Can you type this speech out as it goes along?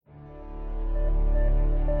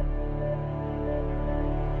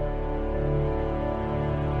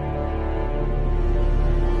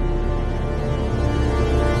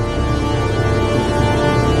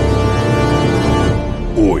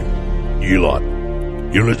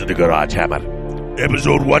You listen to Garage Hammer,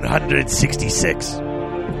 episode 166.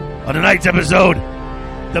 On tonight's episode,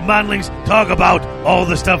 the Manlings talk about all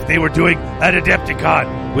the stuff they were doing at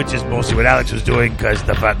Adepticon, which is mostly what Alex was doing because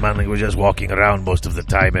the fat Manling was just walking around most of the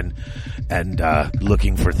time and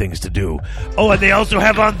looking for things to do. Oh, and they also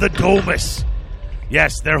have on the Domus.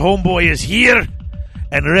 Yes, their homeboy is here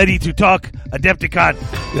and ready to talk Adepticon.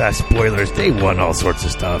 Spoilers, they won all sorts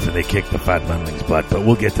of stuff and they kicked the fat Manlings' butt, but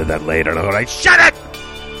we'll get to that later. All right, shut it!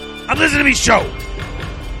 I'm listening to me show.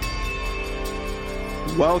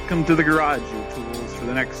 Welcome to the garage, you tools, for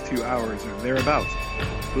the next 2 hours or thereabouts.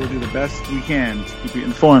 We'll do the best we can to keep you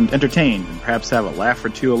informed, entertained, and perhaps have a laugh or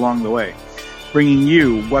two along the way. Bringing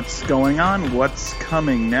you what's going on, what's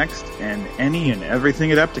coming next, and any and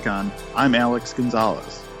everything Adepticon. I'm Alex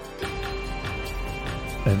Gonzalez.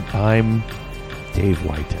 And I'm Dave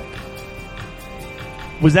Whitehead.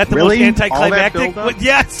 Was that the Really? most anticlimactic? All that build-up?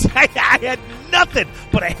 Yes, I had nothing,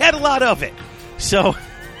 but I had a lot of it. So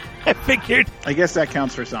I figured, I guess that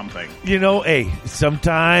counts for something. hey,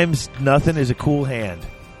 sometimes nothing is a cool hand.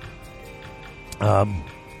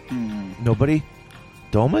 Nobody?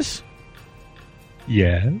 Domus?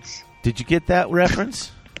 Yes. Did you get that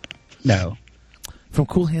reference? No. From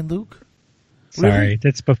Cool Hand Luke? Sorry.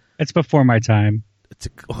 That's before my time. It's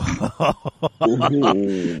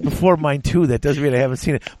before mine too. That doesn't mean I haven't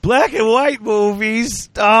seen it. Black and white movies.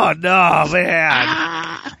 Oh no,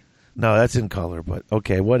 man. No, that's in color. But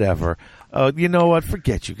okay, whatever. You know what?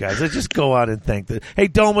 Forget you guys. Let's just go on and thank the. Hey,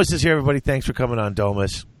 Domus is here. Everybody, thanks for coming on,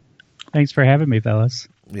 Domus. Thanks for having me, fellas.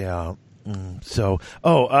 Yeah.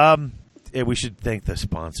 We should thank the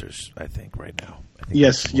sponsors. I think right now.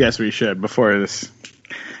 Yes, we should, before this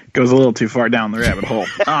goes a little too far down the rabbit hole.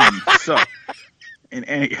 So, in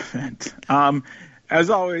any event, as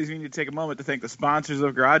always, we need to take a moment to thank the sponsors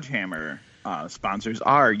of Garage Hammer. Sponsors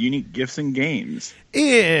are Unique Gifts and Games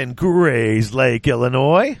in Grays Lake,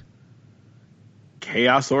 Illinois.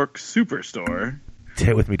 Chaos Orc Superstore.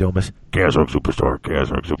 Say it with me, Domus. Chaos Orc Superstore. Chaos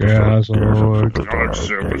Orc Superstore.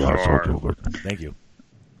 Chaos Orc Superstore. Thank you.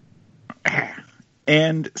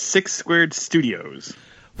 And Six Squared Studios.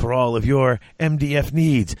 For all of your MDF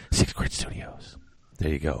needs, Six Squared Studios.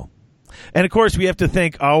 There you go. And, of course, we have to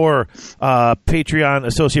thank our Patreon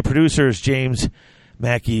associate producers, James,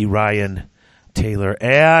 Mackey, Ryan, Taylor,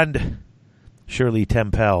 and Shirley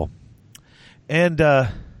Tempel. And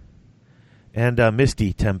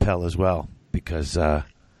Misty Tempel as well, because I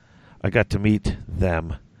got to meet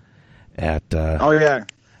them at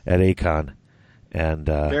Acon. And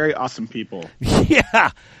very awesome people.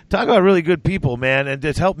 Yeah, talk about really good people, man, and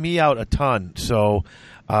it's helped me out a ton. So,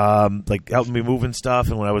 helping me moving stuff,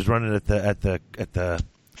 and when I was running at the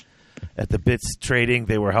bits trading,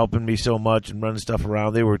 they were helping me so much and running stuff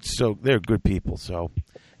around. They're good people. So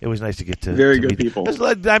it was nice to get to very to good meet. people.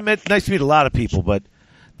 Nice to meet a lot of people, but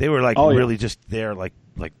they were really yeah. just there, like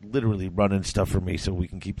literally running stuff for me, so we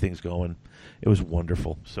can keep things going. It was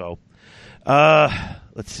wonderful. So.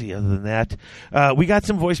 Let's see. Other than that, we got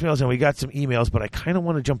some voicemails and we got some emails, but I kind of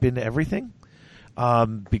want to jump into everything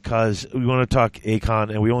because we want to talk Acon,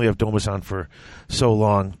 and we only have Domus on for so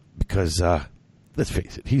long because let's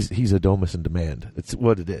face it, he's a Domus in demand. It's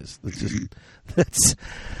what it is. That's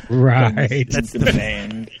right. That's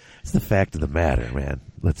demand. It's the fact of the matter, man.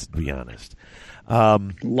 Let's be honest.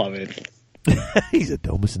 Love it. He's a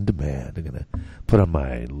Domus in demand. I'm gonna put on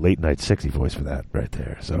my late night sexy voice for that right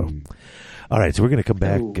there. So, all right. So we're gonna come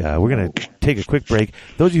back. We're gonna take a quick break.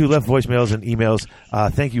 Those of you who left voicemails and emails,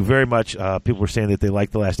 thank you very much. People were saying that they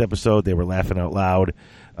liked the last episode. They were laughing out loud.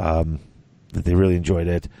 That they really enjoyed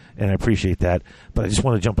it, and I appreciate that. But I just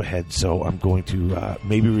want to jump ahead, so I'm going to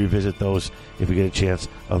maybe revisit those if we get a chance.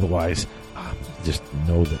 Otherwise, just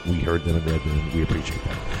know that we heard them and read them, and we appreciate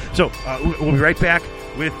that. So we'll be right back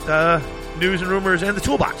with news and rumors and the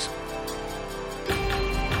toolbox.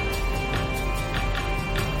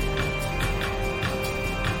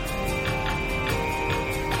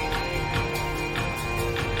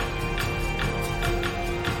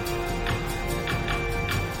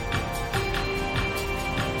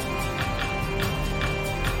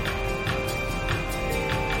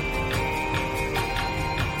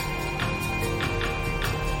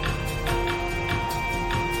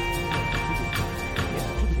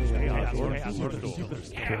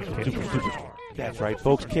 That's right,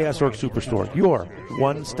 folks. Chaos Orc Superstore, your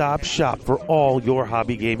one-stop shop for all your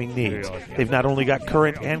hobby gaming needs. They've not only got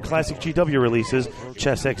current and classic GW releases,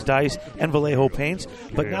 Chess X Dice, and Vallejo paints,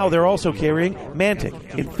 but now they're also carrying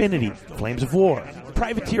Mantic, Infinity, Flames of War,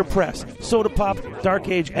 Privateer Press, Soda Pop, Dark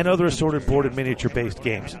Age, and other assorted board and miniature-based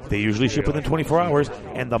games. They usually ship within 24 hours,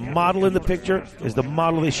 and the model in the picture is the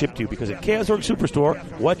model they ship to, because at Chaos Org Superstore,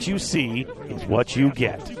 what you see is what you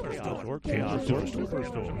get. Chaos Org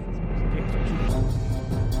Superstore.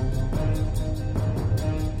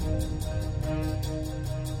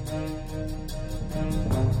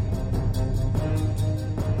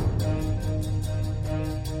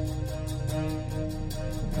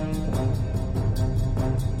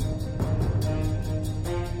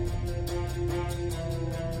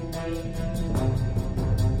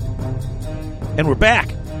 And we're back.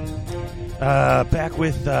 Back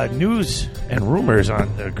with news and rumors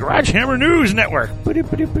on the Garage Hammer News Network.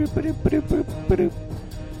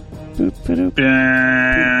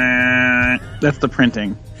 That's the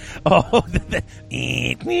printing. Oh,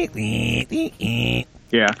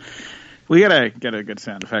 Yeah. We gotta get a good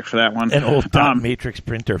sound effect for that one. an old dot matrix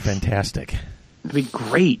printer, fantastic. It'd be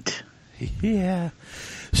great. Yeah.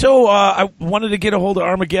 So I wanted to get a hold of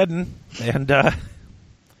Armageddon, and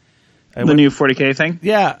The new 40K thing?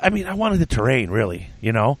 yeah, I mean, I wanted the terrain, really,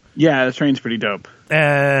 you know? Yeah, the train's pretty dope.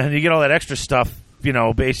 And you get all that extra stuff, you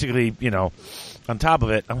know, basically, you know, on top of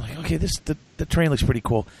it. I'm like, okay, the terrain looks pretty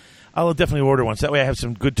cool. I'll definitely order one. So that way I have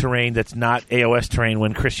some good terrain that's not AOS terrain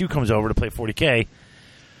when Chris Yu comes over to play 40K.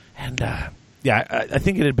 And, yeah, I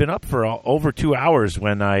think it had been up for over 2 hours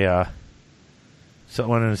when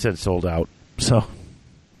someone said sold out. So...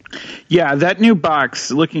 Yeah, that new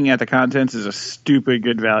box, looking at the contents, is a stupid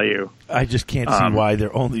good value. I just can't see why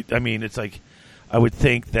they're only... I mean, it's like... I would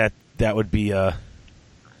think that would be...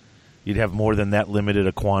 you'd have more than that limited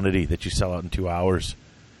a quantity that you sell out in 2 hours.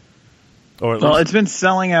 Or at Well, least, it's been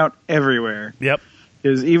selling out everywhere. Yep.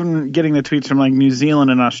 Is even getting the tweets from like New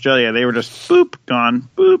Zealand and Australia, they were just boop,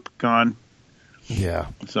 gone. Yeah.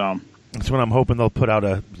 So That's when I'm hoping they'll put out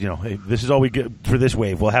a... You know, hey, this is all we get for this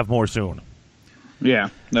wave. We'll have more soon. yeah,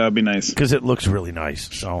 that would be nice. Because it looks really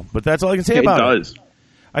nice. So, but that's all I can say about It it. does.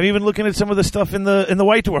 I'm even looking at some of the stuff in the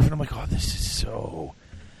White Dwarf, and I'm like, oh, this is so...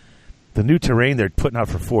 The new terrain they're putting out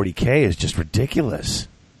for 40K is just ridiculous.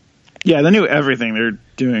 Yeah, the new everything they're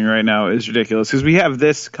doing right now is ridiculous because we have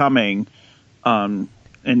this coming, and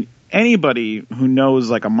anybody who knows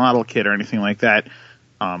like a model kit or anything like that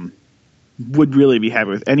would really be happy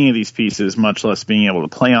with any of these pieces, much less being able to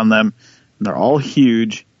play on them. And they're all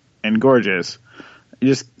huge and gorgeous.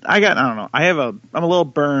 I don't know. I'm a little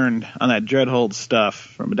burned on that Dreadhold stuff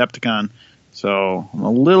from Adepticon, so I'm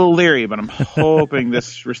a little leery, but I'm hoping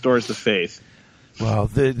this restores the faith. Well,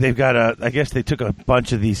 they've got I guess they took a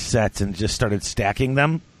bunch of these sets and just started stacking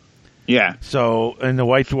them. Yeah. So in the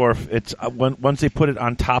White Dwarf, it's once they put it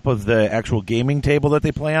on top of the actual gaming table that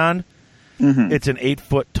they play on, it's an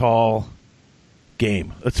 8-foot tall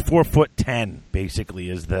game. It's 4'10" basically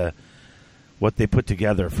is what they put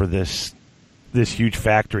together for this huge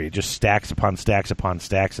factory. It just stacks upon stacks upon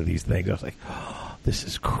stacks of these things. I was like, oh, this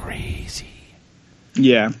is crazy.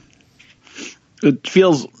 Yeah. It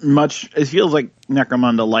feels like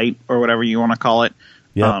Necromunda Light or whatever you want to call it.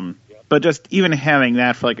 Yeah. But just even having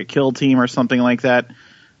that for like a kill team or something like that,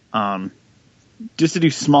 just to do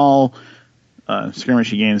small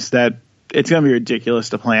skirmishy games, that it's going to be ridiculous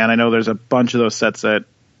to play on. I know there's a bunch of those sets that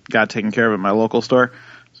got taken care of at my local store,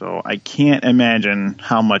 so I can't imagine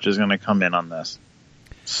how much is going to come in on this.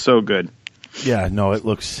 So good. Yeah, no, it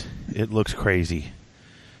looks crazy.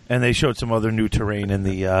 And they showed some other new terrain in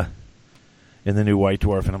the new White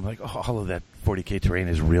Dwarf, and I'm like, oh, all of that 40K terrain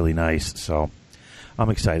is really nice. So I'm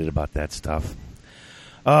excited about that stuff.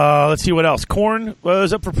 Let's see what else. Korn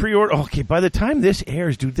was up for pre-order. Okay, by the time this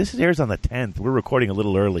airs, dude, this airs on the 10th. We're recording a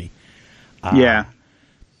little early. Yeah.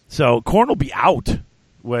 So Korn will be out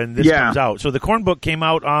when this comes out. So the Korn book came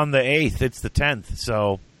out on the 8th. It's the 10th.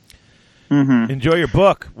 So enjoy your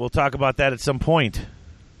book. We'll talk about that at some point.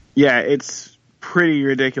 Yeah, it's pretty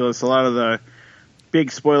ridiculous. A lot of the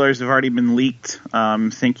big spoilers have already been leaked.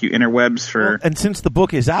 Thank you, interwebs, for... Well, and since the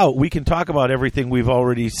book is out, we can talk about everything we've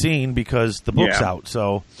already seen because the book's out.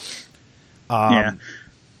 So, I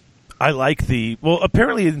like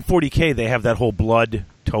apparently in 40K they have that whole blood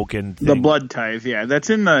token thing. The blood tithe, yeah. That's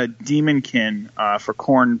in the Demonkin for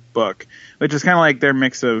Khorne book, which is kind of like their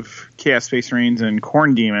mix of Chaos Space Marines and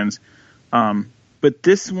Khorne Demons. But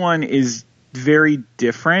this one is very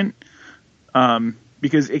different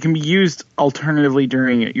because it can be used alternatively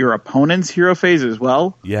during your opponent's hero phase as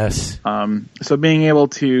well. Yes. So being able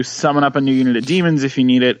to summon up a new unit of demons if you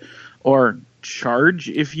need it, or charge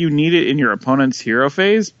if you need it in your opponent's hero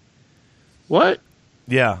phase. What?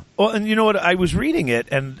 Yeah. Well, and you know what? I was reading it,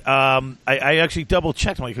 and I actually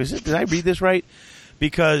double-checked. I'm like, did I read this right?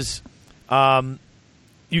 Because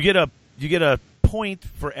you get a point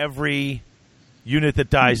for every unit that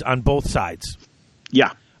dies on both sides.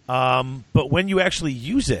 Yeah. But when you actually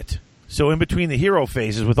use it, so in between the hero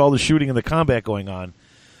phases with all the shooting and the combat going on,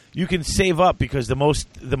 you can save up because the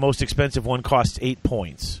most expensive one costs 8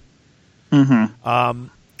 points. Mm-hmm.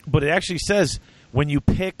 But it actually says when you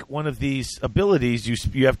pick one of these abilities,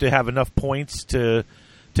 you have to have enough points to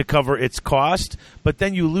cover its cost, but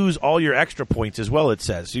then you lose all your extra points as well, it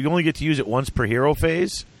says. So you only get to use it once per hero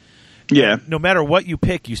phase. Yeah. And no matter what you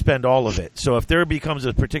pick, you spend all of it. So if there becomes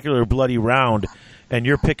a particular bloody round and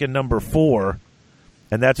you're picking number 4,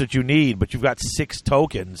 and that's what you need, but you've got 6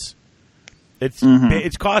 tokens,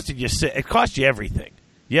 it's costing you. It costs you everything.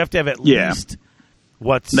 You have to have at least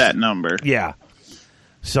what's that number. Yeah.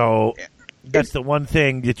 So that's the one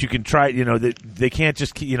thing that you can try. That they can't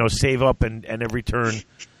just save up and every turn,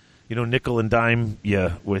 nickel and dime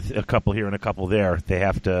you with a couple here and a couple there.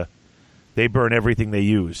 They burn everything they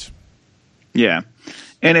use. Yeah.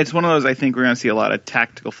 And it's one of those I think we're going to see a lot of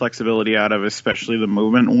tactical flexibility out of, especially the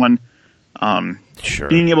movement one. Sure.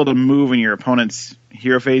 Being able to move in your opponent's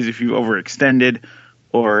hero phase if you overextended,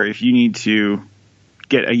 or if you need to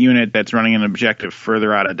get a unit that's running an objective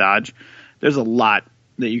further out of dodge. There's a lot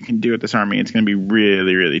that you can do with this army. It's going to be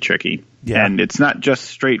really, really tricky. Yeah. And it's not just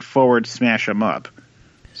straightforward smash them up.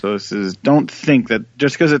 So don't think that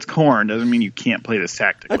just because it's Khorne doesn't mean you can't play this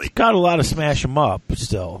tactically. It's got a lot of smash them up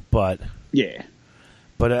still, but yeah.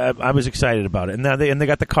 But I was excited about it, and now they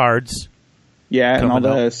got the cards. Yeah, and all the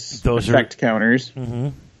those effect counters. Mm-hmm.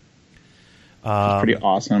 Pretty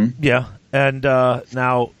awesome. Yeah, and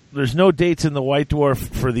now there's no dates in the White Dwarf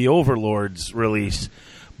for the Overlord's release,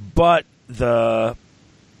 but the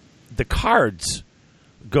cards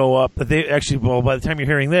go up. They actually, by the time you're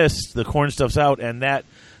hearing this, the Khorne stuff's out, and that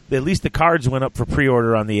at least the cards went up for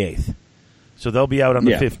pre-order on the 8th, so they'll be out on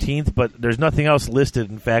the 15th. But there's nothing else listed.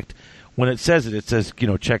 In fact, when it says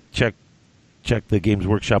check the Games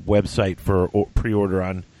Workshop website for pre-order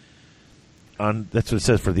on that's what it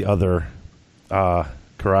says for the other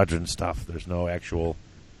Kharadron stuff. There's no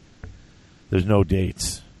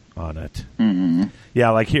dates on it. Mm-hmm. Yeah,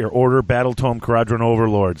 like here, order Battletome Kharadron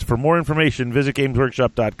Overlords. For more information, visit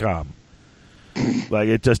GamesWorkshop.com.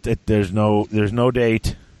 Like there's no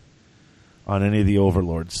date on any of the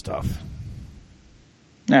Overlord stuff.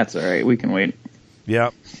 That's all right. We can wait.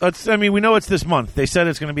 Yeah, we know it's this month. They said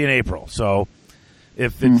it's going to be in April. So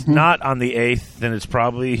if it's not on the 8th, then it's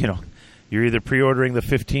probably you're either pre-ordering the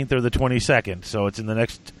 15th or the 22nd. So it's in the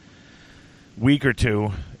next week or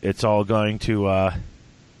two. It's all going to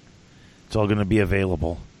be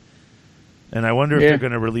available. And I wonder if they're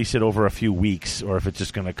going to release it over a few weeks, or if it's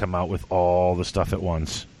just going to come out with all the stuff at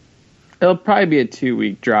once. It'll probably be a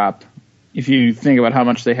 2-week drop. If you think about how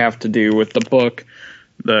much they have to do with the book,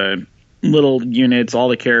 the little units, all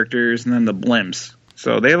the characters, and then the blimps.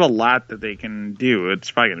 So they have a lot that they can do.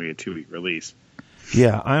 It's probably going to be a 2-week release.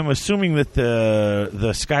 Yeah, I'm assuming that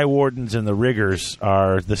the Sky Wardens and the Riggers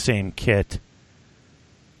are the same kit.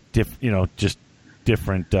 Just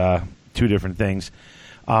different, 2 different things.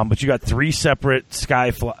 But you got 3 separate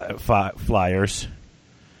Sky Flyers,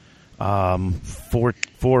 4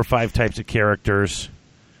 or 5 types of characters,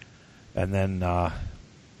 and then a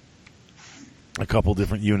couple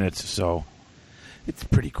different units. So it's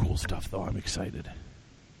pretty cool stuff, though. I'm excited.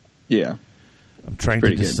 Yeah. I'm trying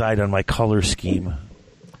to decide on my color scheme,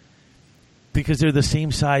 because they're the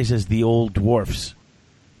same size as the old dwarfs.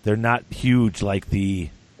 They're not huge like the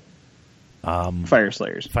Fire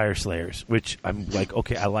Slayers, which I'm like,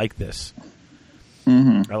 okay, I like this.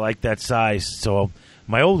 Mm-hmm. I like that size. So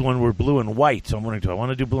my old one were blue and white. So I'm wondering, do I want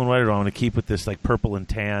to do blue and white, or do I want to keep with this like purple and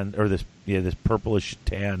tan, or this purplish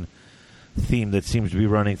tan theme that seems to be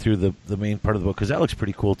running through the main part of the book? Because that looks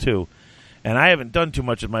pretty cool too. And I haven't done too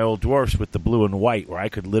much of my old dwarfs with the blue and white, where I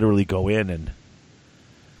could literally go in and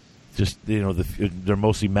just, they're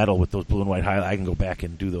mostly metal with those blue and white highlights. I can go back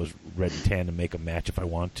and do those red and tan and make a match if I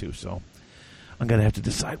want to. So I'm going to have to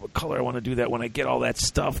decide what color I want to do that when I get all that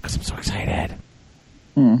stuff, because I'm so excited.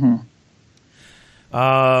 Mm-hmm.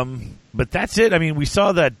 But that's it. I mean, we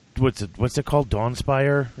saw that, what's it called?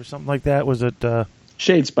 Dawnspire or something like that? Was it?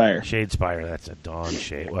 Shadespire. Shadespire. That's a Dawn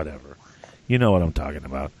Shade. Whatever. You know what I'm talking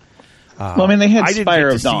about. Well, I mean, they had Spire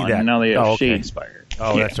of Dawn, and now they have okay. Shadespire.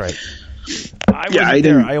 Oh, yeah. That's right. I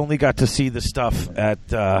didn't. I only got to see the stuff at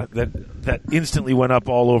that instantly went up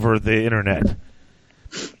all over the internet.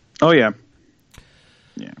 Oh, yeah.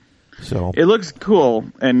 Yeah. So it looks cool,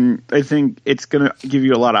 and I think it's going to give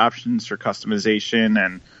you a lot of options for customization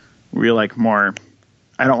and real, like, more,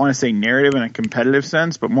 I don't want to say narrative in a competitive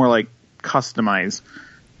sense, but more like customize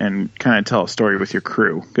and kind of tell a story with your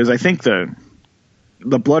crew. Because I think the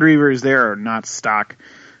the Blood Reavers there are not stock,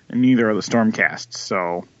 and neither are the Stormcasts.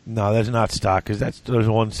 So No, that's not stock, because there's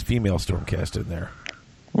one female Stormcast in there.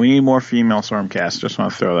 we need more female Stormcasts. Just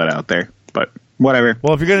want to throw that out there. But whatever.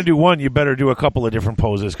 Well, if you're going to do one, you better do a couple of different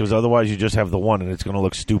poses, because otherwise you just have the one, and it's going to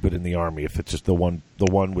look stupid in the army if it's just the one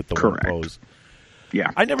with the Correct. one pose.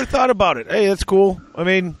 Yeah. I never thought about it. Hey, that's cool. I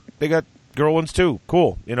mean, they got girl ones too.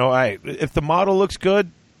 Cool. If the model looks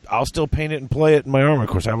good, I'll still paint it and play it in my armor. Of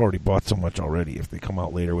course, I've already bought so much already. If they come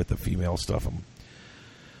out later with the female stuff,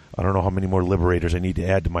 I don't know how many more Liberators I need to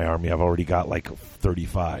add to my army. I've already got like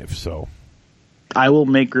 35, so I will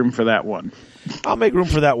make room for that one. I'll make room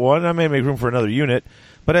for that one. I may make room for another unit.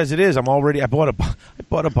 But as it is, I bought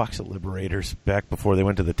a box of Liberators back before they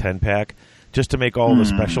went to the 10-pack, just to make all the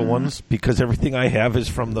special ones, because everything I have is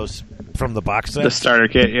from the box sets. The starter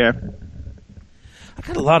kit, yeah. I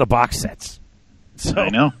got a lot of box sets. So, I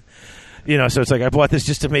know. So it's like I bought this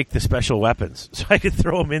just to make the special weapons, so I could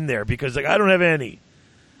throw them in there, because I don't have any.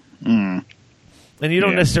 And you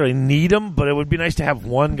don't necessarily need them, but it would be nice to have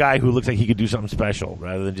one guy who looks like he could do something special,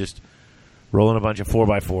 rather than just rolling a bunch of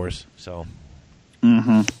 4x4s. So,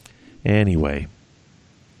 anyway.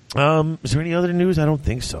 Is there any other news? I don't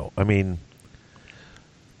think so. I mean,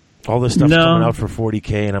 all this stuff's coming out for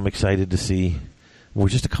 40K, and I'm excited to see. We're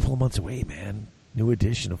just a couple of months away, man. New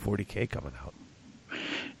edition of 40K coming out.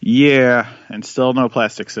 Yeah, and still no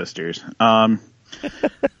Plastic Sisters. But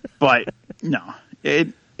no,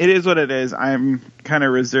 it is what it is. I'm kind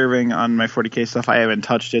of reserving on my 40K stuff. I haven't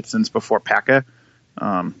touched it since before PACA.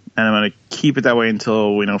 And I'm going to keep it that way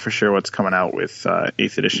until we know for sure what's coming out with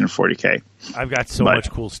 8th edition of 40K. I've got so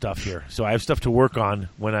much cool stuff here. So I have stuff to work on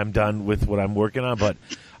when I'm done with what I'm working on, but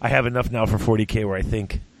I have enough now for 40K where I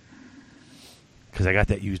think, because I got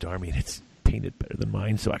that used army and it's painted better than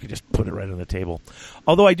mine, so I could just put it right on the table.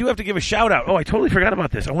 Although I do have to give a shout out. Oh, I totally forgot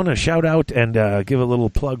about this. I want to shout out and give a little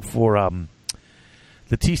plug for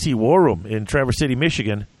the TC War Room in Traverse City,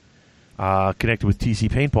 Michigan, connected with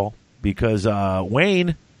TC Paintball, because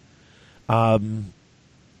Wayne, I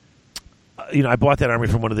bought that army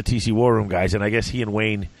from one of the TC War Room guys, and I guess he and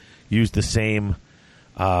Wayne used the same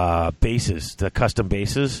bases, the custom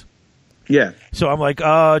bases. Yeah. So I'm like,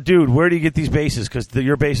 dude, where do you get these bases? Because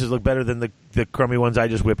your bases look better than the crummy ones I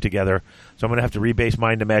just whipped together. So I'm going to have to rebase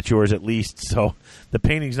mine to match yours at least. So the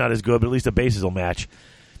painting's not as good, but at least the bases will match.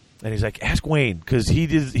 And he's like, ask Wayne, because he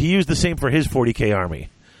used the same for his 40K army.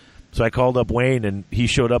 So I called up Wayne, and he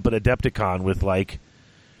showed up at Adepticon with like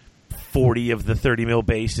 40 of the 30 mil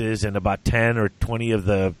bases and about 10 or 20 of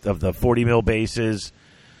the 40 mil bases.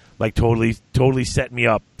 Like totally set me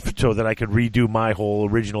up so that I could redo my whole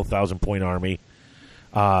original 1,000-point army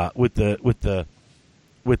with the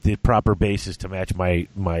proper bases to match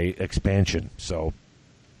my expansion. So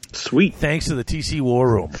sweet. Thanks to the TC War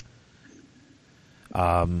Room.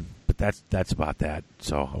 But that's about that.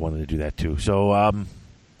 So I wanted to do that too. So I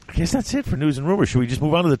guess that's it for news and rumors. Should we just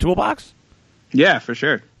move on to the toolbox? Yeah, for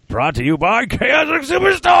sure. Brought to you by Chaos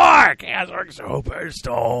Superstore. Chaos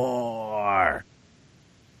Superstore.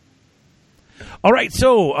 All right,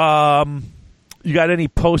 so you got any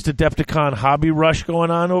post-Adepticon hobby rush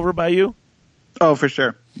going on over by you? Oh, for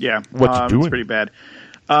sure. Yeah. What you doing? It's pretty bad.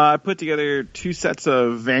 I put together 2 sets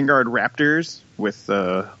of Vanguard Raptors with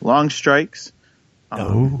long strikes.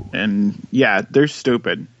 And yeah, they're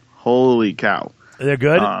stupid. Holy cow. They're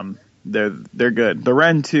good? They're good. The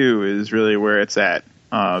Ren 2 is really where it's at.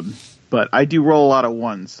 But I do roll a lot of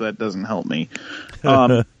ones, so that doesn't help me.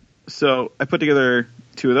 So I put together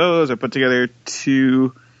 2 of those. I put together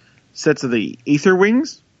 2 sets of the Aether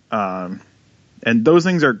Wings. And those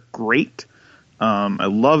things are great. I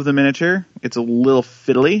love the miniature. It's a little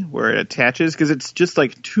fiddly where it attaches, because it's just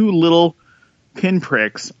like 2 little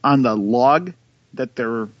pinpricks on the log that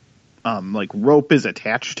their rope is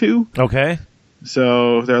attached to. Okay.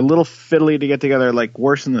 So they're a little fiddly to get together, like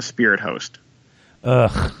worse than the Spirit Host.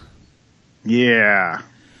 Ugh. Yeah.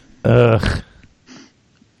 Ugh.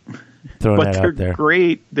 Throwing But that they're out there.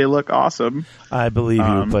 great. They look awesome. I believe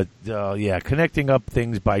you, but yeah, connecting up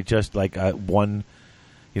things by just like one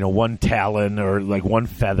talon or like one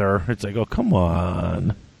feather. It's like, oh, come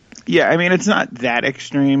on. Yeah, I mean, it's not that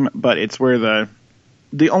extreme, but it's where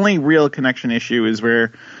the only real connection issue is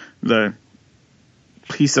where the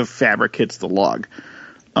piece of fabric hits the log.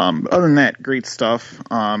 Other than that, great stuff.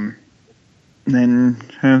 Then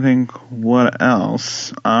I think what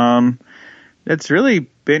else? It's really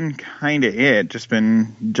been kind of it. Just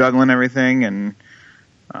been juggling everything, and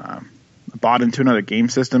bought into another game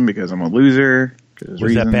system because I'm a loser.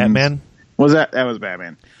 Was that Batman? That was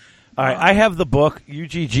Batman. All right, I have the book.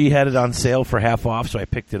 UGG had it on sale for half off, so I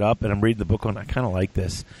picked it up, and I'm reading the book on. I kind of like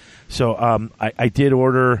this. So I did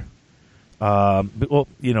order. Well,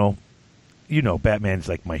 you know, Batman's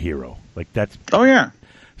like my hero. Like that's. Oh yeah.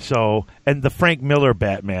 So, and the Frank Miller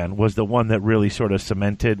Batman was the one that really sort of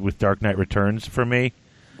cemented with Dark Knight Returns for me.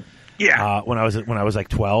 Yeah. When I was like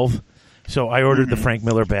 12, so I ordered the Frank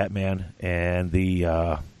Miller Batman and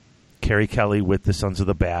the Carrie Kelly with the Sons of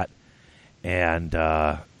the Bat and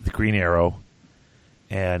the Green Arrow,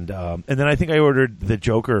 and then I think I ordered the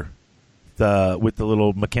Joker, with the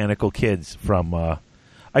little mechanical kids from. I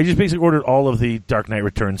just basically ordered all of the Dark Knight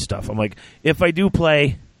Returns stuff. I'm like, if I do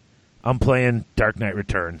play, I'm playing Dark Knight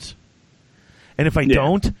Returns, and if I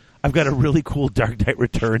don't, I've got a really cool Dark Knight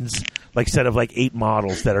Returns like set of like 8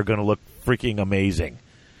 models that are going to look freaking amazing.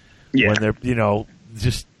 Yeah. When they're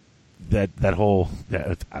just that whole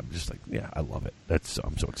I'm just like I love it.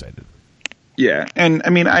 I'm so excited. Yeah, and I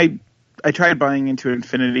mean I tried buying into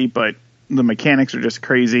Infinity, but the mechanics are just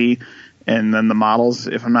crazy, and then the models.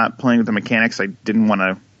 If I'm not playing with the mechanics, I didn't want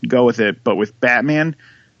to go with it. But with Batman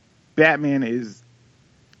is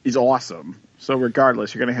awesome. So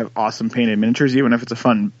regardless, you're going to have awesome painted miniatures, even if it's a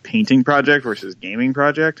fun painting project versus gaming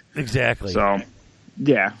project. Exactly. So,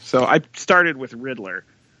 yeah. So I started with Riddler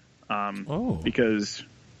because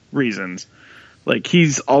reasons. Like,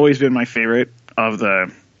 he's always been my favorite of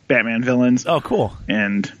the Batman villains. Oh, cool.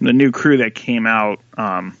 And the new crew that came out,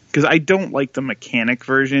 because I don't like the mechanic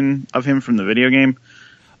version of him from the video game.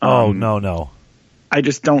 No. I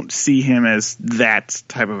just don't see him as that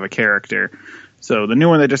type of a character. So the new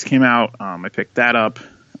one that just came out, I picked that up.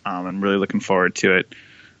 I'm really looking forward to it.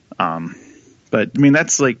 But I mean,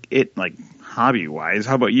 that's like it, like hobby wise.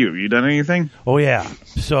 How about you? Have you done anything? Oh yeah.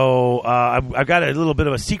 So I've got a little bit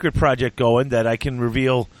of a secret project going that I can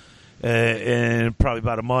reveal in probably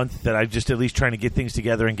about a month. That I'm just at least trying to get things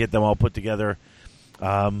together and get them all put together.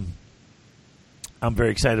 I'm very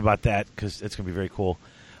excited about that because it's going to be very cool.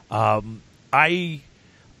 I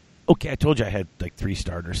told you I had like 3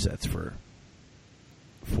 starter sets for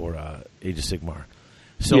Age of Sigmar.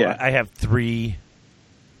 So Yeah. I have 3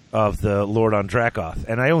 of the Lord on Dracoth,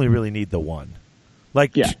 and I only really need the 1.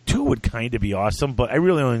 Like 2 would kind of be awesome, but I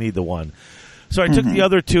really only need the 1. So I took the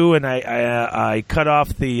other 2 and I cut off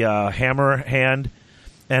the hammer hand,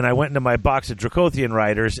 and I went into my box of Dracothian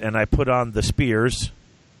Riders and I put on the spears.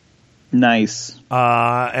 Nice.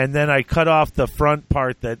 And then I cut off the front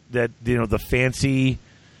part that the fancy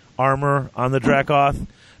armor on the Dracoth.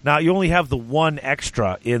 Now you only have the 1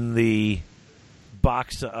 extra in the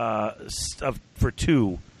box for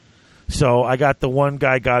 2. So I got the one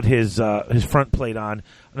guy got his front plate on,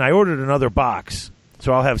 and I ordered another box.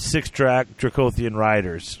 So I'll have 6 Dracothian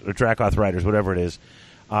Riders or Dracoth Riders, whatever it is,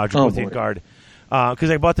 Dracothian Guard. Because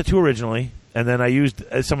I bought the 2 originally, and then I used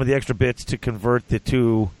some of the extra bits to convert the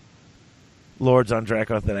 2 Lords on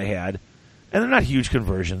Dracoth that I had. And they're not huge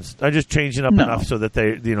conversions. I just changed it up enough so that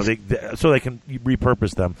they can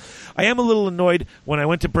repurpose them. I am a little annoyed when I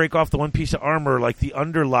went to break off the one piece of armor, like the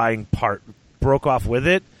underlying part broke off with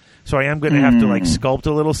it. So I am going to have to like sculpt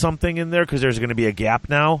a little something in there because there's going to be a gap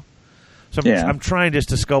now. So I'm trying just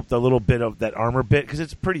to sculpt a little bit of that armor bit because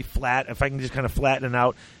it's pretty flat. If I can just kind of flatten it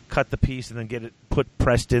out, cut the piece, and then get it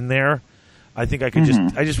pressed in there, I think I could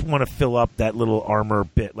I just want to fill up that little armor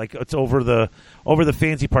bit. Like it's over the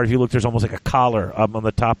fancy part. If you look, there's almost like a collar on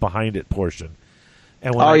the top behind it portion.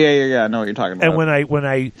 And when I know what you're talking about. And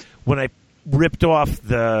when I ripped off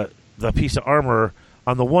the piece of armor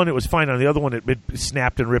on the one, it was fine. On the other one, it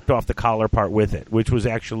snapped and ripped off the collar part with it, which was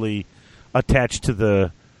actually attached to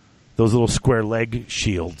those little square leg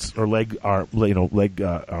shields or leg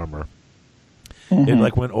armor. It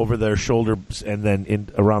like went over their shoulders and then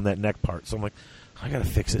around that neck part. So I'm like, I got to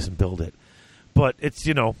fix this and build it. But it's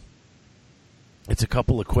it's a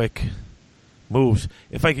couple of quick moves.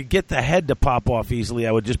 If I could get the head to pop off easily,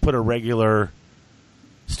 I would just put a regular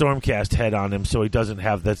Stormcast head on him so he doesn't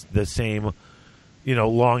have the same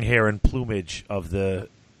long hair and plumage of the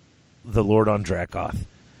Lord on Dracoth.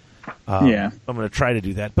 I'm going to try to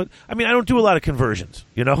do that. But, I mean, I don't do a lot of conversions,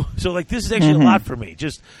 So, like, this is actually a lot for me.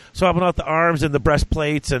 Just swapping out the arms and the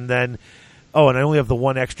breastplates and then... Oh, and I only have the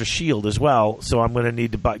 1 extra shield as well, so I'm going to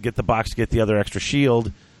need to get the box to get the other extra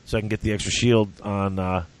shield so I can get the extra shield on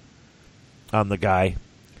the guy.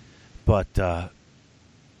 But,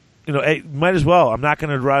 might as well. I'm not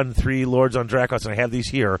going to run 3 Lords on Dracoth, and I have these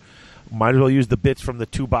here. Might as well use the bits from the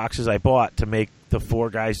 2 boxes I bought to make the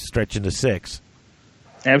 4 guys stretch into 6.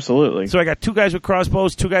 Absolutely. So I got 2 guys with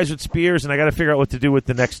crossbows, 2 guys with spears, and I got to figure out what to do with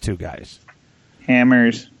the next 2 guys.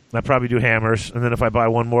 Hammers. I'll probably do hammers, and then if I buy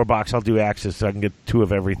 1 more box, I'll do axes so I can get 2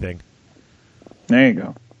 of everything. There you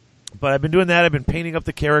go. But I've been doing that. I've been painting up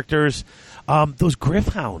the characters. Those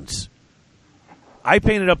Griffhounds. I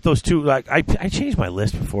painted up those two. Like I changed my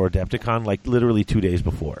list before Adepticon, like literally 2 days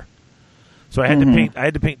before. So I had to paint. I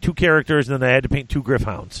had to paint 2 characters, and then I had to paint 2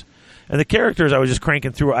 Griffhounds. And the characters, I was just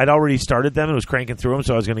cranking through. I'd already started them and was cranking through them,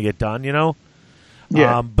 so I was going to get done.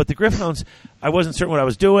 Yeah. But the Griffhounds, I wasn't certain what I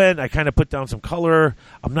was doing. I kind of put down some color.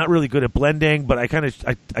 I'm not really good at blending, but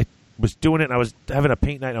I was doing it. And I was having a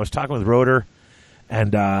paint night, and I was talking with Rotor,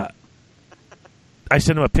 and I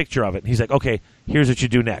sent him a picture of it. And he's like, "Okay, here's what you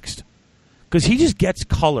do next." Because he just gets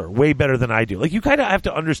color way better than I do. Like, you kind of have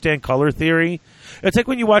to understand color theory. It's like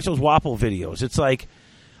when you watch those Wapple videos. It's like,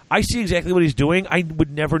 I see exactly what he's doing. I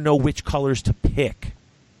would never know which colors to pick.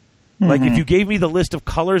 Like, if you gave me the list of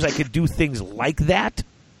colors, I could do things like that.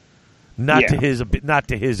 Not to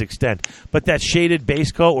his extent. But that shaded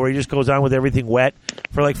base coat where he just goes on with everything wet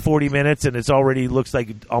for like 40 minutes and it's already looks like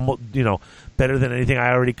almost, better than anything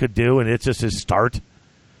I already could do, and it's just his start.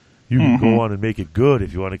 You can go on and make it good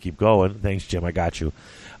if you want to keep going. Thanks, Jim. I got you.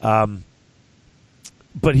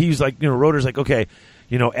 But he's like, Rotor's like, okay,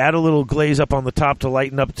 add a little glaze up on the top to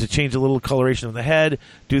lighten up, to change a little coloration of the head.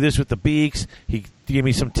 Do this with the beaks. He gave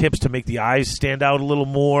me some tips to make the eyes stand out a little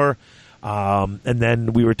more. And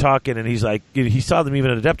then we were talking, and he's like, he saw them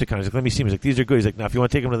even at Adepticon. He's like, let me see. He's like, these are good. He's like, now if you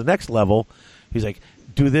want to take them to the next level, he's like,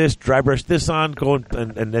 do this, dry brush this on, go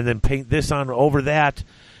and then paint this on over that.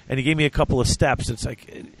 And he gave me a couple of steps. It's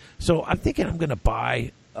like, so I'm thinking I'm going to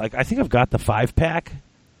buy, like, I think I've got the 5-pack,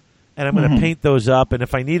 and I'm going to paint those up. And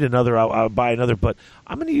if I need another, I'll buy another. But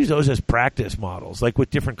I'm going to use those as practice models, like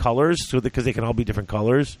with different colors, because they can all be different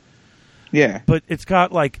colors. Yeah. But it's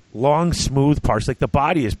got, like, long, smooth parts. Like, the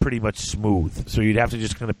body is pretty much smooth. So you'd have to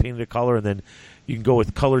just kind of paint it a color, and then you can go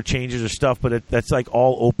with color changes or stuff. But that's, like,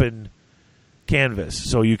 all open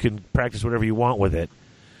canvas. So you can practice whatever you want with it.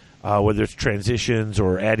 Whether it's transitions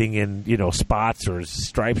or adding in, spots or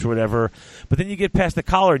stripes or whatever. But then you get past the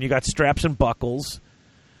collar and you got straps and buckles.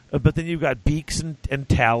 But then you've got beaks and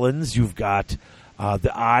talons. You've got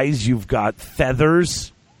the eyes. You've got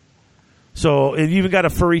feathers. So and you even got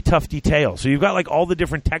a furry, tufty tail. So you've got like all the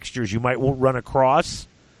different textures you might run across.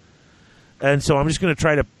 And so I'm just going to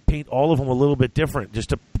try to paint all of them a little bit different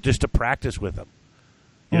just to practice with them.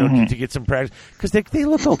 To get some practice, because they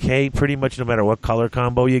look okay pretty much no matter what color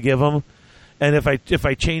combo you give them. And if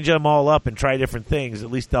I change them all up and try different things, at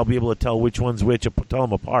least I'll be able to tell which one's which, tell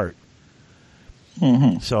them apart.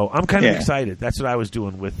 So I'm kind of excited. That's what I was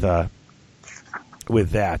doing with that.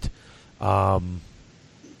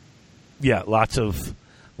 Lots of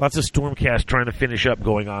Stormcast trying to finish up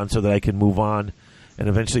going on so that I can move on and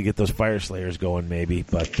eventually get those Fire Slayers going, maybe.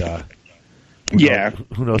 But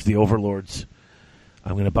who knows the Overlords.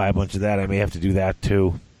 I'm going to buy a bunch of that. I may have to do that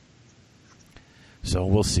too. So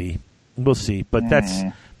we'll see. But that's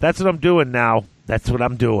what I'm doing now. That's what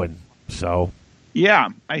I'm doing. So yeah,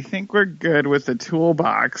 I think we're good with the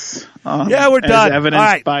toolbox. We're done. As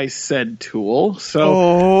evidenced by said tool.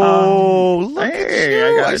 So look at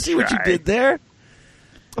you! I see what you did there.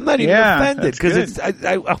 I'm not even offended because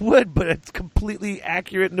I would, but it's completely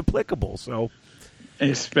accurate and applicable. So.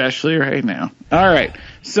 Especially right now. All right.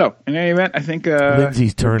 So, in any event, I think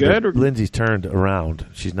Lindsay's turned. Good. Lindsay's turned around.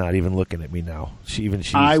 She's not even looking at me now.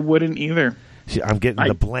 I wouldn't either. I'm getting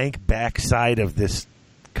the blank backside of this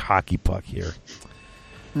hockey puck here.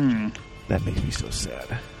 That makes me so sad.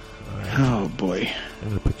 Right. Oh boy! I'm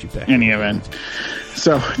going to put you back. In any event.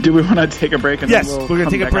 So, do we want to take a break? And yes, then we're going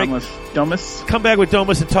to take a break. With Domus. Come back with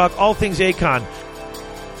Domus and talk all things Akon.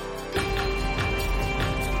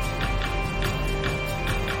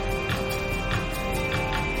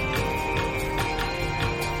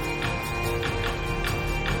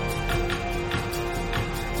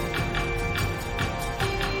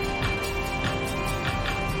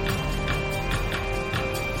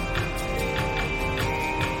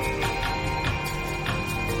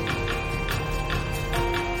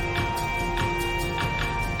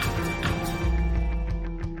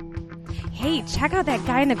 Check out that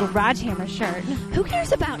guy in the Garage Hammer shirt. Who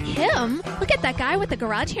cares about him? Look at that guy with the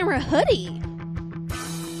Garage Hammer hoodie.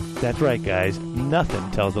 That's right, guys. Nothing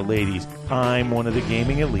tells the ladies I'm one of the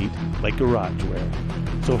gaming elite like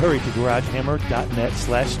GarageWear. So hurry to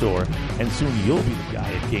GarageHammer.net/store and soon you'll be the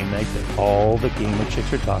guy at game night that all the gamer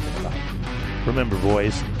chicks are talking about. Remember,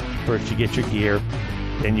 boys, first you get your gear,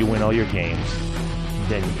 then you win all your games,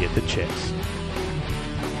 then you get the chicks.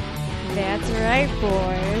 That's right,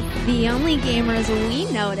 boys. The only gamers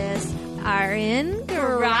we notice are in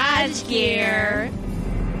garage gear.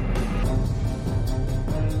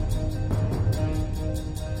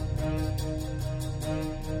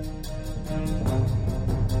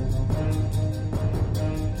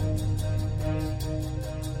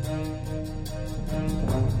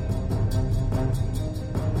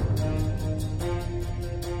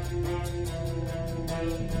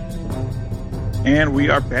 And we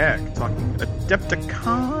are back talking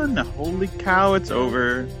Adepticon. Holy cow, it's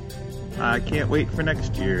over. I can't wait for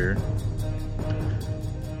next year.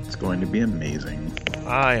 It's going to be amazing.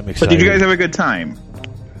 I am But excited. did you guys have a good time?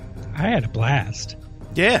 I had a blast,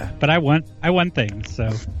 Yeah. but I won things, so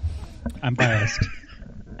I'm biased.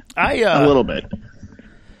 A little bit.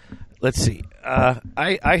 Let's see.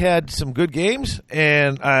 I had some good games,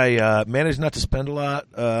 and I managed not to spend a lot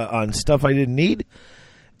on stuff I didn't need.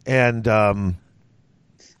 And I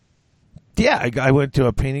went to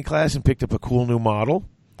a painting class and picked up a cool new model.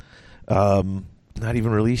 Not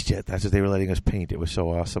even released yet. That's what they were letting us paint. It was so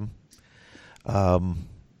awesome. I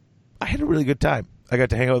had a really good time. I got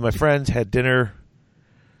to hang out with my friends, had dinner.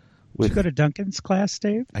 Did you go to Duncan's class,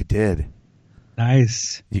 Dave? I did.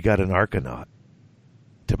 Nice. You got an Argonaut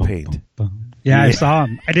to paint. Yeah, I saw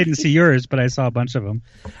them. I didn't see yours, but I saw a bunch of them.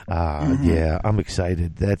 Yeah, I'm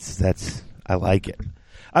excited. That's I like it.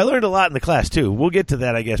 I learned a lot in the class too. We'll get to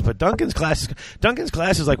that, I guess. But Duncan's class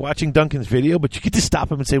is like watching Duncan's video, but you get to stop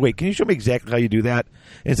him and say, "Wait, can you show me exactly how you do that?"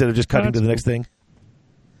 Instead of just cutting to the next thing.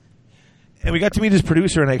 And we got to meet his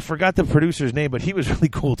producer, and I forgot the producer's name, but he was really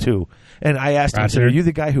cool too. And I asked him, I said, "Are you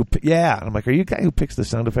the guy who?" Yeah, and I'm like, "Are you the guy who picks the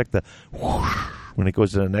sound effect, the whoosh, when it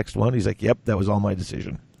goes to the next one?" He's like, "Yep, that was all my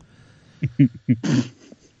decision."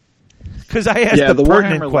 Because I asked the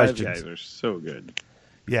pertinent Warhammer questions. Live guys are so good.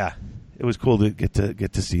 Yeah, it was cool to get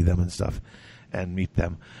to see them and stuff and meet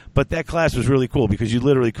them. But that class was really cool because you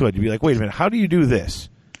literally could. You'd be like, "Wait a minute, how do you do this?"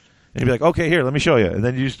 And you'd be like, "Okay, here, let me show you." And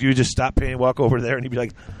then you just stop painting, walk over there, and you'd be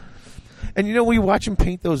like. And you know, when you watch him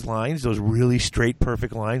paint those lines, those really straight,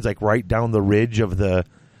 perfect lines, like right down the ridge of the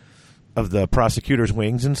prosecutor's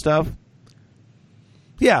wings and stuff.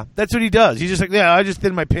 Yeah, that's what he does. He's just like, "Yeah, I just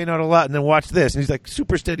thin my paint out a lot, and then watch this." And he's like,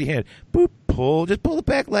 super steady hand, boop, just pull it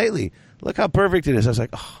back lightly. Look how perfect it is. I was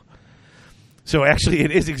like, oh. So actually,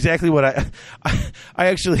 it is exactly what I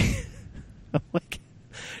actually. I'm like,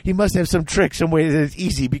 he must have some trick, some way that it's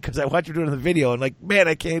easy because I watch him do it in the video and like, man,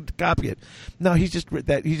 I can't copy it. No, he's just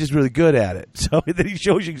really good at it. So then he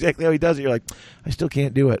shows you exactly how he does it. You're like, I still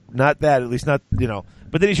can't do it. Not that, at least not, you know.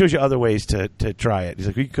 But then he shows you other ways to try it. He's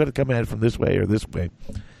like, you could have come at it from this way or this way.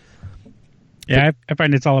 Yeah, I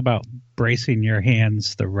find it's all about bracing your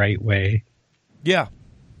hands the right way. Yeah.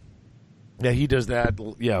 Yeah, he does that.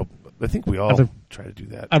 Yeah, I think we all try to do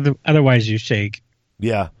that. Otherwise, you shake.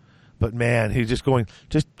 Yeah. But man, he's just going,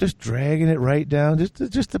 just dragging it right down,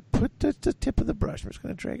 just to put the tip of the brush. I'm just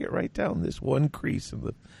going to drag it right down this one crease of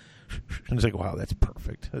the. And it's like, wow, that's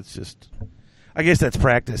perfect. That's just, I guess that's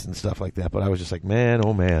practice and stuff like that. But I was just like, man,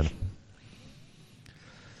 oh man.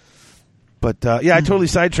 But yeah, I totally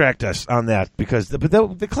sidetracked us on that because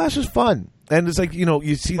the class was fun, and it's like, you know,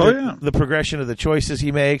 you see the progression of the choices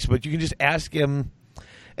he makes, but you can just ask him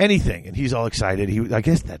anything, and he's all excited. I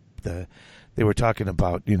guess that they were talking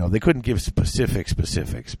about, you know, they couldn't give specifics,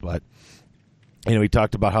 but, you know, he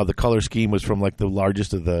talked about how the color scheme was from, like, the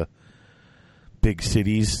largest of the big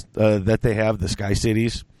cities that they have, the Sky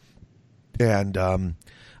Cities. And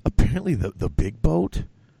apparently the big boat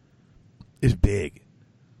is big.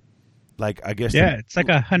 Like, I guess... Yeah, it's like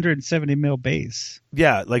 170 mil base.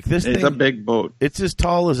 Yeah, like this thing... It's a big boat. It's as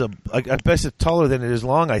tall as I bet it's taller than it is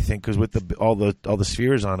long, I think, because with all the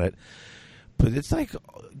spheres on it. But it's like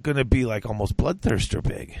going to be like almost Bloodthirster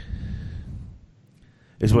big,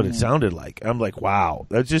 is what it sounded like. I'm like, wow,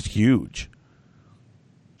 that's just huge.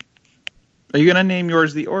 Are you going to name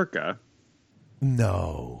yours the Orca?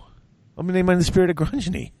 No. I'm going to name mine the Spirit of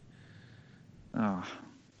Grungeny. Oh,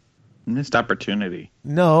 missed opportunity.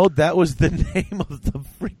 No, that was the name of the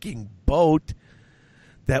freaking boat.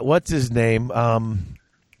 That, what's his name?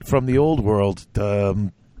 From the old world.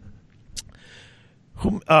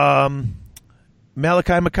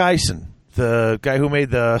 Malachi McKyson, the guy who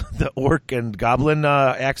made the orc and goblin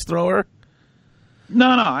axe thrower. No,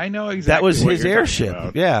 I know exactly. That was what his you're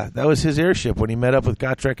airship. Yeah, that was his airship when he met up with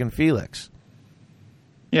Gotrek and Felix.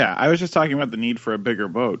 Yeah, I was just talking about the need for a bigger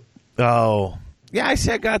boat. Oh, yeah, I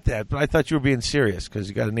got that, but I thought you were being serious because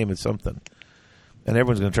you got to name it something, and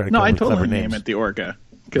everyone's going to try to come up with clever names. No, I totally name it the Orca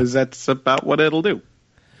because that's about what it'll do.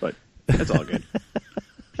 But it's all good.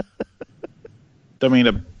 Don't mean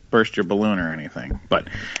to burst your balloon or anything, but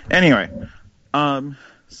anyway,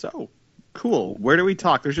 so cool. Where do we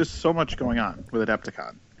talk? There's just so much going on with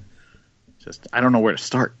Adepticon. Just I don't know where to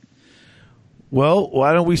start. Well,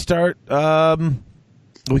 why don't we start?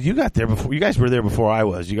 Well, you got there before. You guys were there before I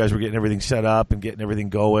was. You guys were getting everything set up and getting everything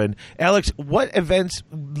going. Alex, what events?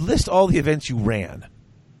 List all the events you ran.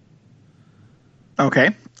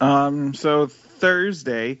 Okay. So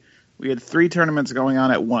Thursday we had 3 tournaments going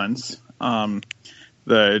on at once.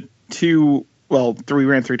 The 2 we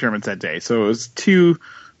ran 3 tournaments that day. So it was 2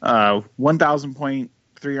 1,000-point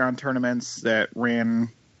 3-round tournaments that ran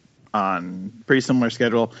on pretty similar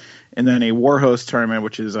schedule, and then a Warhost tournament,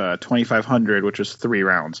 which is 2,500, which was 3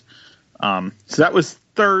 rounds. So that was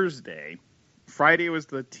Thursday. Friday was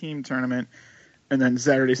the team tournament, and then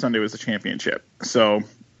Saturday, Sunday was the championship. So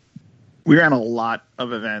we ran a lot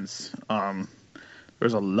of events. There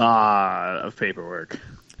was a lot of paperwork.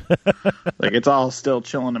 Like, it's all still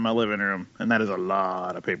chilling in my living room, and that is a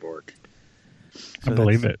lot of paperwork. I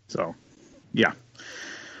believe it. So, yeah.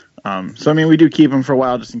 So, I mean, we do keep them for a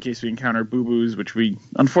while just in case we encounter boo-boos, which we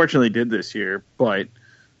unfortunately did this year, but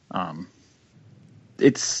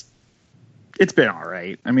it's been all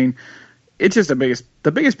right. I mean, it's just the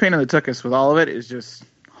biggest pain in the tuchus with all of it is just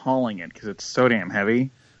hauling it because it's so damn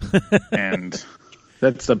heavy, and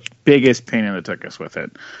that's the biggest pain in the tuchus with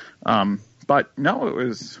it. But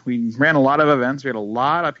no, we ran a lot of events. We had a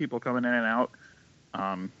lot of people coming in and out.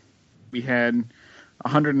 We had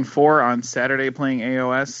 104 on Saturday playing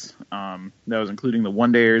AOS. That was including the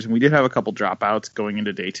one-dayers, and we did have a couple dropouts going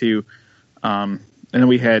into day 2. And then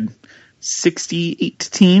we had 68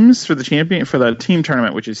 teams for the team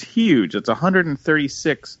tournament, which is huge. It's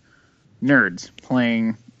 136 nerds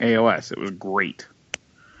playing AOS. It was great.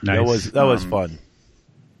 Nice. That was fun.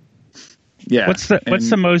 Yeah. What's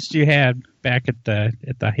the most you had back at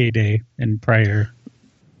the heyday and prior?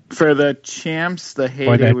 For the champs, the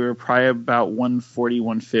heyday, we were probably about 140,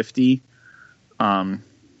 150.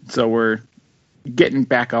 So we're getting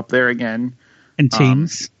back up there again. And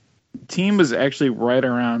teams? Team was actually right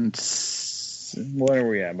around, what are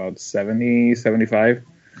we at, about 70, 75?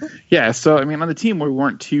 Yeah, so, I mean, on the team, we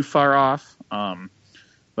weren't too far off.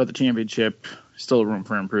 But the championship, still room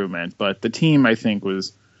for improvement. But the team, I think,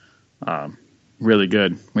 was really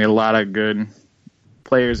good. We had a lot of good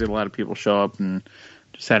players, had a lot of people show up, and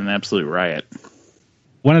just had an absolute riot.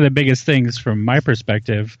 One of the biggest things from my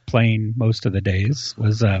perspective, playing most of the days,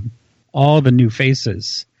 was all the new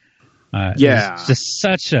faces. It's just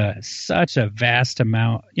such a vast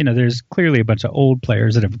amount. You know, there's clearly a bunch of old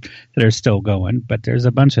players that are still going, but there's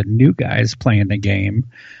a bunch of new guys playing the game.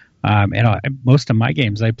 And most of my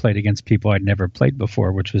games I played against people I'd never played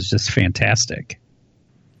before, which was just fantastic.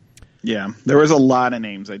 Yeah, there was a lot of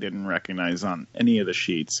names I didn't recognize on any of the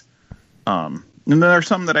sheets. And there are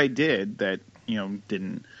some that I did that,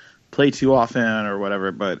 didn't play too often or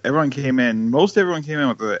whatever, but most everyone came in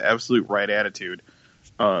with the absolute right attitude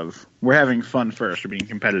of, we're having fun first, or being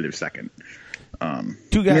competitive second.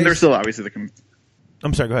 Two guys. I mean, there's still obviously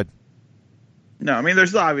I'm sorry, go ahead. No, I mean, there's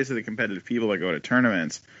still obviously the competitive people that go to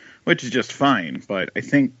tournaments, which is just fine, but I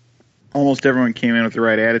think almost everyone came in with the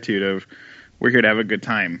right attitude of, we're here to have a good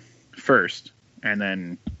time first, and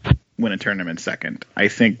then win a tournament second. I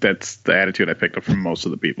think that's the attitude I picked up from most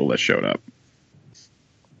of the people that showed up.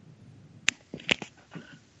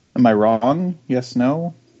 Am I wrong? Yes,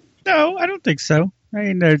 no? No, I don't think so.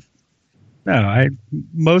 I mean,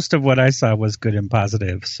 most of what I saw was good and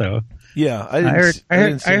positive. So yeah, I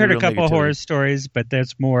heard a couple of horror stories, but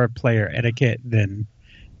that's more player etiquette than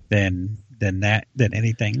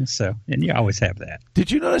anything. So, and you always have that.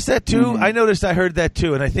 Did you notice that too? Mm-hmm. I heard that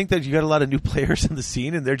too, and I think that you got a lot of new players in the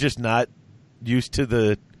scene, and they're just not used to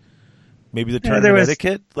the tournament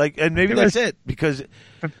etiquette. And maybe that's it, because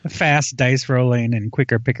fast dice rolling and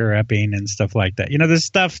quicker picker upping and stuff like that. The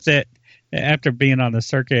stuff that after being on the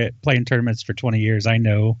circuit playing tournaments for 20 years, I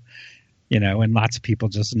know, and lots of people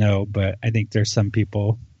just know, but I think there's some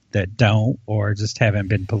people that don't, or just haven't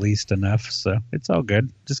been policed enough. So it's all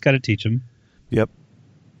good. Just got to teach them. Yep.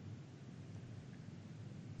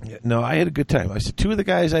 Yeah, no, I had a good time. I said 2 of the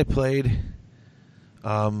guys I played,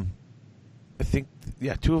 I think,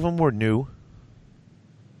 2 of them were new.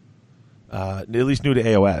 At least new to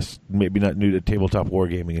AOS. Maybe not new to tabletop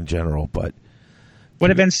wargaming in general, but... What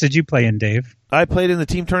events did you play in, Dave? I played in the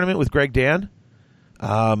team tournament with Greg Dan.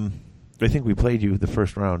 I think we played you the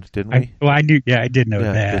first round, didn't we? I did know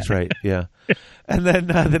that. That's right, yeah. And then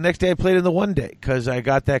the next day I played in the one day because I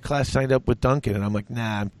got that class signed up with Duncan, and I'm like,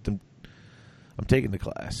 nah, I'm taking the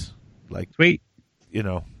class. Sweet.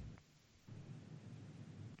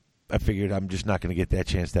 I figured I'm just not going to get that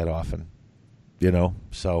chance that often,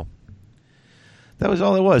 So that was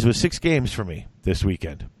all it was. It was 6 games for me this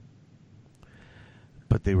weekend.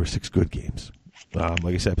 But they were 6 good games. Like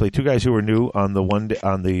I said, I played 2 guys who were new on the one day,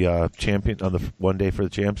 on the champion, on the one day for the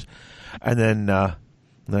champs, and then I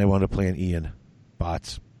wound up playing Ian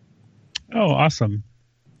Bots. Oh, awesome!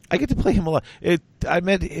 I get to play him a lot. I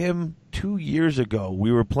met him 2 years ago.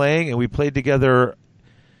 We were playing, and we played together.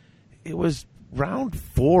 It was round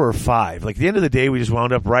 4 or 5. Like, at the end of the day, we just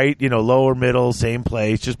wound up right, lower middle, same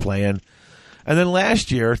place, just playing. And then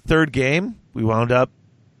last year, third game, we wound up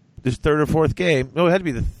this third or fourth game. No, it had to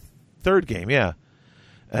be the third game, yeah.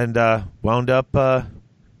 And wound up right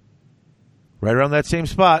around that same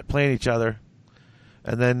spot, playing each other.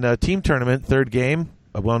 And then team tournament, third game,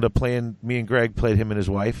 I wound up playing, me and Greg played him and his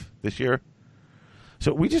wife this year.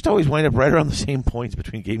 So we just always wind up right around the same points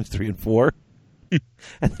between games 3 and 4. And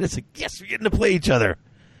then it's like, yes, we're getting to play each other.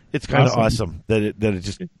 It's kind of awesome that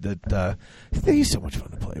he's so much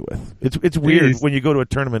fun to play with. It's weird when you go to a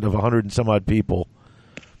tournament of 100 and some odd people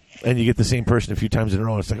and you get the same person a few times in a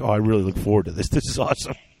row. It's like, oh, I really look forward to this. This is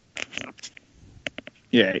awesome.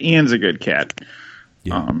 Yeah, Ian's a good cat.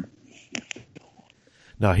 Yeah.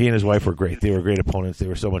 No, he and his wife were great. They were great opponents. They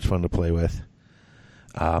were so much fun to play with.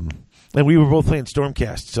 And we were both playing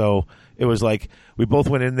Stormcast, so it was like we both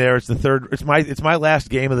went in there. It's the third. It's my last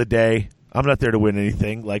game of the day. I'm not there to win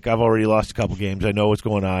anything. Like, I've already lost a couple games. I know what's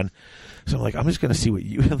going on. So I'm like, I'm just going to see what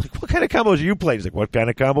you... I'm like, what kind of combos are you playing? He's like, what kind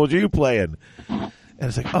of combos are you playing? And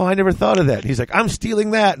it's like, oh, I never thought of that. And he's like, I'm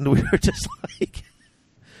stealing that. And we were just like,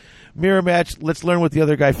 mirror match. Let's learn what the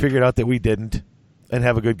other guy figured out that we didn't and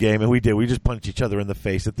have a good game. And we did. We just punched each other in the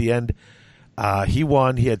face. At the end, he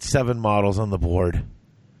won. He had 7 models on the board.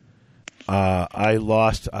 I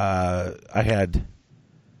lost. I had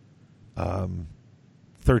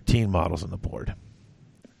 13 models on the board.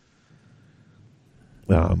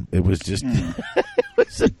 It was just it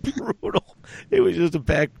was brutal. It was just a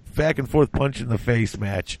back and forth punch in the face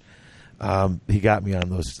match. He got me on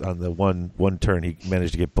the one turn. He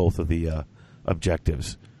managed to get both of the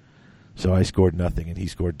objectives. So I scored nothing, and he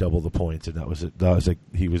scored double the points, and that was it. That was like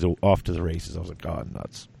he was off to the races. I was like, God,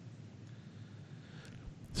 nuts.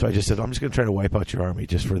 So I just said, I'm just going to try to wipe out your army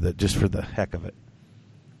just for the heck of it.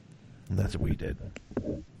 And that's what we did.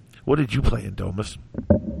 What did you play in, Domus?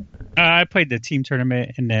 I played the team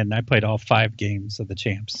tournament, and then I played all 5 games of the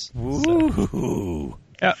champs. Ooh.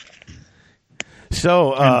 Yeah.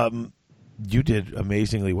 So you did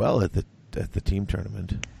amazingly well at the team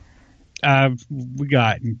tournament. We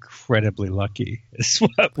got incredibly lucky. Is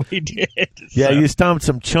what we did. Yeah, so. You stomped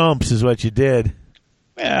some chumps, is what you did.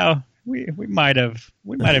 Well, we might have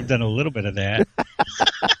done a little bit of that.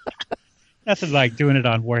 Nothing like doing it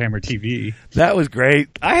on Warhammer TV. That was great.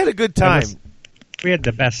 I had a good time. We had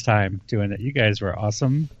the best time doing it. You guys were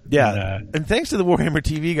awesome. Yeah, and thanks to the Warhammer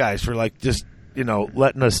TV guys for just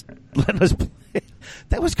letting us play.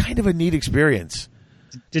 That was kind of a neat experience.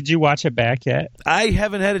 Did you watch it back yet? I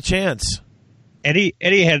haven't had a chance.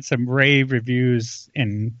 Eddie had some rave reviews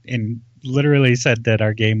and literally said that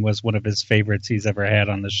our game was one of his favorites he's ever had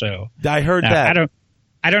on the show. I heard that.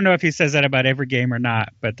 I don't know if he says that about every game or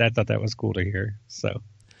not, but I thought that was cool to hear. So,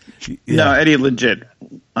 yeah. No, Eddie legit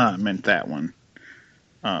meant that one.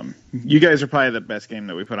 You guys are probably the best game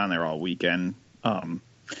that we put on there all weekend,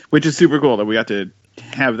 which is super cool that we got to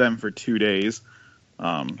have them for 2 days.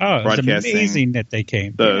 It's amazing that they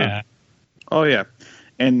came. Yeah. Oh, yeah.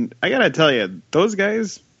 And I got to tell you, those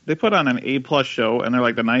guys, they put on an A+ show, and they're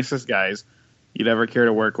like the nicest guys you'd ever care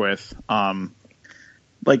to work with.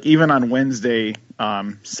 Like, even on Wednesday,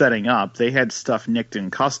 setting up, they had stuff nicked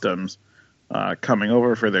in customs coming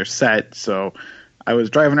over for their set. So I was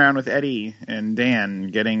driving around with Eddie and Dan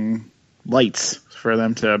getting lights for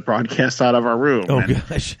them to broadcast out of our room. Oh,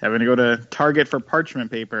 gosh. Having to go to Target for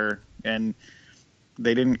parchment paper, and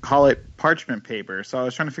they didn't call it parchment paper. So I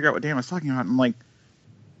was trying to figure out what Dan was talking about. I'm like,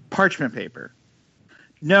 parchment paper.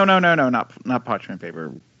 No, not parchment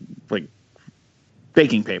paper. Like,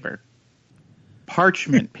 baking paper.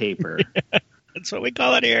 Parchment paper. That's what we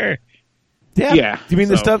call it here. Yeah. You mean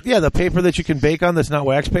the stuff? Yeah, the paper that you can bake on that's not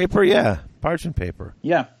wax paper? Yeah, parchment paper.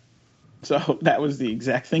 Yeah. So that was the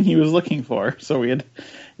exact thing he was looking for. So we had,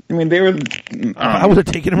 they were... I would have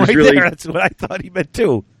taken him right there. That's what I thought he meant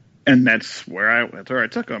too. And that's where I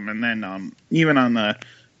took him. And then even on the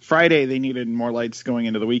Friday, they needed more lights going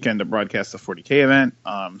into the weekend to broadcast the 40K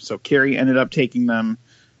event. So Carrie ended up taking them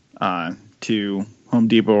to Home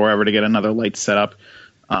Depot or wherever to get another light set up.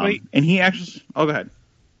 And he actually... Oh, go ahead.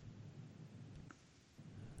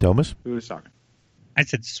 Domus? Who was talking? I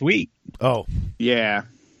said sweet. Oh. Yeah.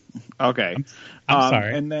 Okay. I'm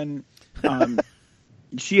sorry. And then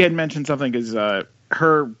she had mentioned something because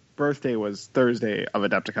her birthday was Thursday of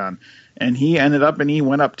Adepticon. And he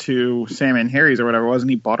went up to Sam and Harry's or whatever it was, and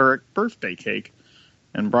he bought her a birthday cake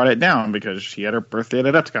and brought it down because she had her birthday at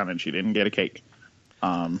Adepticon and she didn't get a cake.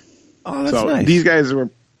 That's nice. These guys were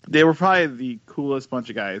probably the coolest bunch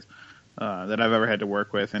of guys that I've ever had to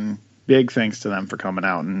work with, and big thanks to them for coming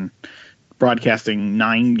out and broadcasting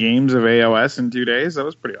 9 games of AOS in 2 days. That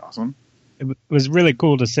was pretty awesome. it was really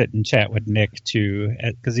cool to sit and chat with Nick too,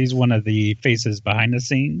 because he's one of the faces behind the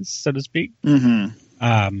scenes, so to speak.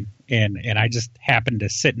 Mm-hmm. And I just happened to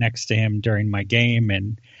sit next to him during my game,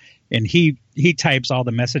 and he types all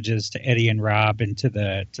the messages to Eddie and Rob and to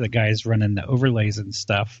the guys running the overlays and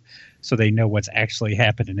stuff, so they know what's actually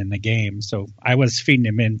happening in the game. So I was feeding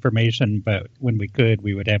him information, but when we could,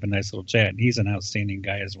 we would have a nice little chat. And he's an outstanding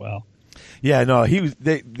guy as well. Yeah, no, he was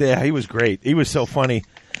great. He was so funny.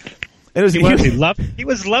 He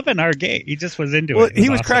was loving our game. He just was into it. He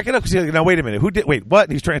was awesome. Cracking up because he's like, "Now wait a minute, wait, what?"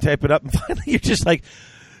 And he's trying to type it up, and finally you're just like,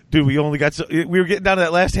 "Dude, we only got we were getting down to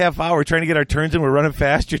that last half hour, trying to get our turns in. We're running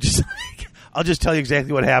fast. You're just like, I'll just tell you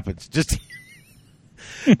exactly what happens. Just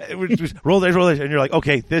roll dice, and you're like,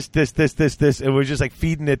 okay, this, and we're just like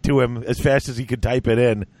feeding it to him as fast as he could type it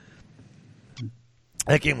in.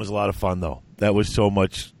 That game was a lot of fun, though. That was so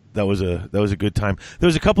much. That was a good time. There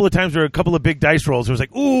was a couple of times where a couple of big dice rolls. It was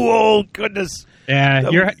like, ooh, oh goodness. Yeah,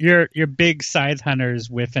 your big Scythe Hunters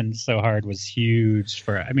whiffing so hard was huge.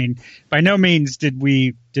 I mean, by no means did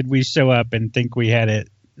we show up and think we had it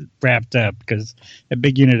wrapped up, because a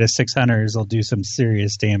big unit of 6 Hunters will do some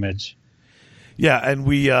serious damage. Yeah, and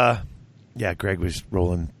Greg was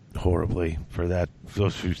rolling horribly for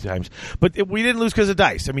those few times, but we didn't lose because of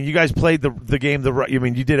dice. I mean, you guys played the game right. I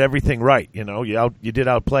mean, you did everything right. You know, you did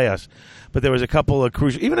outplay us, but there was a couple of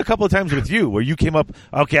crucial, even a couple of times with you where you came up.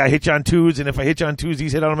 Okay, I hit you on 2s, and if I hit you on 2s,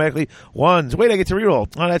 these hit automatically 1s. Wait, I get to reroll.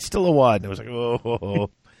 Oh, that's still a 1. It was like, oh.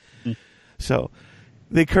 So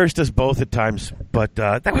they cursed us both at times, but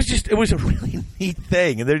it was a really neat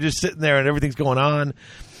thing, and they're just sitting there and everything's going on,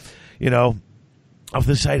 you know. Off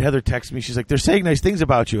the side, Heather texts me. She's like, "They're saying nice things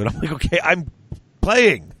about you," and I'm like, "Okay, I'm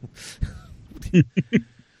playing."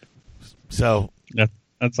 So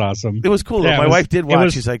that's awesome. It was cool. Yeah, my wife did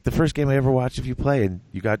watch. She's like, "The first game I ever watched of you play, and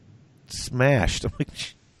you got smashed." I'm like,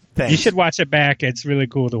 "Thanks." You should watch it back. It's really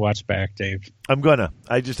cool to watch back, Dave. I'm gonna.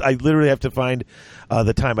 I literally have to find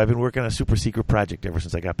the time. I've been working on a super secret project ever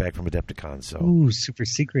since I got back from Adepticon. So, ooh, super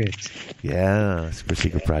secret. Yeah, super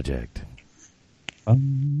secret project.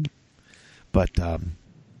 But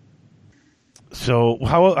so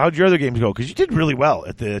how'd your other games go? Because you did really well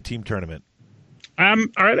at the team tournament. Our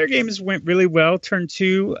other games went really well. Turn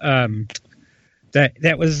 2,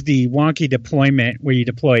 that was the wonky deployment where you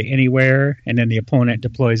deploy anywhere, and then the opponent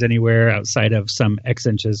deploys anywhere outside of some X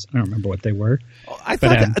inches. I don't remember what they were. I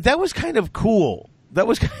thought that was kind of cool. That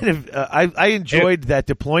was kind of I enjoyed that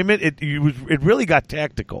deployment. It really got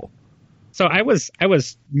tactical. So I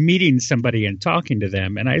was meeting somebody and talking to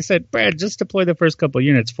them, and I said, "Brad, just deploy the first couple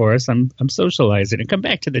units for us. I'm socializing, and come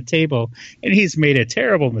back to the table." And he's made a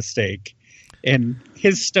terrible mistake, and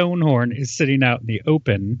his Stonehorn is sitting out in the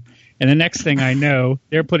open. And the next thing I know,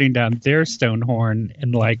 they're putting down their Stonehorn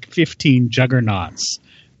and like 15 Juggernauts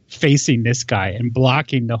facing this guy and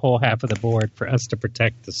blocking the whole half of the board for us to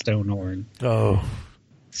protect the Stonehorn. Oh.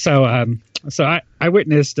 So I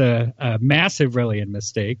witnessed a massive Reliant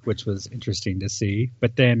mistake, which was interesting to see.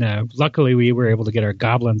 But then luckily we were able to get our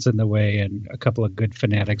goblins in the way, and a couple of good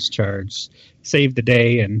fanatics charge saved the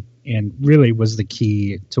day, and really was the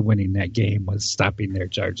key to winning that game, was stopping their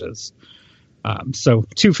charges. So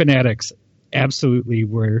 2 fanatics absolutely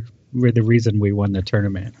were the reason we won the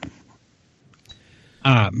tournament.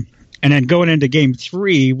 And then going into game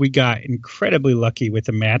 3, we got incredibly lucky with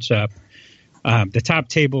the matchup. The top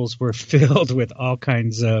tables were filled with all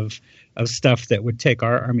kinds of stuff that would take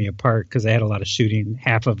our army apart, because they had a lot of shooting,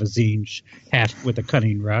 half of a Zinj, half with a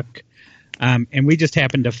Cunning Ruck. And we just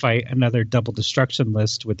happened to fight another double destruction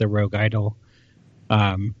list with the Rogue Idol.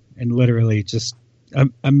 And literally just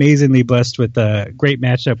amazingly blessed with a great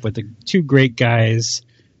matchup with the 2 great guys,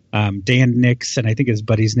 Dan Nix, and I think his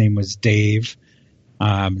buddy's name was Dave,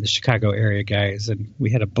 the Chicago area guys. And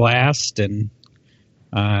we had a blast, and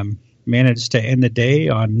managed to end the day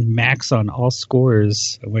on max on all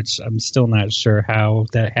scores, which I'm still not sure how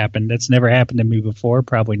that happened. That's never happened to me before,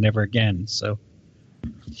 probably never again. So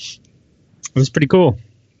it was pretty cool.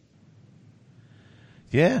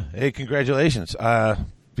 Yeah. Hey, congratulations.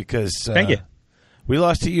 Because thank you. We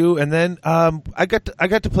lost to you, and then I got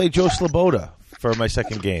to play Joe Sloboda for my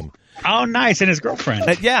second game. Oh, nice. And his girlfriend.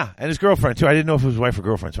 And his girlfriend, too. I didn't know if it was wife or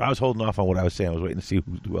girlfriend, so I was holding off on what I was saying. I was waiting to see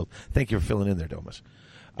who. Well, thank you for filling in there, Domus.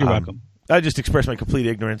 You're welcome. I just expressed my complete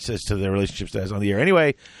ignorance as to the relationships that I was on the air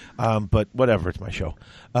anyway, but whatever, it's my show.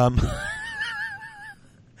 That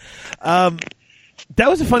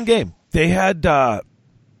was a fun game. They had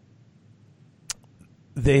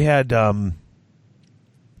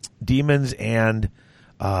demons and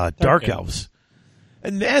dark elves.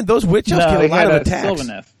 And man, those witch elves get a lot of attacks.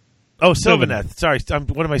 Sylvaneth. Oh, Sylvaneth. Sorry,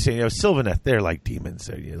 what am I saying? Sylvaneth. They're like demons.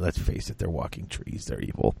 Let's face it. They're walking trees. They're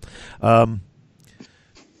evil. And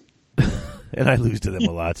I lose to them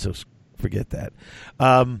a lot, so forget that.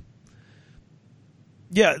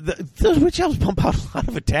 Those witch elves pump out a lot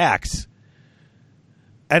of attacks.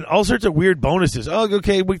 And all sorts of weird bonuses. Oh,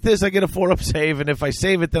 okay, with this I get a 4-up save, and if I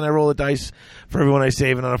save it, then I roll a dice for everyone I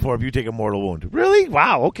save, and on a 4-up you take a mortal wound. Really?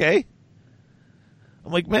 Wow, okay.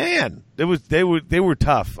 I'm like, man, they were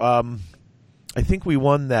tough. I think we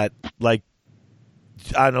won that, like,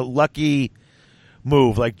 on a lucky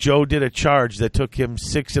move. Like, Joe did a charge that took him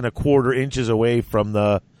 6 1/4 inches away from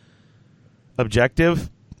the objective.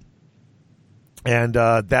 And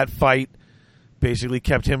that fight basically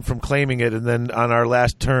kept him from claiming it, and then on our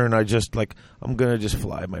last turn, I'm going to just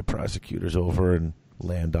fly my prosecutors over and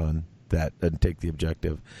land on that and take the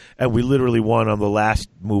objective. And we literally won on the last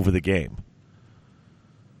move of the game.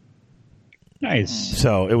 Nice.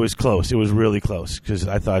 So it was close. It was really close because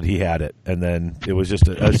I thought he had it, and then it was just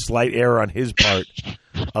a slight error on his part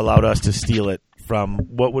allowed us to steal it from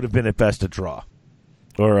what would have been at best a draw.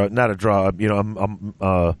 Or not a draw,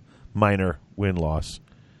 a minor win-loss,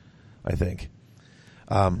 I think.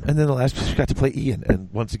 And then the last we got to play Ian,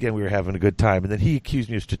 and once again we were having a good time. And then he accused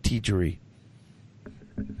me of strategery.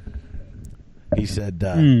 He said,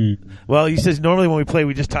 well, he says normally when we play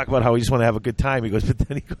we just talk about how we just want to have a good time. He goes, but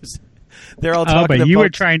then he goes, they're all talking about... but you were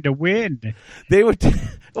trying to win. They were...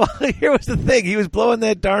 Well, here was the thing. He was blowing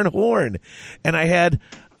that darn horn, and I had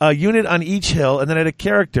a unit on each hill, and then I had a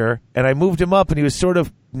character, and I moved him up, and he was sort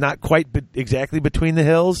of not quite exactly between the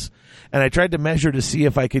hills, and I tried to measure to see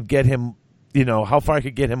if I could get him, how far I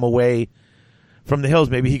could get him away from the hills.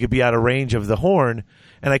 Maybe he could be out of range of the horn,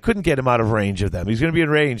 and I couldn't get him out of range of them. He's going to be in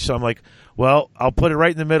range, so I'm like, well, I'll put it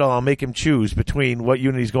right in the middle. I'll make him choose between what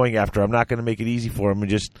unit he's going after. I'm not going to make it easy for him and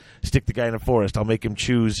just stick the guy in the forest. I'll make him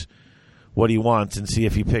choose what he wants and see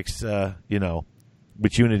if he picks,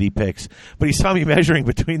 which unit he picks. But he saw me measuring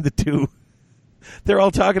between the two. They're all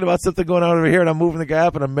talking about something going on over here, and I'm moving the guy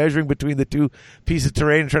up, and I'm measuring between the two pieces of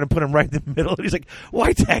terrain and trying to put him right in the middle. And he's like,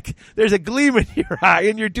 Whitek, there's a gleam in your eye,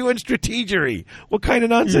 and you're doing strategery. What kind of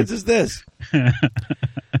nonsense is this?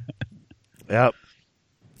 Yep.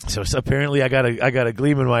 So apparently I got a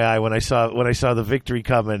gleam in my eye when I saw the victory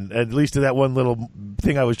coming. At least to that one little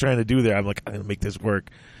thing I was trying to do there. I'm like, I'm going to make this work.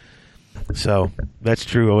 So that's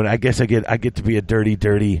true. And I guess I get to be a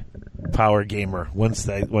dirty power gamer once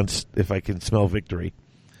if I can smell victory.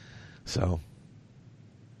 So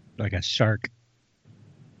like a shark.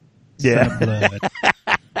 Yeah.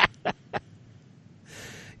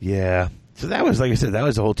 Yeah. So that was, like I said, that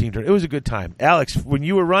was the whole team turn. It was a good time. Alex, when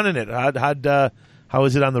you were running it, how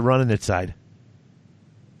was it on the running it side?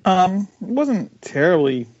 It wasn't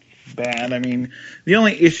terribly bad. I mean, the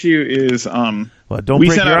only issue is well, don't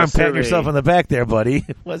break your arm, pat yourself on the back there, buddy.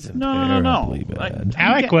 It wasn't no. bad.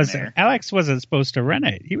 Alex wasn't supposed to run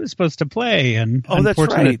it. He was supposed to play, and that's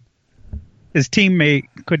right. His teammate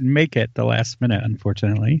couldn't make it the last minute,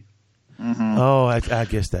 unfortunately. Mm-hmm. Oh, I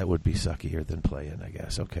guess that would be suckier than playing, I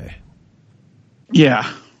guess. Okay.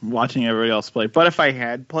 Yeah, watching everybody else play. But if I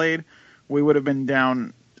had played, we would have been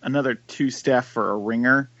down another 2 staff for a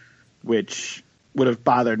ringer, which would have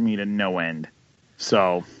bothered me to no end.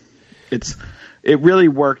 So it really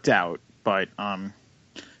worked out. But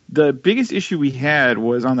the biggest issue we had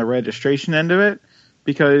was on the registration end of it,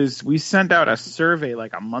 because we sent out a survey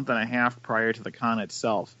like a month and a half prior to the con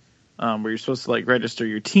itself, where you're supposed to register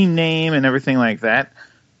your team name and everything like that.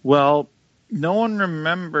 Well, no one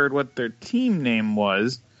remembered what their team name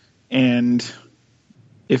was, and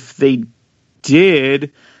if they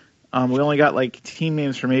did, we only got team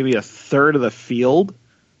names for maybe a third of the field.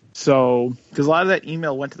 So, because a lot of that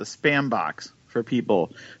email went to the spam box for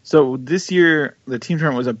people. So this year, the team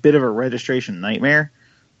tournament was a bit of a registration nightmare,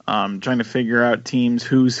 trying to figure out teams,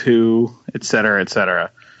 who's who, et cetera, et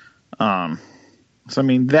cetera. So, I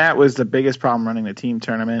mean, that was the biggest problem running the team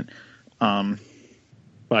tournament.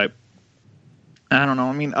 But I don't know.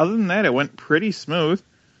 I mean, other than that, it went pretty smooth.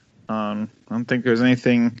 I don't think there's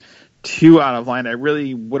anything too out of line. I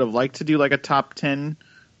really would have liked to do a top 10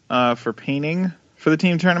 for painting for the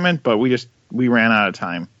team tournament, but we ran out of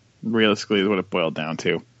time. Realistically, is what it boiled down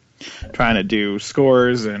to. Trying to do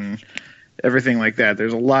scores and everything like that.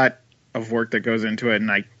 There's a lot of work that goes into it,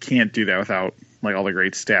 and I can't do that without all the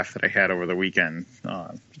great staff that I had over the weekend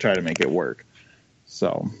to try to make it work.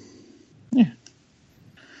 So, yeah.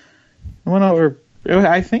 I went over.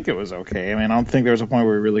 I think it was okay. I mean, I don't think there was a point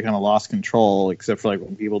where we really kind of lost control, except for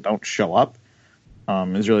when people don't show up.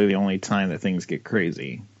 Is really the only time that things get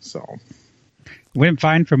crazy. So went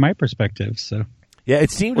fine from my perspective. So Yeah,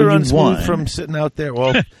 it seemed to run smooth from sitting out there.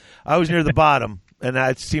 Well, I was near the bottom, and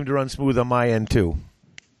it seemed to run smooth on my end, too.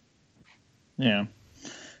 Yeah.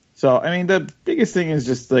 So, I mean, the biggest thing is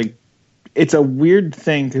just, like, it's a weird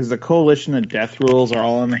thing because the Coalition of Death rules are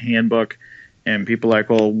all in the handbook, and people are like,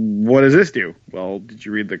 well, what does this do? Well, did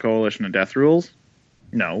you read the Coalition of Death rules?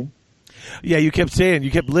 No. Yeah, you kept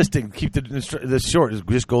listing, keep the short,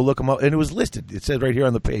 just go look them up, and it was listed. It said right here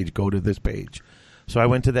on the page, go to this page. So I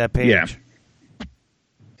went to that page. Yeah.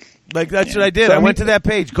 Like, that's what I did. So I went to that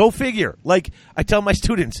page. Go figure. Like, I tell my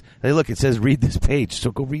students, hey, look, it says read this page,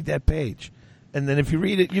 so go read that page. And then if you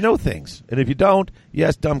read it, you know things. And if you don't, you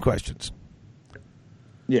ask dumb questions.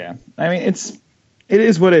 Yeah. I mean, it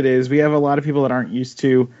is what it is. We have a lot of people that aren't used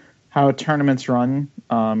to how tournaments run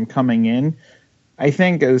coming in. I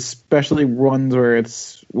think especially ones where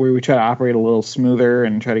we try to operate a little smoother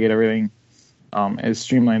and try to get everything as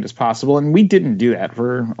streamlined as possible. And we didn't do that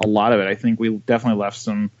for a lot of it. I think we definitely left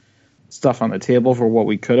some stuff on the table for what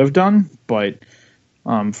we could have done. But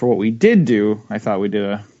for what we did do, I thought we did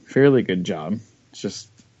a fairly good job. It's just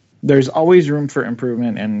there's always room for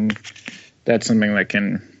improvement, and that's something that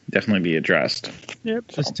can definitely be addressed.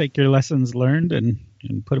 Yep. So. Just take your lessons learned and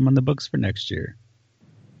put them on the books for next year.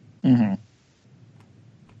 Mm-hmm.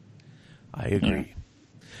 I agree. Yeah.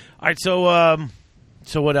 All right, so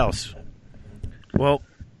what else? Well,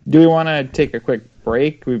 do we want to take a quick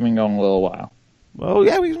break? We've been going a little while. Well,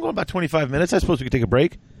 yeah, we've been going about 25 minutes. I suppose we could take a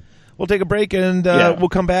break. We'll take a break, and we'll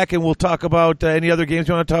come back, and we'll talk about any other games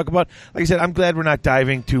you want to talk about. Like I said, I'm glad we're not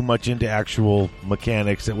diving too much into actual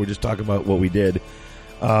mechanics, that we're just talking about what we did.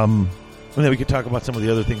 And then we could talk about some of the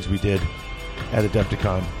other things we did at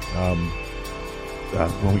Adepticon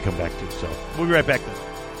when we come back to. So we'll be right back then.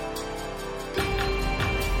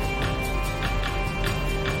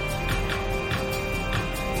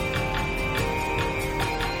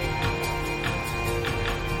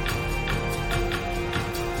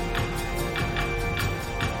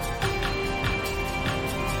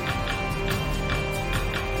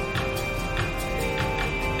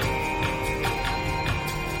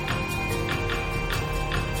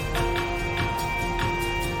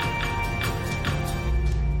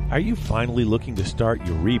 Are you finally looking to start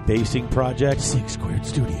your rebasing project? 6 Squared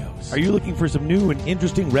Studios. Are you looking for some new and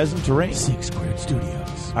interesting resin terrain? 6 Squared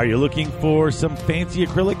Studios. Are you looking for some fancy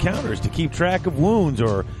acrylic counters to keep track of wounds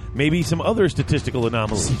or maybe some other statistical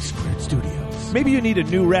anomalies? 6 Squared Studios. Maybe you need a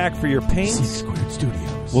new rack for your paints? 6 Squared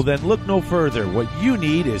Studios. Well, then look no further. What you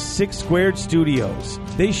need is 6 Squared Studios.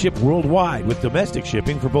 They ship worldwide with domestic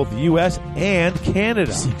shipping for both the U.S. and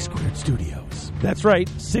Canada. 6 Squared Studios. That's right,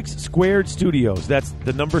 6 Squared Studios. That's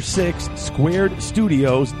the number 6,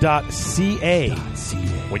 squaredstudios.ca.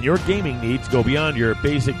 When your gaming needs go beyond your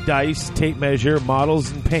basic dice, tape measure, models,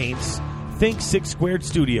 and paints, think 6 Squared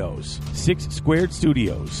Studios. 6 Squared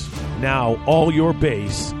Studios. Now all your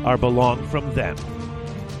base are belong from them.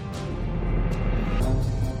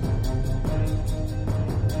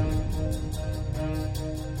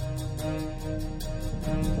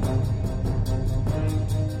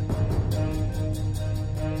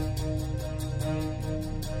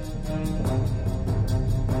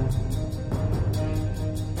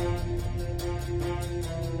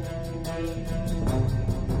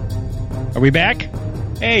 Are we back?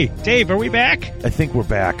 Hey, Dave, are we back? I think we're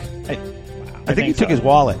back. I think he took his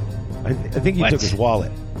wallet. I think he took his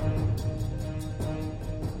wallet.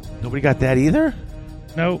 Nobody got that either?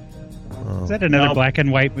 No. Is that another black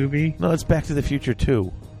and white movie? No, it's Back to the Future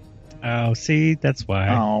 2. Oh, see, that's why.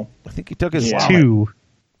 Oh, I think he took his wallet. 2.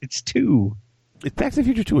 It's 2. Back to the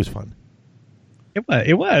Future 2 is fun.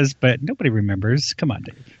 It was, but nobody remembers. Come on,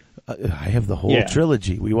 Dave. I have the whole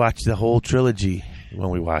trilogy. We watch the whole trilogy when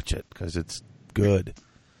we watch it because it's good.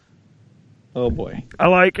 Oh, boy. I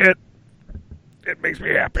like it. It makes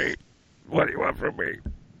me happy. What do you want from me?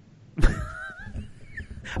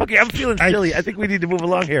 Okay, I'm feeling silly. I think we need to move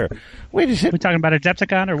along here. Wait a second. We talking about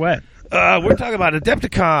Adepticon or what? We're talking about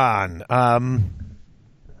Adepticon.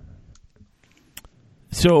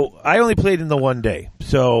 So I only played in the one day,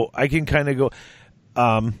 so I can kind of go.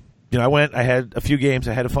 I went. I had a few games.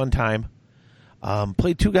 I had a fun time.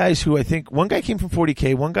 Played two guys who I think one guy came from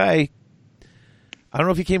 40K. One guy, I don't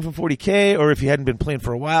know if he came from 40K or if he hadn't been playing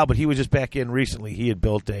for a while, but he was just back in recently. He had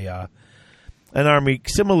built an army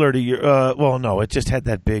similar to your. Well, no, it just had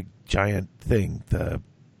that big giant thing.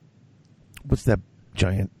 What's that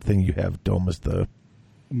giant thing you have, Domus? The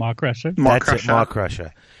Maw Crusher. That's it, Maw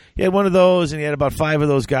Crusher. He had one of those, and he had about 5 of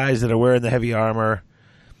those guys that are wearing the heavy armor,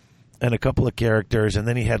 and a couple of characters, and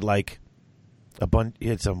then he had like a bunch. He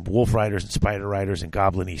had some wolf riders and spider riders and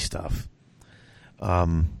goblin-y stuff.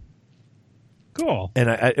 Cool. Cool. And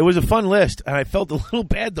it was a fun list, and I felt a little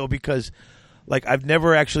bad though because, like, I've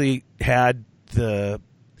never actually had the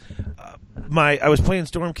I was playing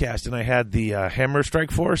Stormcast and I had the Hammer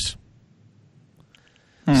Strike Force.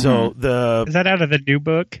 Mm-hmm. So is that out of the new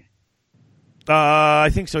book? I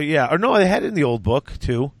think so. Yeah, or no, they had it in the old book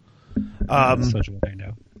too. That's what I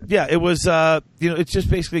know. Yeah, it was. It's just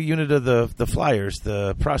basically a unit of the Flyers,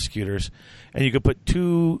 the prosecutors, and you could put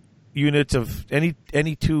 2 units of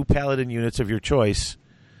any 2 paladin units of your choice,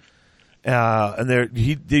 and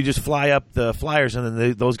they just fly up the Flyers, and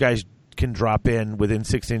then those guys can drop in within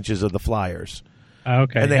 6 inches of the Flyers.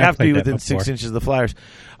 Okay, and they have to be within 6 inches of the Flyers.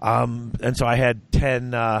 And so I had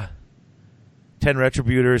 10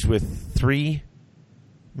 Retributors with 3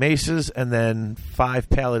 maces, and then 5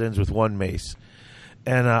 paladins with 1 mace.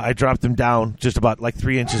 And I dropped them down just about like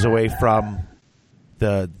 3 inches away from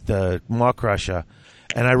the Maw Crusher,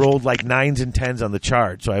 and I rolled like 9s and 10s on the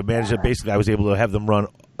charge. So I managed to I was able to have them run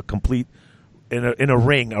a complete in a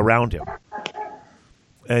ring around him,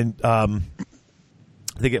 and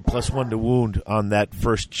they get +1 to wound on that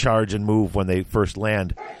first charge and move when they first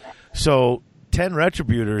land. So 10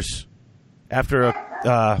 Retributors, after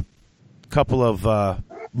a couple of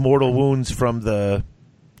mortal wounds from the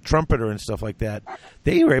trumpeter and stuff like that,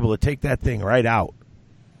 they were able to take that thing right out.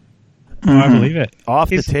 Oh, I believe it. Off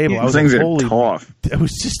the table. I was things like, are tough. It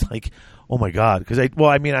was just like, oh my God. Because I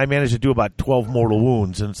managed to do about 12 mortal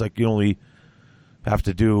wounds, and it's like you only have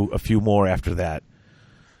to do a few more after that.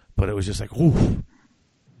 But it was just like, ooh,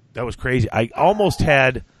 that was crazy. I almost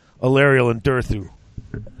had Alariel and Durthu.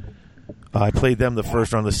 I played them the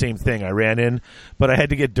first round, the same thing. I ran in, but I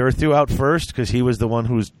had to get Durthu out first because he was the one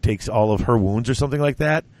who takes all of her wounds or something like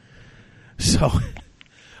that. So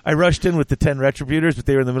I rushed in with the 10 Retributors, but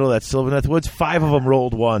they were in the middle of that Sylvaneth Woods. 5 of them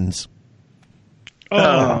rolled 1s.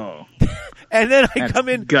 Oh. And then I come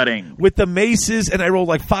in gutting with the maces, and I rolled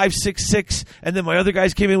like 5, 6, 6, and then my other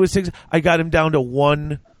guys came in with 6. I got him down to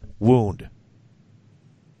 1 wound.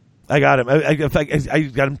 I got him. I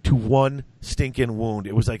got him to 1 stinking wound.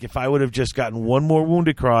 It was like if I would have just gotten 1 more wound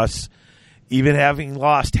across, even having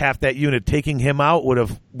lost half that unit, taking him out would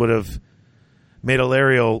have made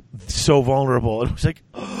Alariel so vulnerable. It was like,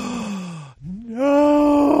 oh,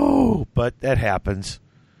 no, but that happens.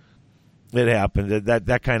 It happened.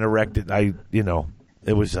 That kind of wrecked it.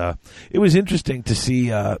 It was interesting to see.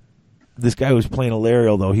 This guy who was playing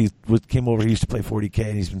Alariel, though, he came over. He used to play 40K,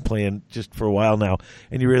 and he's been playing just for a while now.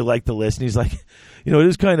 And he really liked the list. And he's like, it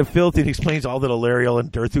is kind of filthy. And he explains all that Alariel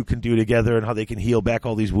and Durthu can do together, and how they can heal back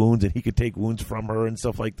all these wounds, and he could take wounds from her and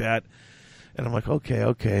stuff like that. And I'm like,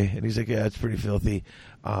 okay. And he's like, yeah, it's pretty filthy.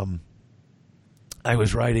 I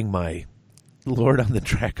was riding my Lord on the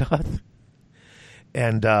Dracoth,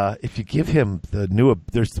 and if you give him the new,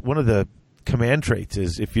 there's one of the command traits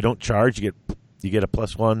is if you don't charge, you get a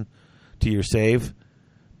 +1 to your save,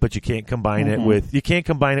 but you can't combine it with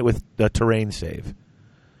a terrain save.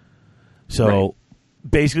 So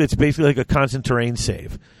basically, it's like a constant terrain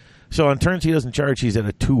save. So on turns he doesn't charge, he's at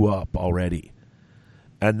a 2-up already,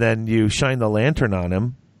 and then you shine the lantern on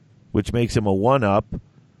him, which makes him a 1-up,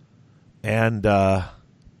 and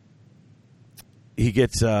he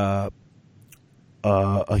gets heals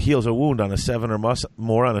a wound on a 7 or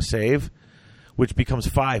more on a save, which becomes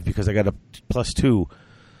 5 because I got a +2.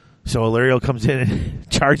 So Alariel comes in and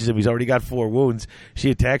charges him. He's already got 4 wounds.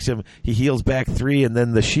 She attacks him. He heals back 3, and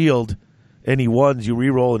then the shield, any ones you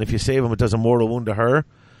reroll, and if you save him, it does a mortal wound to her.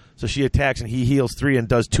 So she attacks, and he heals 3 and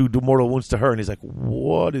does 2 mortal wounds to her. And he's like,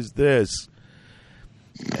 what is this?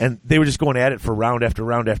 And they were just going at it for round after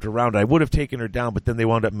round after round. I would have taken her down, but then they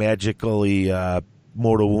wound up magically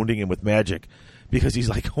mortal wounding him with magic. Because he's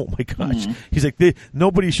like, oh my gosh. He's like,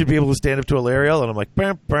 nobody should be able to stand up to Alariel. And I'm like,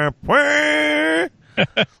 bam, bam, bam.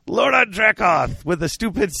 Lord on Dracoth with a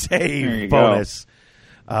stupid save bonus.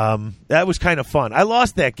 That was kind of fun. I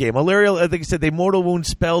lost that game. Alariel, I think I said, they mortal wound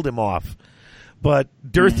spelled him off. But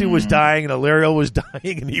Durthu was dying and Alariel was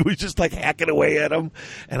dying, and he was just like hacking away at him.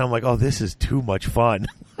 And I'm like, oh, this is too much fun.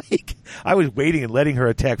 I was waiting and letting her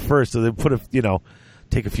attack first, so they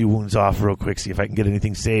take a few wounds off real quick, see if I can get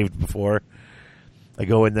anything saved before I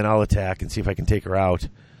go in, then I'll attack and see if I can take her out.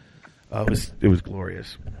 It was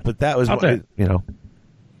glorious. But that was all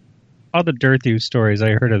the Durthu stories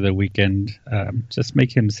I heard of the weekend just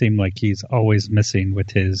make him seem like he's always missing with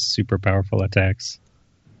his super powerful attacks.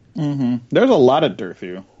 There's a lot of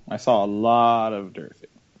Durthu. I saw a lot of Durthu.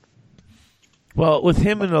 Well, with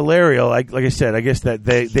him and Alariel, like I said, I guess that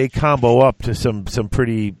they combo up to some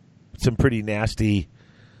pretty nasty,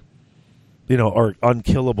 or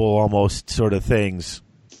unkillable almost sort of things.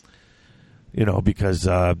 because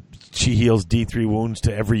she heals D3 wounds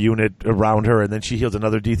to every unit around her, and then she heals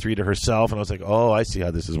another D3 to herself. And I was like, oh, I see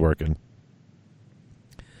how this is working.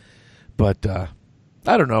 But I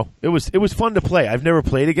don't know. It was fun to play. I've never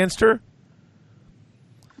played against her,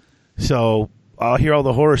 so I'll hear all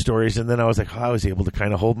the horror stories, and then I was like, I was able to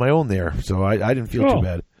kind of hold my own there, so I didn't feel too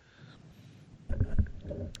bad.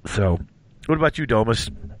 So, what about you, Domus?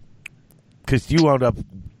 Because you wound up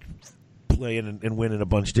playing and winning a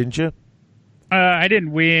bunch, didn't you? I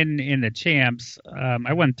didn't win in the champs.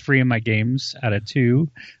 I won 3 of my games out of 2.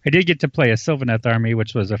 I did get to play a Sylvaneth army,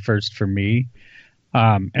 which was a first for me.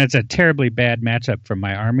 And it's a terribly bad matchup for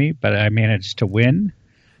my army, but I managed to win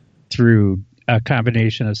through a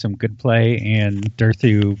combination of some good play and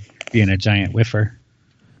Durthu being a giant whiffer.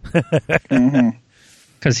 Mm-hmm.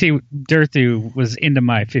 Because Durthu was into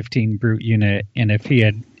my 15 brute unit, and if he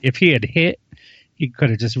had hit, he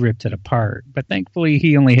could have just ripped it apart. But thankfully,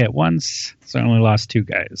 he only hit once, so I only lost 2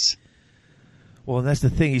 guys. Well, and that's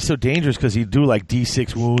the thing. He's so dangerous because he'd do like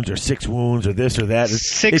D6 wounds or 6 wounds or this or that.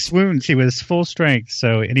 6 wounds. He was full strength,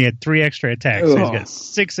 and he had 3 extra attacks. So he's got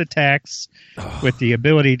 6 attacks with the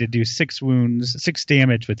ability to do 6 wounds, 6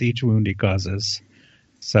 damage with each wound he causes.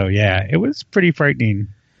 So yeah, it was pretty frightening.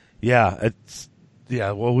 Yeah,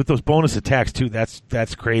 well, with those bonus attacks too,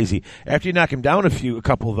 that's crazy. After you knock him down a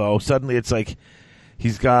couple though, suddenly it's like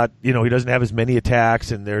he's got, he doesn't have as many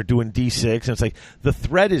attacks, and they're doing D6, and it's like the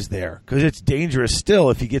threat is there because it's dangerous still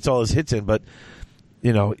if he gets all his hits in. But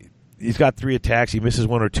he's got 3 attacks, he misses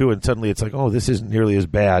 1 or 2, and suddenly it's like, oh, this isn't nearly as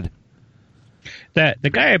bad. The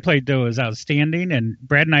guy I played though is outstanding, and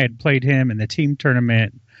Brad and I had played him in the team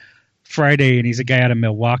tournament Friday, and he's a guy out of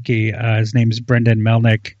Milwaukee. His name is Brendan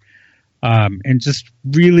Melnick. And just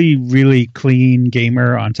really, really clean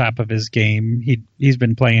gamer on top of his game. He's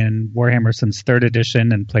been playing Warhammer since 3rd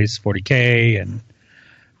edition and plays 40K, and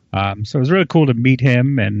so it was really cool to meet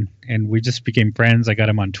him, and we just became friends. I got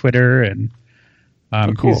him on Twitter, and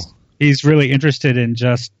cool. He's really interested in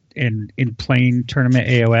just in playing tournament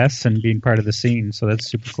AOS and being part of the scene. So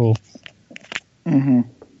that's super cool. Mm-hmm.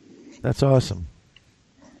 That's awesome.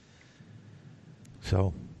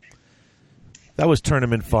 So that was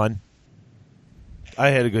tournament fun. I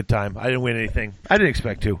had a good time. I didn't win anything. I didn't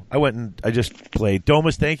expect to. I went and I just played.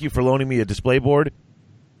 Domus, thank you for loaning me a display board.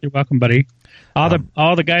 You're welcome, buddy. All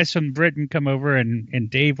the guys from Britain come over, and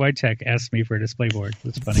Dave Whitecheck asked me for a display board.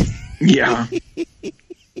 It's funny. Yeah.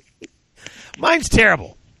 Mine's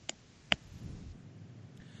terrible.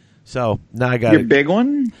 So now I got your big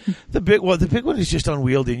one. The big one is just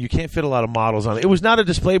unwieldy, and you can't fit a lot of models on it. It was not a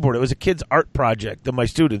display board; it was a kid's art project of my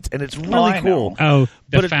students, and it's really cool. Oh,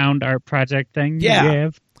 the found art project thing.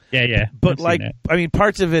 Yeah, yeah. But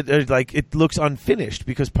parts of it are it looks unfinished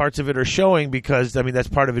because parts of it are showing because that's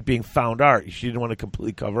part of it being found art. She didn't want to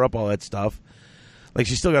completely cover up all that stuff. Like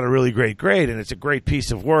she still got a really great grade, and it's a great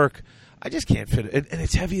piece of work. I just can't fit it, and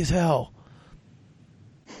it's heavy as hell.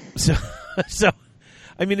 So.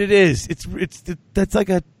 It is. That's like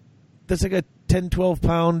a 10-12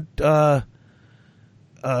 pound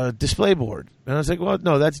display board, and I was like, well,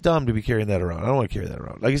 no, that's dumb to be carrying that around. I don't want to carry that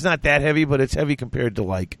around. Like it's not that heavy, but it's heavy compared to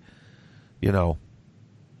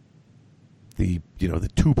the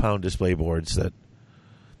 2 pound display boards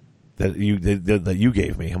that you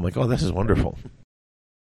gave me. I'm like, oh, this is wonderful.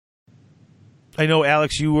 I know,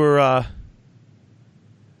 Alex, you were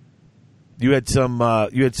you had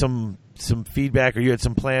some feedback, or you had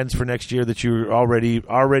some plans for next year that you were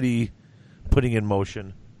already putting in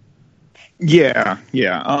motion. Yeah.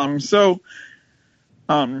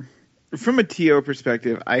 From a TO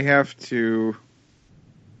perspective, I have to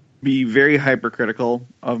be very hypercritical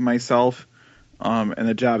of myself and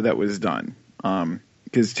the job that was done.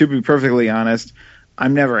 Because to be perfectly honest,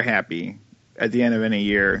 I'm never happy at the end of any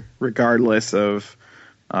year, regardless of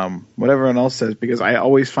what everyone else says, because I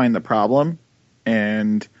always find the problem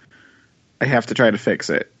and I have to try to fix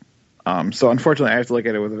it. So unfortunately, I have to look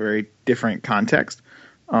at it with a very different context.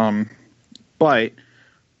 But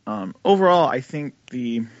overall, I think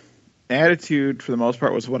the attitude, for the most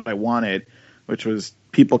part, was what I wanted, which was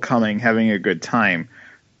people coming, having a good time.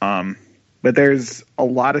 But there's a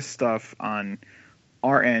lot of stuff on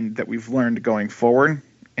our end that we've learned going forward,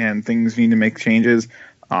 and things need to make changes.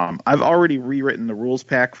 I've already rewritten the rules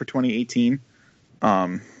pack for 2018.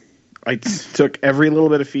 I took every little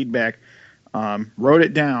bit of feedback, wrote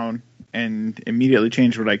it down, and immediately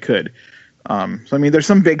changed what I could. There's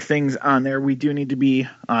some big things on there. We do need to be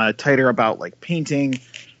tighter about painting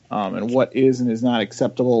and what is and is not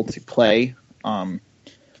acceptable to play.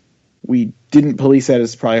 We didn't police that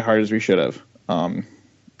as probably hard as we should have.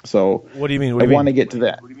 So what do you mean? I want to get to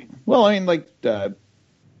that. Well,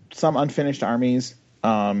 some unfinished armies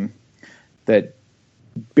that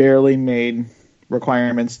barely made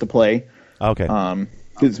requirements to play. Okay.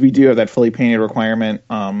 Because we do have that fully painted requirement.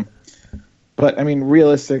 But, I mean,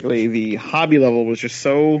 realistically, the hobby level was just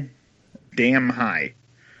so damn high.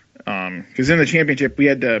 Because in the championship, we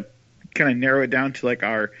had to kind of narrow it down to, like,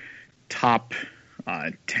 our top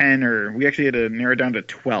 10, or we actually had to narrow it down to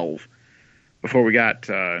 12 before we got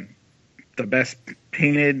the best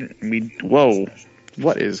painted. Whoa,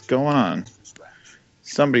 what is going on?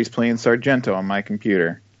 Somebody's playing Sargento on my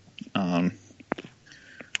computer. I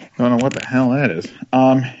don't know what the hell that is.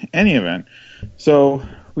 Any event, so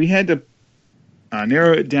we had to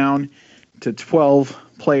narrow it down to 12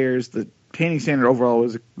 players. The painting standard overall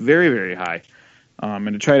was very, very high. And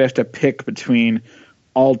to try to have to pick between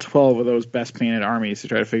all 12 of those best painted armies to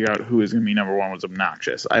try to figure out who is going to be number one was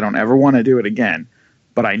obnoxious. I don't ever want to do it again,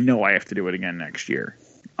 but I know I have to do it again next year.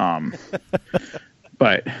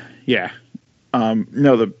 But, yeah.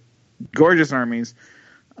 No, the gorgeous armies,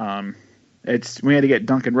 we had to get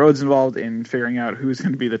Duncan Rhodes involved in figuring out who's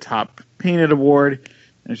going to be the top painted award.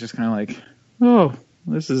 And it's just kind of like, oh,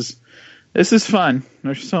 this is fun.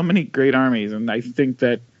 There's so many great armies, and I think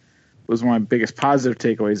that was one of the biggest positive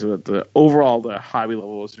takeaways. That the hobby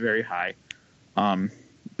level was very high.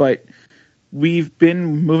 But we've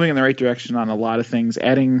been moving in the right direction on a lot of things.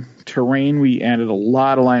 Adding terrain, we added a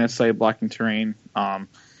lot of line of sight blocking terrain.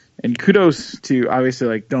 And kudos to obviously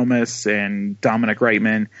like Domus and Dominic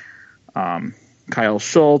Reitman, Kyle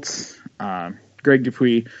Schultz, Greg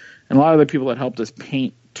Dupuis, and a lot of the people that helped us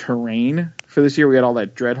paint terrain for this year. We had all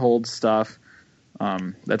that Dreadhold stuff.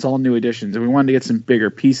 That's all new additions, and we wanted to get some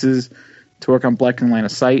bigger pieces to work on blocking line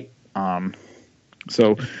of sight.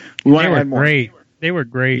 So we want to add more. Great. They were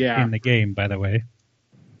great in the game, by the way.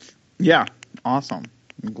 Yeah, awesome.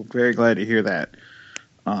 I'm very glad to hear that.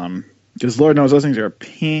 Because Lord knows those things are a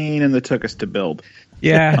pain in the tuchus to build.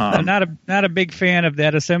 Yeah, I'm not a big fan of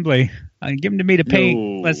that assembly. Give them to me to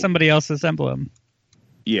paint. Let somebody else assemble them.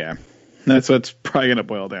 Yeah, that's what it's probably going to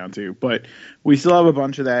boil down to. But we still have a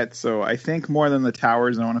bunch of that, so I think more than the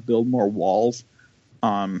towers, I want to build more walls.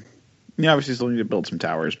 Obviously still need to build some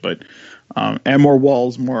towers, but and more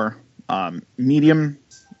walls, more medium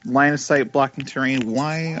line of sight blocking terrain.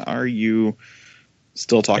 Why are you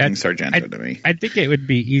still talking Sargento to me? I think it would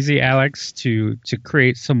be easy, Alex, to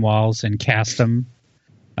create some walls and cast them,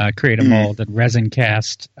 create a mold and resin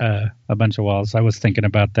cast a bunch of walls. I was thinking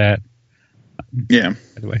about that. Yeah.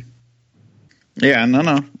 By the way. Yeah,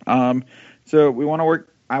 no. So we want to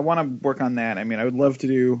work. I want to work on that. I mean, I would love to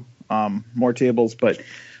do more tables, but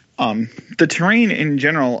the terrain in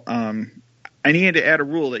general, I needed to add a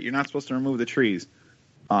rule that you're not supposed to remove the trees.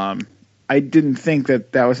 I didn't think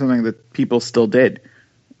that was something that people still did,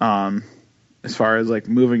 as far as like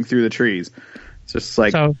moving through the trees. It's just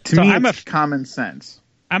like to me, it's common sense.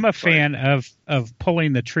 I'm a fan of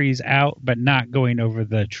pulling the trees out, but not going over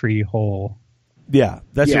the tree hole. Yeah,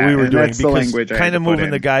 that's what we were doing, because kind of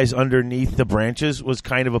moving the guys underneath the branches was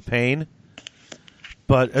kind of a pain.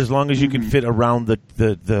 But as long as you can fit around the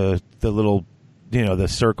little, the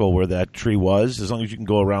circle where that tree was, as long as you can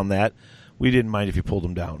go around that, we didn't mind if you pulled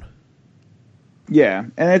them down. Yeah,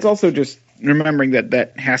 and it's also just remembering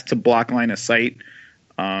that has to block line of sight,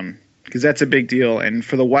 because that's a big deal. And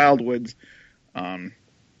for the Wildwoods,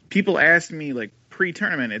 people asked me like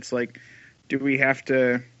pre-tournament, it's like, do we have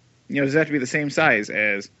to, does it have to be the same size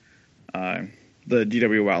as the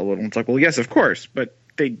GW Wildwood? And it's like, well, yes, of course, but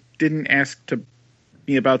they didn't ask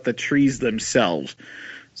me about the trees themselves.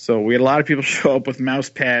 So we had a lot of people show up with mouse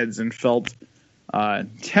pads and felt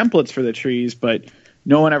templates for the trees, but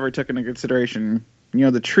no one ever took into consideration,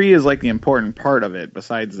 the tree is like the important part of it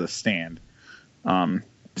besides the stand.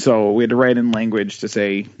 So we had to write in language to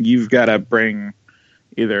say, you've got to bring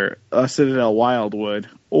either a Citadel Wildwood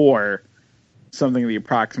or something the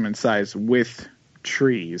approximate size with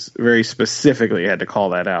trees. Very specifically had to call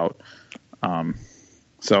that out.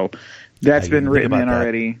 So that's been written in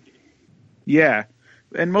already. Yeah.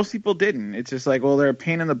 And most people didn't. It's just like, well, they're a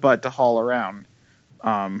pain in the butt to haul around.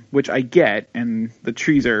 Which I get, and the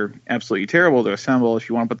trees are absolutely terrible to assemble if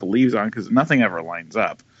you want to put the leaves on, because nothing ever lines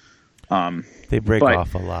up. They break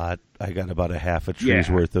off a lot. I got about a half a tree's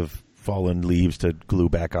worth of fallen leaves to glue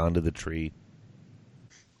back onto the tree.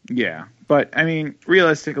 Yeah, but I mean,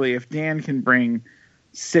 realistically, if Dan can bring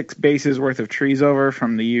 6 bases worth of trees over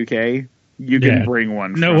from the UK, you can bring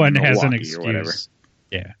one from one Milwaukee has an excuse. Or whatever.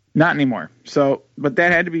 Yeah. Not anymore. So, but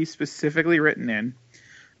that had to be specifically written in.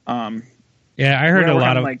 Yeah, I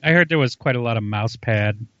heard I heard there was quite a lot of mouse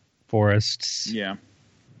pad forests. Yeah.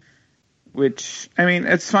 Which, I mean,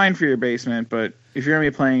 it's fine for your basement, but if you're going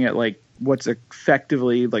to be playing at like what's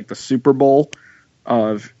effectively like the Super Bowl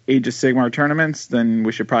of Age of Sigmar tournaments, then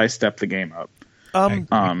we should probably step the game up.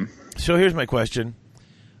 So here's my question.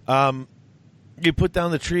 You put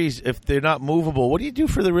down the trees. If they're not movable, what do you do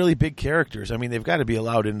for the really big characters? I mean, they've got to be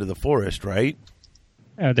allowed into the forest, right?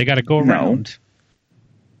 They got to go around.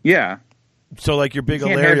 Yeah. So, like your big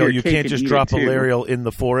Alariel, you can't just drop Alariel in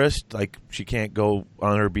the forest? Like, she can't go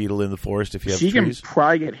on her beetle in the forest if you have trees? She can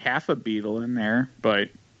probably get half a beetle in there, but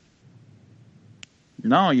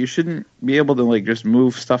no, you shouldn't be able to, like, just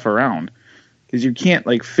move stuff around. Because you can't,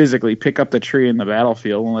 like, physically pick up the tree in the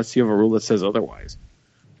battlefield unless you have a rule that says otherwise.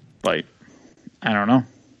 Like, I don't know.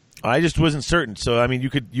 I just wasn't certain. So, I mean,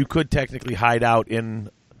 you could technically hide out in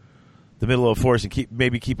the middle of a forest and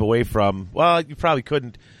keep away from... Well, you probably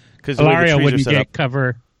couldn't. Because Alariel wouldn't get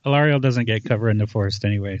cover. Alariel doesn't get cover in the forest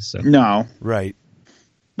anyway. So no, right.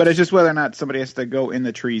 But it's just whether or not somebody has to go in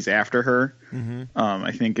the trees after her. Mm-hmm.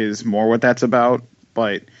 I think is more what that's about.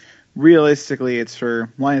 But realistically, it's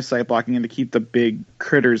for line of sight blocking and to keep the big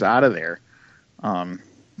critters out of there.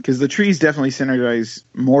 Because the trees definitely synergize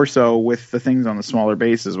more so with the things on the smaller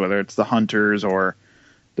bases, whether it's the hunters or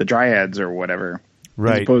the dryads or whatever,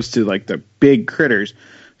 right? As opposed to like the big critters.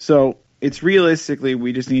 So. It's realistically,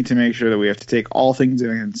 we just need to make sure that we have to take all things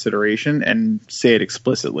into consideration and say it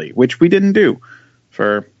explicitly, which we didn't do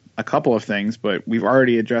for a couple of things, but we've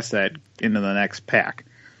already addressed that into the next pack.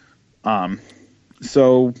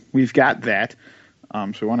 So we've got that.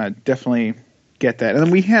 So we want to definitely get that. And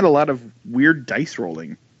then we had a lot of weird dice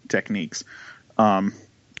rolling techniques. Like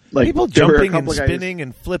people jumping and spinning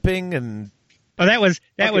and flipping and... Oh, that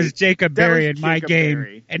was Jacob Berry in my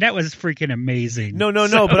game, and that was freaking amazing. No,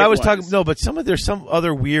 but I was talking. No, but there's some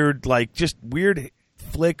other weird, like just weird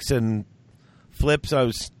flicks and flips. I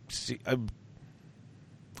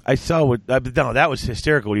saw what. No, that was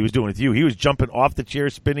hysterical. What he was doing with you. He was jumping off the chair,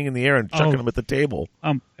 spinning in the air, and chucking them at the table.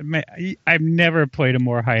 I've never played a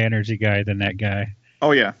more high energy guy than that guy.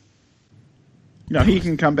 Oh yeah. No, he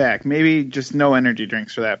can come back. Maybe just no energy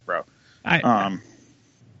drinks for that, bro.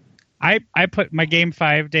 I put my game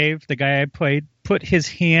 5, Dave, the guy I played, put his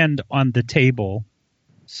hand on the table.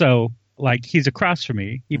 So, like, he's across from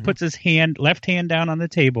me. He puts his left hand down on the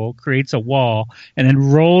table, creates a wall, and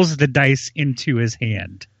then rolls the dice into his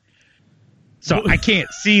hand. So I can't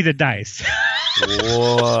see the dice.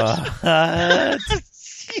 What?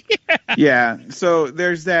 Yeah, so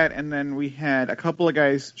there's that, and then we had a couple of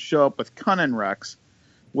guys show up with Cunning Rucks,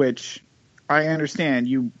 which I understand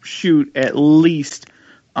you shoot at least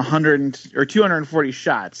 100 or 240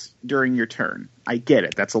 shots during your turn. I get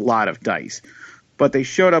it. That's a lot of dice. But they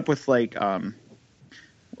showed up with like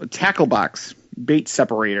tackle box bait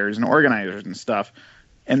separators and organizers and stuff,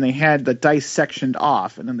 and they had the dice sectioned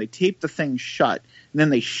off, and then they tape the thing shut, and then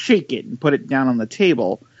they shake it and put it down on the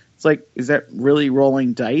table. It's like, is that really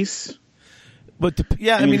rolling dice? But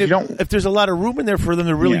I mean, if there's a lot of room in there for them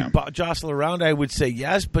to really jostle around, I would say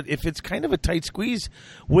yes. But if it's kind of a tight squeeze,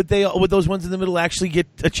 would those ones in the middle actually get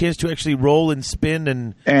a chance to actually roll and spin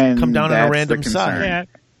and come down on a random side?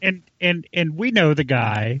 Yeah, and we know the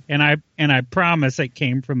guy, and I promise it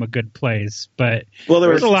came from a good place. But there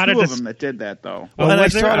was a lot of them that did that though. Well, and I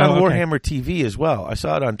saw it on Warhammer TV as well. I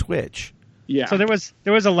saw it on Twitch. Yeah. So there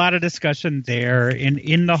was a lot of discussion there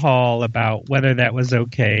in the hall about whether that was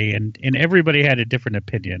okay, and everybody had a different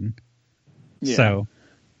opinion. Yeah. So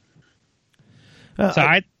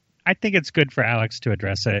I think it's good for Alex to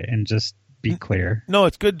address it and just be clear. No,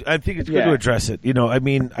 it's good. I think it's good to address it. You know, I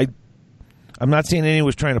mean, I'm not saying anyone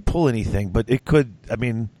was trying to pull anything, but it could. I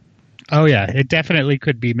mean, oh yeah, it definitely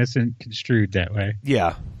could be misconstrued that way.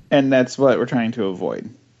 Yeah, and that's what we're trying to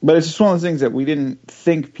avoid. But it's just one of those things that we didn't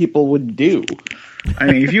think people would do. I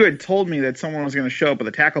mean, if you had told me that someone was going to show up with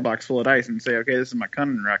a tackle box full of dice and say, okay, this is my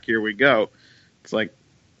Cunning Ruck, here we go. It's like,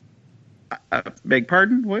 beg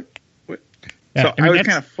pardon? What? Yeah, so I was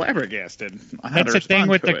kind of flabbergasted. That's the thing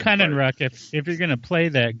with the Cunning Ruck. If you're going to play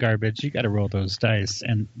that garbage, you got to roll those dice,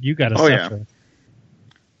 and you got to suffer. Yeah.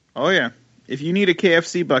 Oh, yeah. If you need a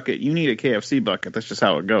KFC bucket, you need a KFC bucket. That's just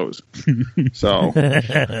how it goes. So,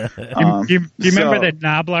 do you remember the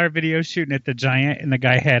Noblar video shooting at the Giant, and the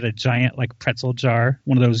guy had a giant like pretzel jar,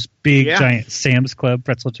 one of those big giant Sam's Club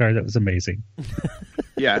pretzel jars? That was amazing.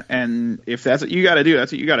 Yeah, and if that's what you got to do,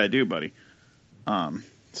 that's what you got to do, buddy.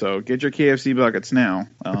 So get your KFC buckets now.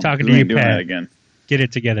 I'm talking to you, doing Pat. that again. Get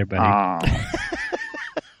it together, buddy.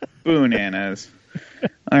 Bananas.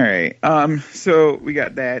 All right. So we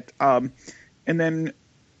got that. And then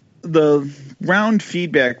the round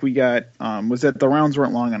feedback we got was that the rounds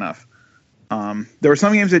weren't long enough. There were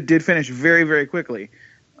some games that did finish very, very quickly.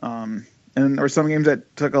 And there were some games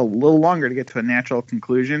that took a little longer to get to a natural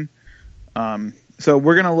conclusion. So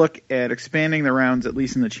we're going to look at expanding the rounds, at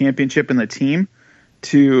least in the championship and the team,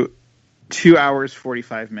 to 2 hours,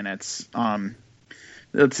 45 minutes.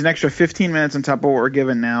 It's an extra 15 minutes on top of what we're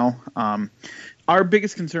given now. Our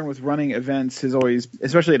biggest concern with running events is always,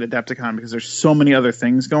 especially at Adepticon, because there's so many other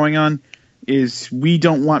things going on, is we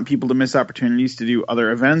don't want people to miss opportunities to do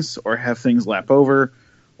other events or have things lap over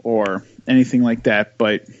or anything like that.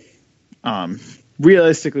 But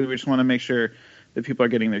realistically, we just want to make sure that people are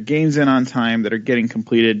getting their games in on time, that are getting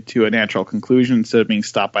completed to a natural conclusion instead of being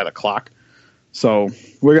stopped by the clock. So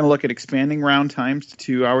we're going to look at expanding round times to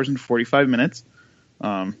 2 hours and 45 minutes.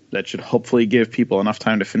 That should hopefully give people enough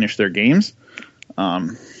time to finish their games.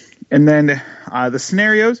 And then the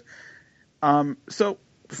scenarios. So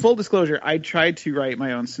full disclosure, I tried to write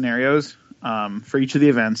my own scenarios for each of the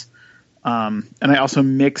events. And I also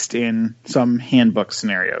mixed in some handbook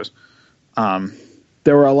scenarios.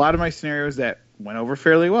 There were a lot of my scenarios that went over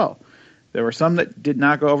fairly well. There were some that did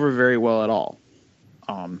not go over very well at all.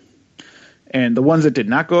 And the ones that did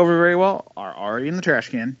not go over very well are already in the trash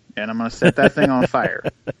can, and I'm going to set that thing on fire.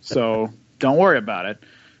 So don't worry about it.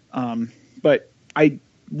 But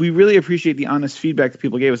we really appreciate the honest feedback that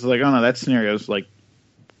people gave us. It's like, oh no, that scenario is like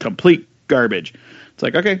complete garbage. It's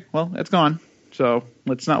like, okay, well, it's gone. So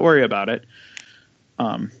let's not worry about it.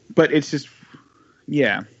 But it's just,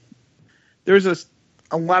 yeah. There's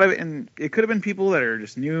a lot of it, and it could have been people that are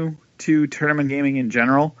just new to tournament gaming in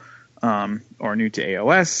general, or new to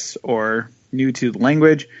AOS, or new to the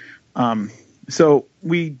language. So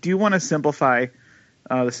we do want to simplify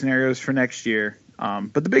the scenarios for next year.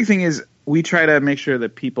 But the big thing is we try to make sure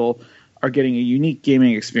that people are getting a unique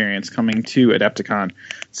gaming experience coming to Adepticon.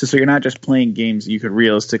 So you're not just playing games that you could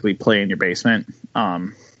realistically play in your basement.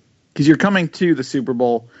 Because you're coming to the Super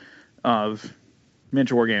Bowl of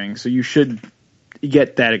miniature wargaming, so you should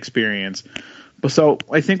get that experience. But so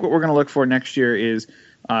I think what we're going to look for next year is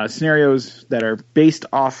scenarios that are based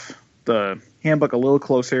off the handbook a little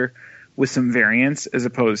closer with some variants, as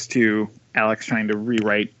opposed to Alex trying to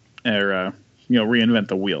rewrite or reinvent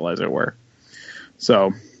the wheel, as it were.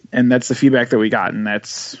 So, and that's the feedback that we got, and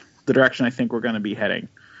that's the direction I think we're going to be heading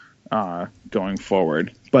going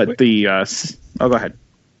forward. But go ahead.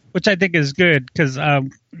 Which I think is good because,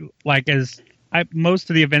 most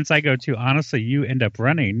of the events I go to, honestly, you end up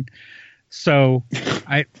running. So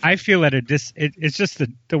I feel that it's just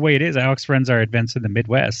the way it is. Alex runs our events in the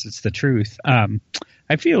Midwest. It's the truth.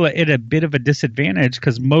 I feel it a bit of a disadvantage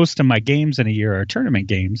because most of my games in a year are tournament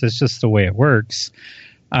games. It's just the way it works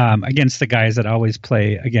against the guys that always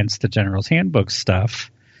play against the General's Handbook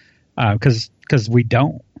stuff because we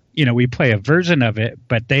don't. We play a version of it,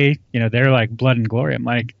 but they're like Blood and Glory. I'm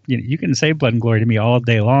like, you can say Blood and Glory to me all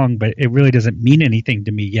day long, but it really doesn't mean anything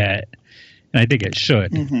to me yet. And I think it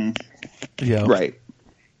should. Mm-hmm. Yeah. Right.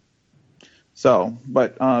 So,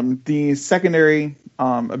 but the secondary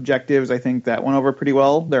objectives, I think that went over pretty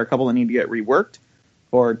well. There are a couple that need to get reworked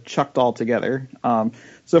or chucked all together.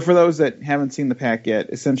 So for those that haven't seen the pack yet,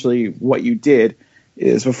 essentially what you did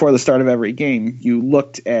is before the start of every game, you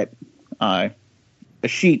looked at a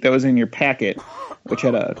sheet that was in your packet, which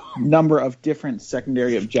had a number of different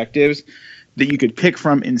secondary objectives that you could pick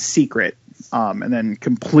from in secret, and then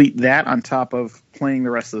complete that on top of playing the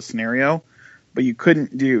rest of the scenario. But you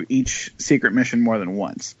couldn't do each secret mission more than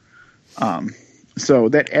once. So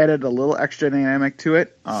that added a little extra dynamic to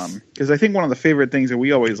it, because I think one of the favorite things that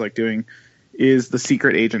we always like doing is the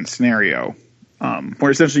secret agent scenario, where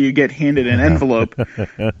essentially you get handed an envelope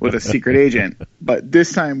with a secret agent. But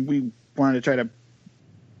this time we wanted to try to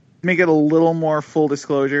make it a little more full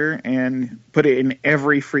disclosure and put it in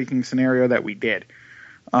every freaking scenario that we did,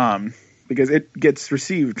 because it gets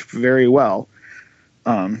received very well.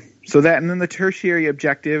 So that, and then the tertiary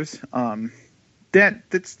objectives,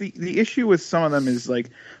 that's the issue with some of them is like,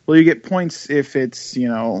 well, you get points if it's,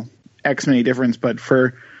 X many difference, but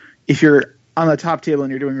if you're on the top table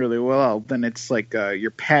and you're doing really well, then it's like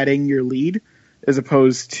you're padding your lead as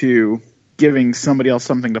opposed to giving somebody else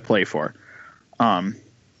something to play for.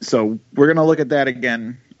 So we're going to look at that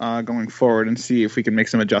again going forward and see if we can make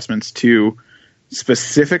some adjustments to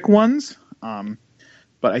specific ones.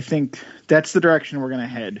 But I think that's the direction we're going to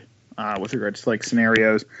head with regards to like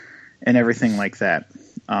scenarios and everything like that.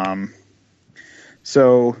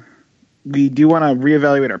 So we do want to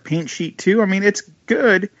reevaluate our paint sheet too. I mean, it's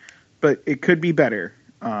good, but it could be better.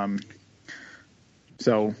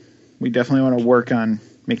 So we definitely want to work on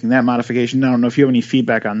making that modification. I don't know if you have any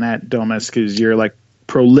feedback on that, Domus, because you're like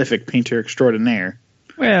prolific painter extraordinaire.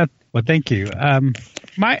 Well, thank you.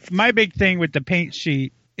 My big thing with the paint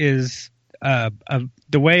sheet is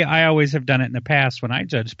the way I always have done it in the past when I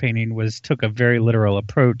judged painting was took a very literal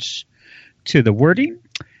approach to the wording,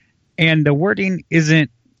 and the wording is,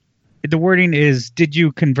 did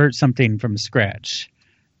you convert something from scratch?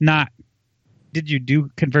 Not, did you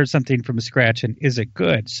convert something from scratch, and is it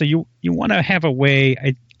good? So you want to have a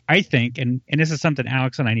way, I think, and this is something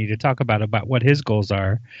Alex and I need to talk about what his goals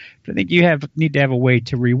are. But I think you need to have a way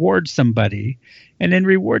to reward somebody, and then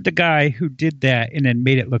reward the guy who did that and then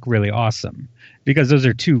made it look really awesome. Because those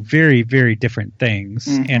are two very, very different things,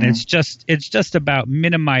 and it's just about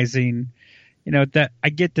minimizing. That I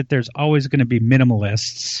get that there's always going to be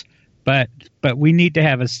minimalists, but we need to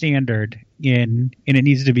have a standard and it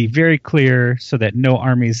needs to be very clear so that no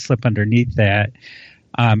armies slip underneath that.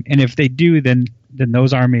 And if they do, then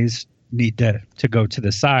those armies need to go to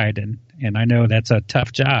the side. And I know that's a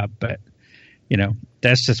tough job, but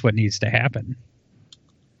that's just what needs to happen.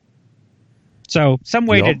 So some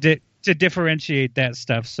way to differentiate that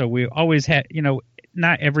stuff. So we always had,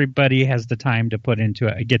 not everybody has the time to put into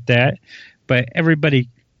it. I get that, but everybody,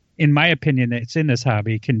 in my opinion, that's in this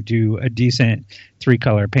hobby can do a decent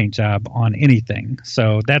 3-color paint job on anything.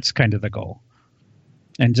 So that's kind of the goal.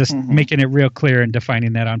 And just making it real clear and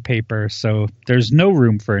defining that on paper so there's no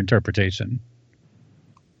room for interpretation.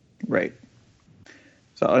 Right.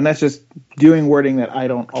 So, and that's just doing wording that I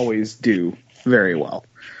don't always do very well.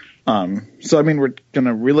 So, I mean, we're going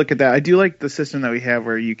to relook at that. I do like the system that we have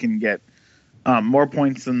where you can get more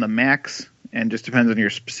points than the max, and just depends on your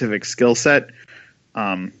specific skill set,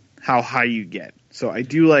 how high you get. So I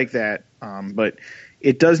do like that, but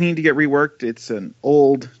it does need to get reworked. It's an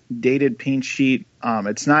old, dated paint sheet.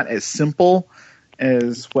 It's not as simple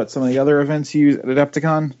as what some of the other events use at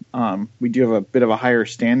Adepticon. We do have a bit of a higher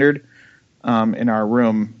standard in our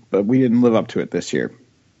room, but we didn't live up to it this year.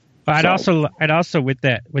 I'd also with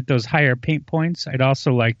those higher paint points, I'd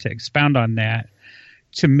also like to expound on that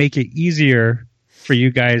to make it easier for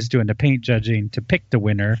you guys doing the paint judging to pick the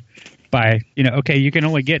winner by, okay, you can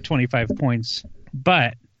only get 25 points,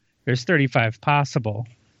 but there's 35 possible.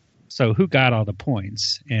 So who got all the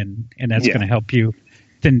points? And that's going to help you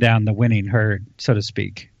thin down the winning herd, so to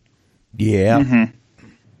speak. Yeah.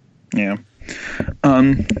 Yeah.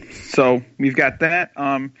 So we've got that.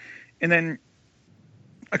 And then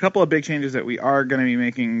a couple of big changes that we are going to be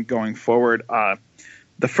making going forward.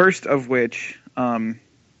 The first of which,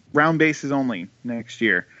 round bases only next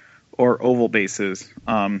year, or oval bases.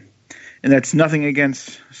 And that's nothing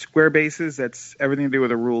against square bases. That's everything to do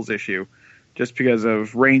with a rules issue, just because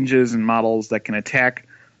of ranges and models that can attack.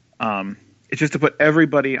 It's just to put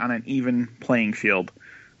everybody on an even playing field.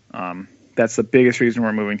 That's the biggest reason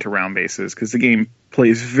we're moving to round bases, because the game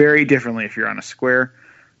plays very differently if you're on a square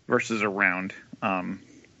versus a round,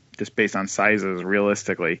 just based on sizes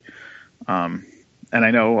realistically. And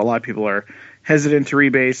I know a lot of people are hesitant to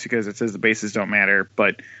rebase because it says the bases don't matter,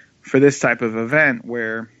 but for this type of event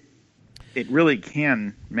where it really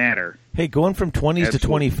can matter. Hey, going from 20s to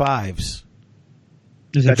 25s.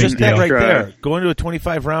 That's just that right there. Going to a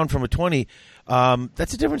 25 round from a 20,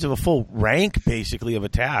 that's the difference of a full rank, basically, of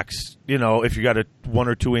attacks, if you got a 1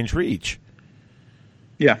 or 2 inch reach.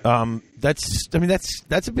 Yeah. That's a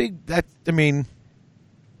big,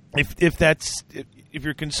 if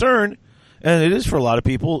you're concerned, and it is for a lot of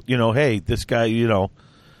people, hey, this guy,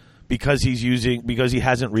 because he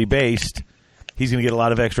hasn't rebased, he's going to get a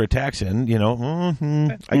lot of extra attacks in, Well,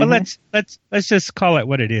 let's just call it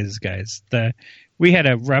what it is, guys. We had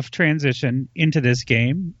a rough transition into this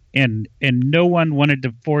game, and no one wanted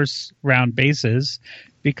to force round bases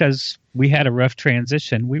because we had a rough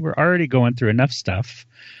transition. We were already going through enough stuff,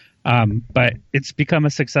 but it's become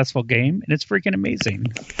a successful game, and it's freaking amazing.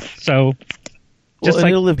 So,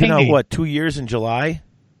 it'll have been out, 2 years in July?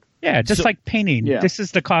 Yeah, like painting. Yeah. This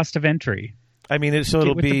is the cost of entry. I mean,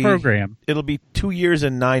 it'll be the program. It'll be 2 years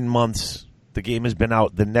and 9 months. The game has been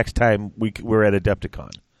out. The next time we're at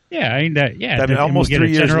Adepticon. Yeah, I mean, almost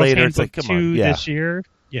 3 years later, it's like, come on, this year.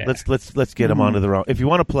 Yeah, let's get them onto the round. If you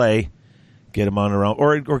want to play, get them on the round,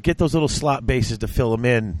 or get those little slot bases to fill them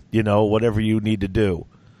in. Whatever you need to do.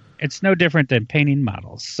 It's no different than painting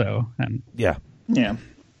models. So yeah.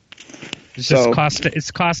 It's just cost.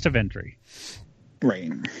 It's cost of entry.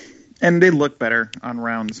 Right. And they look better on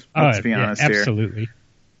rounds, let's be honest here. Absolutely.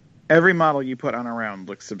 Every model you put on a round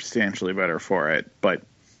looks substantially better for it, but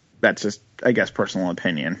that's just, I guess, personal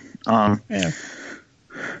opinion.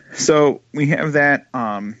 So we have that.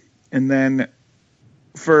 And then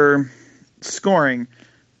for scoring,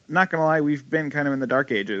 not going to lie, we've been kind of in the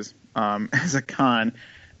dark ages as a con.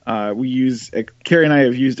 Carrie and I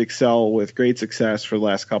have used Excel with great success for the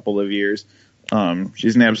last couple of years.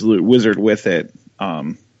 She's an absolute wizard with it.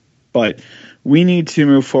 But we need to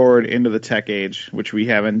move forward into the tech age, which we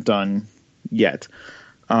haven't done yet.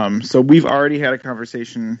 So we've already had a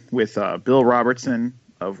conversation with Bill Robertson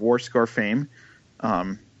of Warscore fame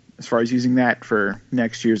as far as using that for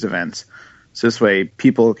next year's events. So this way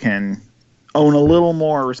people can own a little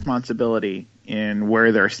more responsibility in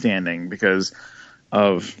where they're standing because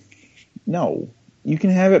of... No, you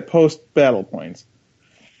can have it post battle points.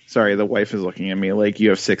 Sorry, the wife is looking at me like you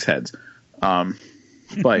have 6 heads.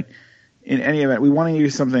 But in any event, we want to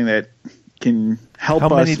use something that can help us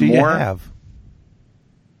more. How many do you have?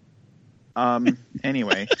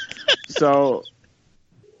 Anyway, so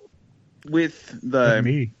with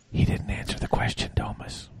the... He didn't answer the question,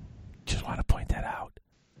 Domus. Just want to point that out.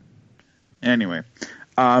 Anyway,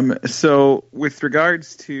 so with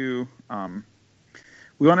regards to...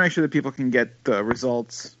 we want to make sure that people can get the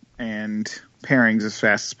results and pairings as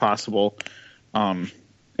fast as possible.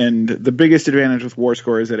 And the biggest advantage with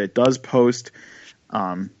Warscore is that it does post to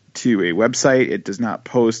a website. It does not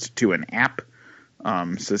post to an app.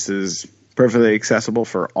 So this is perfectly accessible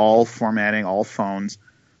for all formatting, all phones.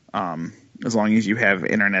 As long as you have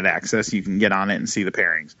internet access, you can get on it and see the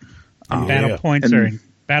pairings.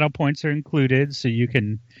 Battle points are included, so you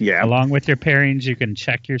can, along with your pairings, you can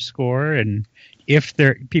check your score. And if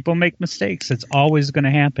people make mistakes, it's always going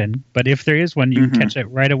to happen. But if there is one, you can catch it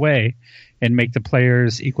right away and make the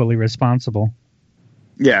players equally responsible.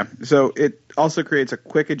 Yeah, so it also creates a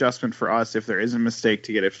quick adjustment for us if there is a mistake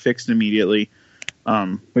to get it fixed immediately,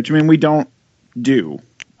 which I mean we don't do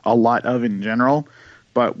a lot of in general,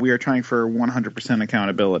 but we are trying for 100%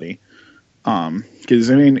 accountability. Because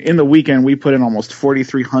I mean, in the weekend we put in almost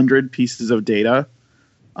 4,300 pieces of data.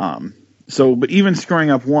 But even screwing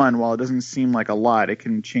up one, while it doesn't seem like a lot, it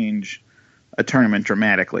can change a tournament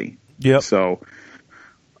dramatically. Yep. So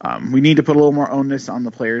we need to put a little more onus on the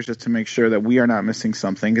players just to make sure that we are not missing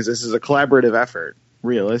something, because this is a collaborative effort,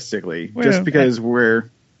 realistically. Well, just because we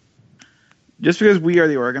are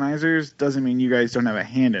the organizers doesn't mean you guys don't have a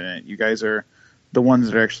hand in it. You guys are the ones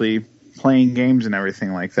that are actually playing games and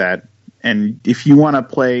everything like that. And if you want to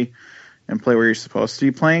play where you're supposed to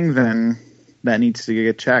be playing, then that needs to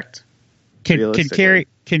get checked. Can Carrie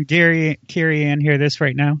Ann hear this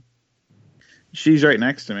right now? She's right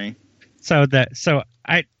next to me. I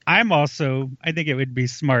think it would be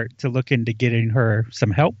smart to look into getting her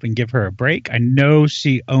some help and give her a break. I know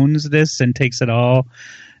she owns this and takes it all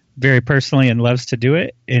very personally and loves to do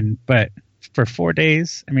it. But for 4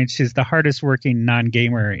 days, I mean, she's the hardest working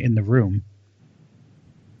non-gamer in the room.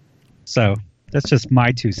 So that's just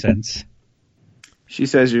my 2 cents. She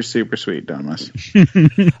says you're super sweet, Domus.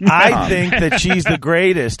 I think that she's the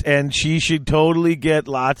greatest, and she should totally get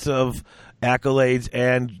lots of accolades,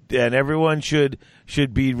 and everyone should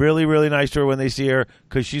be really, really nice to her when they see her,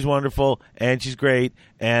 because she's wonderful, and she's great,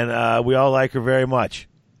 and we all like her very much.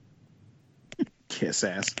 Kiss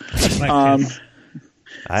ass. In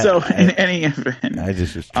any event... I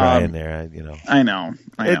just was trying there, I know.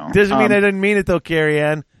 It doesn't mean I didn't mean it, though, Carrie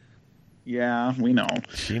Ann. Yeah, we know.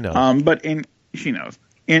 She knows. She knows.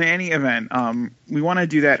 In any event, we want to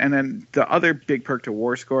do that. And then the other big perk to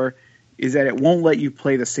Warscore is that it won't let you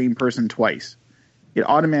play the same person twice. It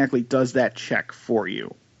automatically does that check for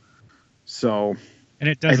you. So, and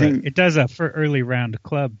it does for early round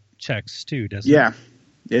club checks too, doesn't it? Yeah,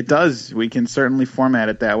 it does. We can certainly format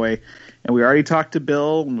it that way. And we already talked to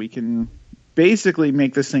Bill, and we can basically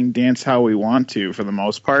make this thing dance how we want to for the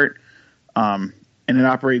most part. And it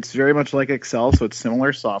operates very much like Excel, so it's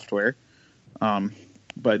similar software.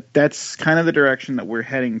 But that's kind of the direction that we're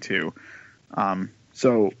heading to.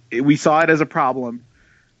 So we saw it as a problem,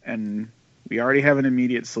 and we already have an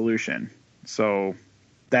immediate solution. So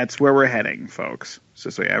that's where we're heading, folks.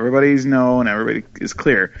 So everybody's known, everybody is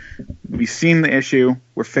clear. We've seen the issue.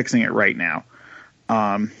 We're fixing it right now.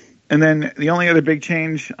 And then the only other big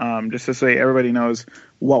change, just so everybody knows,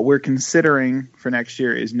 what we're considering for next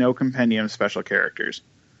year is no compendium special characters.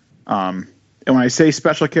 And when I say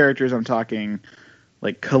special characters, I'm talking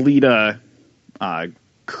like Kalita,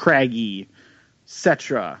 Craggy,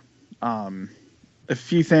 Cetra, a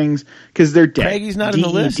few things, because they're dead. Craggy's not in the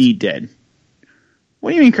list? Dead.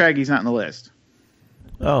 What do you mean Craggy's not in the list?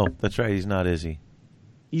 Oh, that's right. He's not, is he?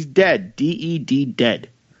 He's dead. DED dead.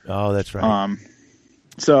 Oh, that's right.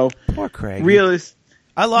 So poor Craggy.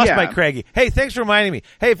 I lost my Craggy. Hey, thanks for reminding me.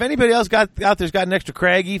 Hey, if anybody else out there's got an extra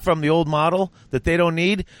Craggy from the old model that they don't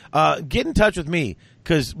need, get in touch with me,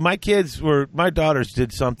 because my daughters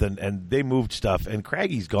did something and they moved stuff, and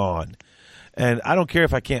Craggy's gone. And I don't care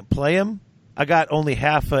if I can't play him. I got only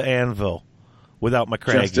half an anvil without my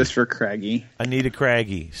Craggy. Justice for Craggy. I need a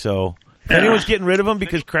Craggy. So if anyone's getting rid of him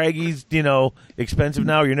because Craggy's, expensive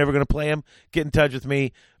now, or you're never going to play him, get in touch with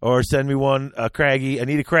me or send me one, Craggy. I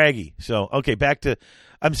need a Craggy. So, okay, back to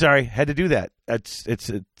I'm sorry, had to do that. It's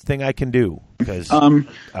a thing I can do because I own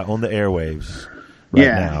the airwaves right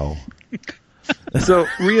now. So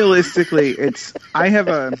realistically, I'm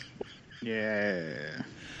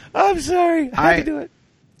sorry, I had to do it.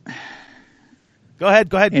 Go ahead.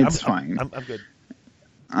 It's fine. I'm good.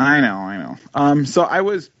 I know. So I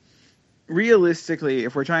was realistically,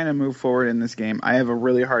 if we're trying to move forward in this game, I have a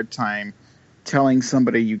really hard time telling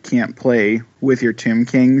somebody you can't play with your Tomb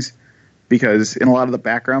Kings, because in a lot of the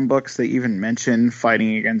background books they even mention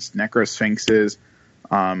fighting against Necrosphinxes,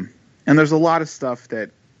 and there's a lot of stuff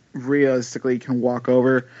that realistically can walk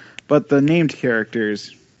over, but the named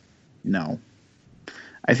characters, no.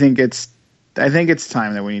 I think it's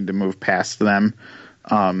time that we need to move past them.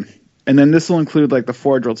 And then this will include like the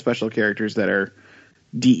Forge World special characters that are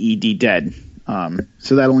DED dead.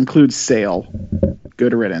 So that'll include Sale.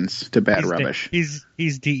 Good riddance to bad rubbish. He's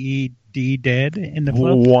DED dead in the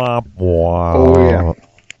book. Womp womp. Oh yeah.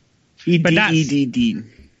 He DED.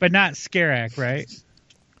 But not Skarak, right?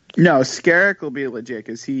 No, Skarak will be legit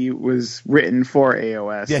because he was written for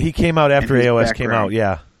AOS. Yeah, he came out after AOS came out.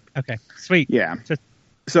 Yeah. Okay, sweet. Yeah.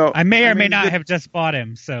 So I may or may not have just bought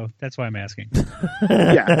him, so that's why I'm asking.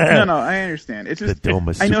 Yeah, no, I understand. It's just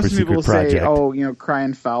I know some people will say,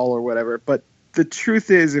 crying foul or whatever, but the truth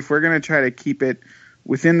is, if we're going to try to keep it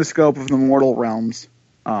within the scope of the mortal realms,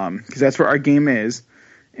 because that's where our game is,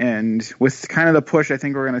 and with kind of the push I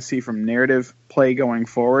think we're going to see from narrative play going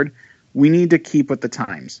forward, we need to keep with the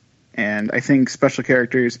times. And I think special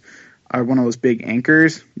characters are one of those big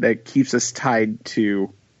anchors that keeps us tied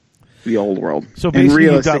to the old world. So basically,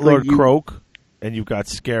 you've got Lord Croak, and you've got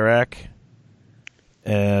Skarak,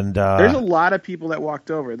 and there's a lot of people that walked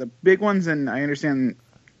over. The big ones, and I understand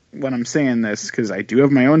when I'm saying this because I do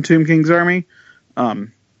have my own Tomb Kings army.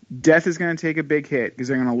 Death is going to take a big hit because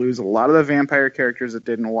they're going to lose a lot of the vampire characters that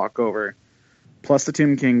didn't walk over, plus the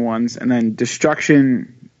Tomb King ones, and then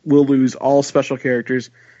Destruction will lose all special characters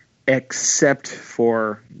except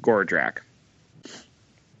for Gordrak.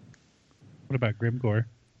 What about Grimgor?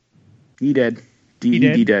 He dead.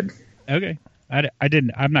 He dead. Okay. I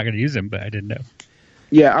didn't. I'm not going to use him, but I didn't know.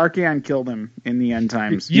 Yeah, Archaon killed him in the end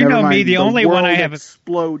times. You know me. The only one I have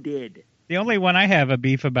exploded. The only one I have a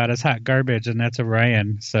beef about is hot garbage, and that's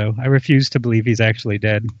Orion. So I refuse to believe he's actually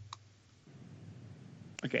dead.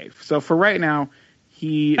 Okay, so for right now,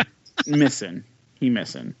 he missing.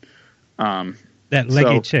 That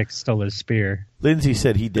leggy chick stole his spear. Lindsay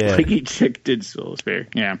said he did. Leggy chick did steal his spear.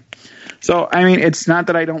 Yeah. So I mean, it's not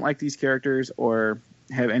that I don't like these characters or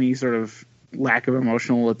have any sort of lack of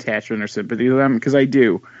emotional attachment or sympathy to them, because I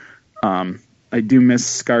do. I do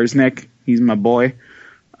miss Skarsnik. He's my boy.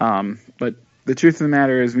 But the truth of the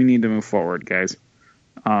matter is we need to move forward, guys.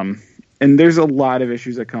 And there's a lot of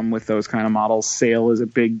issues that come with those kind of models. Sale is a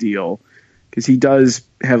big deal because he does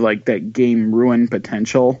have like that game ruin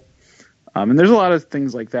potential. And there's a lot of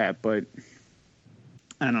things like that, but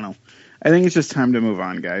I don't know. I think it's just time to move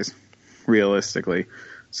on, guys, realistically.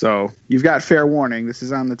 So you've got fair warning. This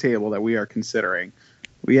is on the table that we are considering.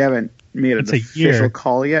 We haven't made an official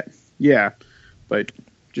call yet. Yeah, but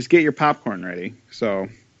just get your popcorn ready. So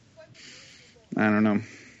I don't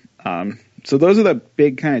know. So those are the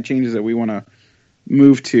big kind of changes that we want to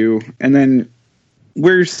move to. And then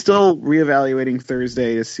we're still reevaluating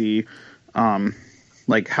Thursday to see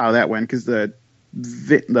like how that went, because the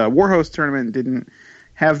Warhost tournament didn't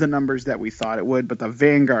have the numbers that we thought it would, but the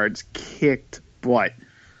Vanguards kicked butt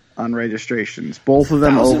on registrations. Both of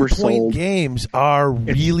them oversold. Games are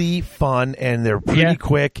really fun, and they're pretty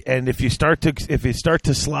quick. And if you start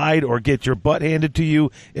to slide or get your butt handed to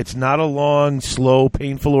you, it's not a long, slow,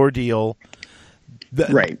 painful ordeal.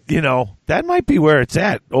 Right. You know, that might be where it's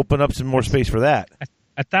at. Open up some more space for that.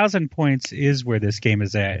 1,000 points is where this game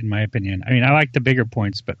is at, in my opinion. I mean, I like the bigger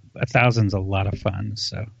points, but 1,000's a lot of fun.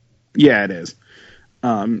 So yeah, it is.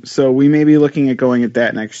 So we may be looking at going at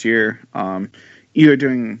that next year. Either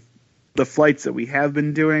doing the flights that we have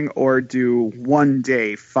been doing, or do 1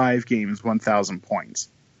 day, 5 games, 1,000 points.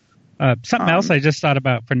 Something else I just thought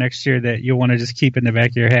about for next year that you'll want to just keep in the back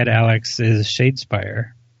of your head, Alex, is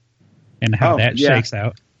Shadespire and how that shakes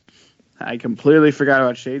out. I completely forgot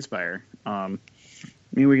about Shadespire. I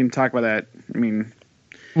mean, we can talk about that. I mean,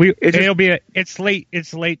 it's late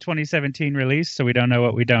 2017 release, so we don't know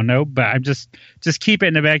what we don't know. But I'm just keep it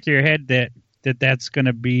in the back of your head that's going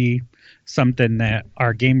to be something that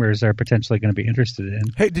our gamers are potentially going to be interested in.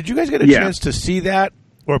 Hey, did you guys get a chance to see that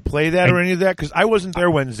or play that or any of that? Because I wasn't there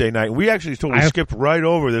Wednesday night. We actually totally skipped right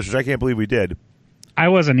over this, which I can't believe we did. I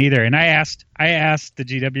wasn't either, and I asked the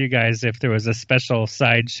GW guys if there was a special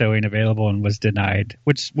side showing available, and was denied,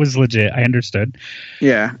 which was legit. I understood.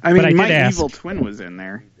 Yeah, I mean, my evil twin was in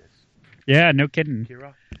there. Yeah, no kidding.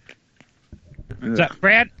 So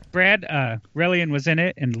Brad Relian was in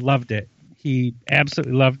it and loved it. He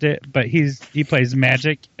absolutely loved it, but he plays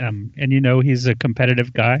Magic, and he's a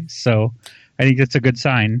competitive guy, so I think that's a good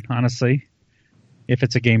sign, honestly, if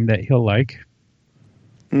it's a game that he'll like.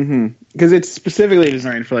 Because it's specifically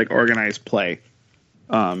designed for like organized play,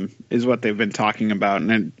 is what they've been talking about, and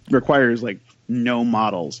it requires like no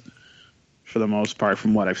models for the most part,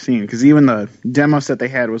 from what I've seen. Because even the demo set they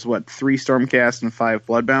had was 3 Stormcast and 5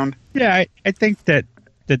 Bloodbound. Yeah, I think that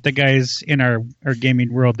the guys in our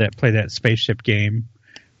gaming world that play that spaceship game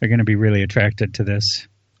are going to be really attracted to this.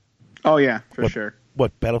 Oh yeah, for sure.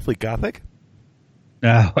 What, Battlefleet Gothic?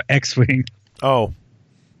 No, X-Wing. Oh,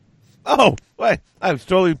 what? I'm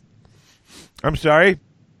sorry.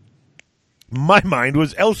 My mind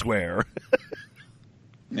was elsewhere.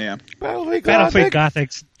 Yeah. Battlefleet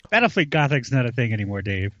Gothic's not a thing anymore,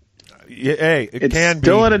 Dave. Yeah, hey, it's can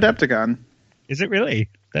still be. at Adepticon. Is it really?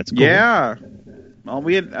 That's cool. Yeah. Well,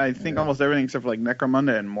 we had, I think, almost everything except for like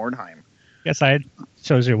Necromunda and Mordheim. Yes,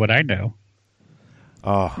 shows you what I know.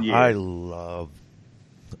 Oh, yeah. I love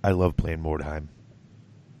playing Mordheim.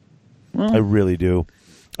 Well, I really do.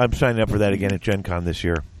 I'm signing up for that again at Gen Con this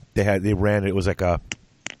year. They ran it. It was like a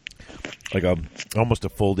almost a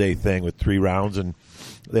full day thing with 3 rounds, and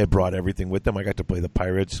they brought everything with them. I got to play the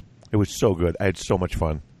pirates. It was so good. I had so much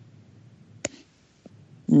fun.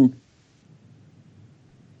 I'm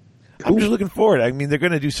just looking forward. I mean, they're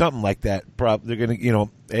going to do something like that. They're going to,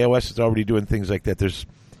 AOS is already doing things like that. There's,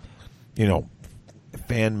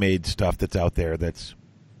 fan-made stuff that's out there that's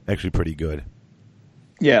actually pretty good.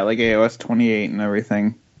 Yeah, like AOS 28 and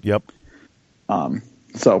everything. Yep.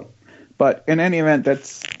 But in any event,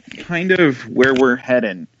 that's kind of where we're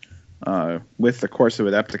heading with the course of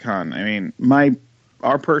Adepticon. I mean,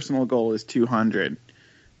 our personal goal is 200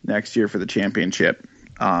 next year for the championship.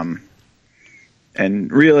 And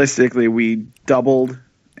realistically, we doubled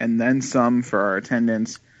and then some for our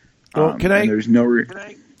attendance. Well, can I? There's no.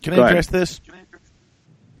 Can I address this?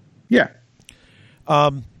 Yeah.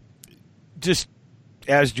 Just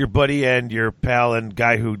as your buddy and your pal and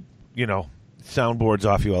guy who soundboards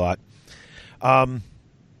off you a lot. I'm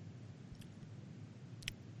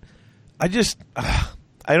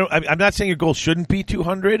not saying your goal shouldn't be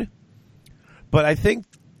 200, but I think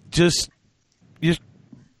just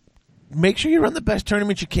make sure you run the best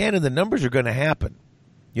tournament you can, and the numbers are going to happen.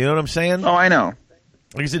 You know what I'm saying? Oh, I know.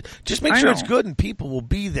 Like I said, just make sure it's good, and people will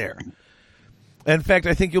be there. In fact,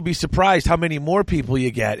 I think you'll be surprised how many more people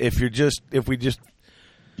you get if we just.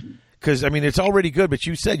 Because, I mean, it's already good, but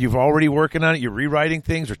you said you're already working on it. You're rewriting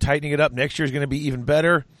things or tightening it up. Next year's going to be even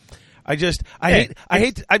better. I'm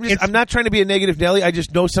not trying to be a negative Nelly. I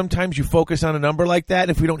just know sometimes you focus on a number like that.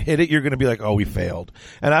 And if we don't hit it, you're going to be like, oh, we failed.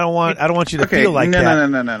 And I don't want you to feel like that.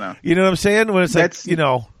 No. You know what I'm saying? When it's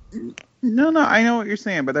No, I know what you're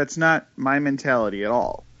saying, but that's not my mentality at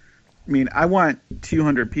all. I mean, I want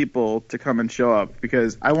 200 people to come and show up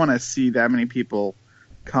because I want to see that many people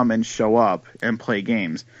come and show up and play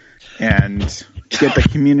games and get the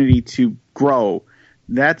community to grow.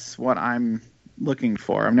 That's what I'm looking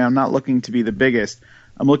for. I mean, I'm not looking to be the biggest.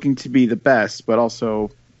 I'm looking to be the best, but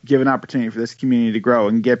also give an opportunity for this community to grow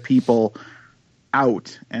and get people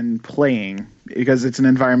out and playing, because it's an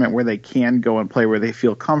environment where they can go and play, where they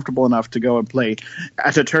feel comfortable enough to go and play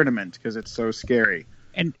at a tournament, because it's so scary.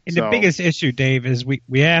 And the biggest issue, Dave, is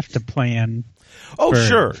we have to plan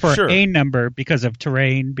for a number because of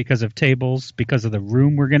terrain, because of tables, because of the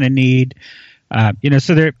room we're going to need.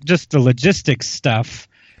 So they're just the logistics stuff.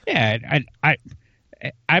 Yeah,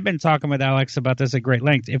 I've been talking with Alex about this at great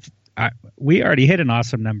length. If we already hit an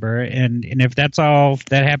awesome number, and if that's all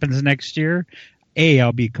that happens next year, A,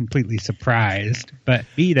 I'll be completely surprised, but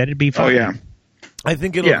B, that'd be fun. Oh yeah, I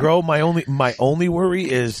think it'll grow. My only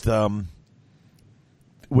worry is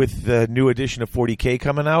with the new edition of 40K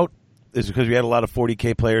coming out, is because we had a lot of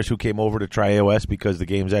 40K players who came over to try AOS because the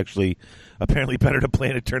game's actually apparently better to play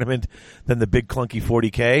in a tournament than the big clunky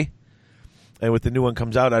 40K. And with the new one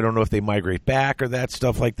comes out, I don't know if they migrate back or that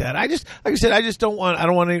stuff like that. I don't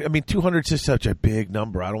want any, I mean, 200 is just such a big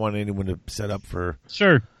number. I don't want anyone to set up for.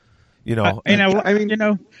 Sure. A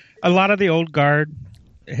lot of the old guard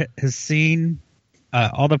has seen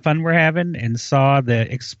all the fun we're having and saw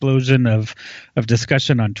the explosion of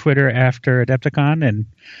discussion on Twitter after Adepticon, and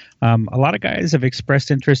a lot of guys have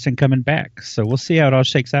expressed interest in coming back. So we'll see how it all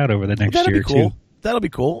shakes out over the next year or two. That'll be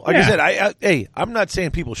cool. Like I said, I'm not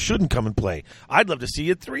saying people shouldn't come and play. I'd love to see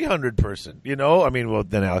a 300 person. You know, I mean, well,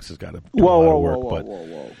 then Alex has got to do a lot of work.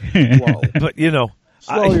 Whoa. But you know,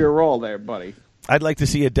 slow your roll there, buddy. I'd like to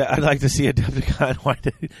see a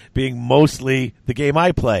Decepticon being mostly the game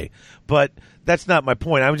I play, but that's not my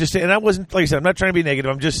point. I'm just saying, and I wasn't, like I said, I'm not trying to be negative.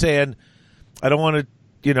 I'm just saying, I don't want to,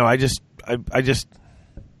 you know, I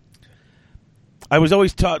was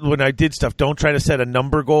always taught when I did stuff, don't try to set a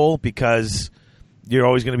number goal because you're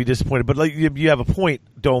always going to be disappointed. But like you have a point,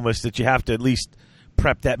 Domus, that you have to at least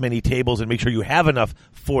prep that many tables and make sure you have enough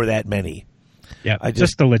for that many. Yeah,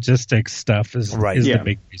 just the logistics stuff is the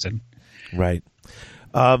big reason. Right.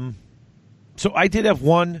 So I did have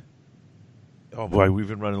one. Oh boy, we've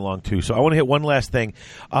been running along too. So I want to hit one last thing.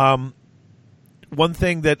 One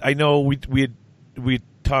thing that I know we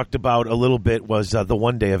talked about a little bit was the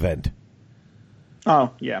 1-day event.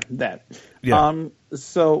 Oh yeah, that. Yeah.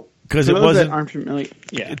 So because it wasn't, that aren't familiar,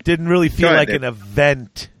 it didn't really feel like an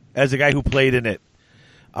event. As a guy who played in it,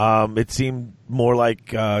 it seemed more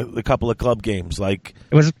like a couple of club games. Like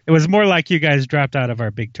it was more like you guys dropped out of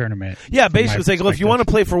our big tournament. Yeah, basically, it's like, well, if you want to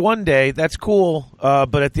play for 1 day, that's cool.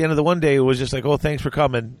 But at the end of the 1 day, it was just like, oh, thanks for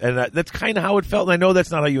coming, and that's kind of how it felt. And I know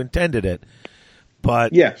that's not how you intended it,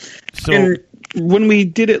 but yeah. So and when we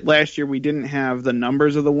did it last year, we didn't have the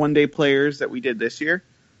numbers of the 1 day players that we did this year.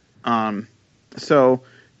 So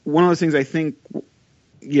one of those things, I think,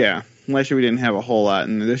 last year we didn't have a whole lot,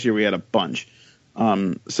 and this year we had a bunch.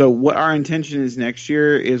 So what our intention is next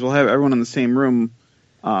year is we'll have everyone in the same room,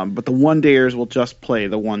 but the 1-dayers will just play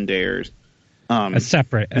the 1-dayers. A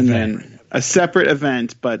separate and event. Then a separate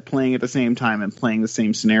event, but playing at the same time and playing the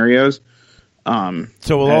same scenarios. So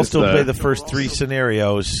we'll all still play the first 3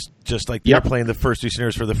 scenarios, just like they're playing the first 3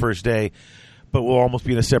 scenarios for the first day, but we'll almost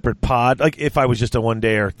be in a separate pod. Like if I was just a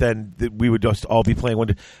 1-dayer, then we would just all be playing 1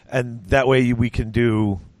 day, and that way we can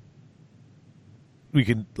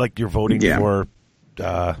like you're voting for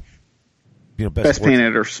best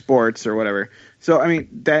painted or sports or whatever. So I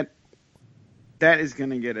mean that is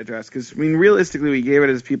going to get addressed because I mean realistically we gave it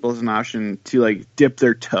as people as an option to like dip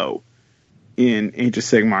their toe in Age of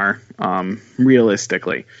Sigmar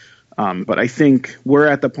realistically, but I think we're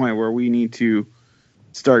at the point where we need to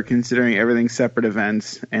start considering everything separate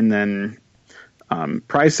events, and then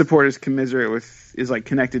prize support is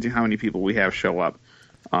connected to how many people we have show up.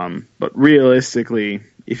 But realistically,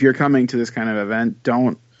 if you're coming to this kind of event,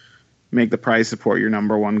 don't make the prize support your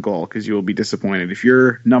number one goal because you will be disappointed. If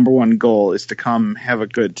your number one goal is to come, have a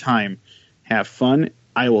good time, have fun,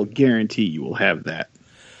 I will guarantee you will have that.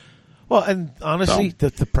 Well, and honestly,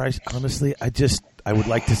 the price. Honestly, I would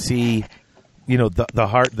like to see,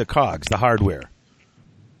 the cogs, the hardware.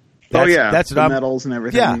 That's the medals and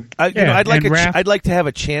everything. Yeah, I'd like to have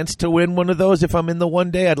a chance to win one of those if I'm in the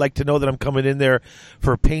 1 day. I'd like to know that I'm coming in there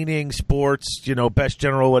for painting, sports, best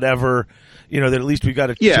general, whatever. That at least we got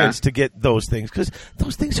a chance to get those things because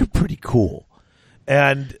those things are pretty cool.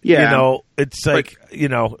 And it's like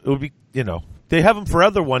it would be they have them for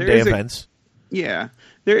other 1 day events.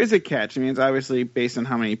 There is a catch. I mean, it's obviously based on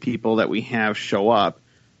how many people that we have show up.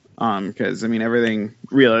 Because everything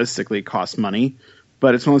realistically costs money.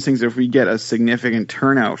 But it's one of those things that if we get a significant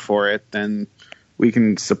turnout for it, then we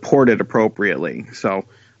can support it appropriately. So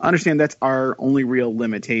I understand that's our only real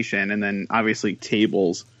limitation. And then obviously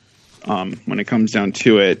tables when it comes down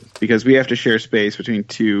to it, because we have to share space between the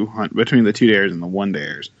 2-dayers and the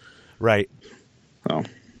 1-dayers. Right. So.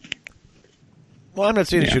 Well, I'm not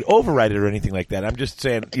saying you should override it or anything like that. I'm just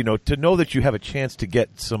saying, to know that you have a chance to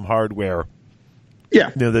get some hardware. Yeah.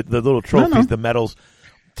 The little trophies, the medals.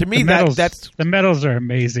 To me, that's the medals are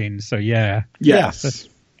amazing. So Yes.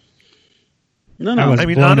 I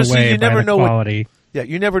mean, honestly, you never know quality.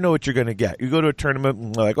 You never know what you're going to get. You go to a tournament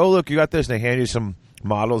and they're like, oh look, you got this, and they hand you some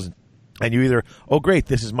models, and you either, oh great,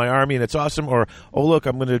 this is my army and it's awesome, or oh look,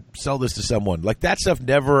 I'm going to sell this to someone. Like that stuff,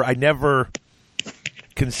 I never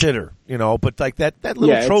consider, But like that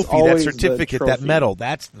little trophy, that certificate, that medal,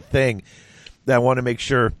 that's the thing that I want to make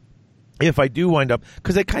sure. If I do wind up,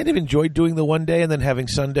 because I kind of enjoyed doing the 1 day and then having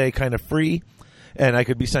Sunday kind of free, and I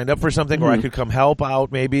could be signed up for something, or I could come help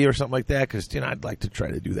out maybe or something like that, because I'd like to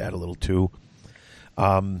try to do that a little too,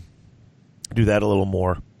 do that a little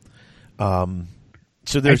more.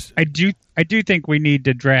 So there's, I do think we need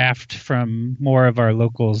to draft from more of our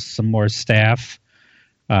locals some more staff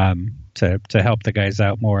to help the guys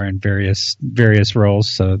out more in various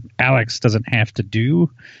roles. So Alex doesn't have to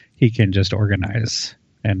do; he can just organize.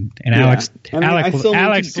 And Alex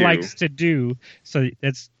likes to do, so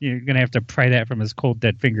that's you're going to have to pry that from his cold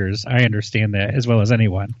dead fingers. I understand that as well as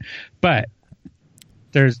anyone, but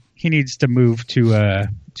he needs to move to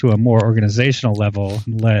to a more organizational level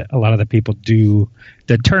and let a lot of the people do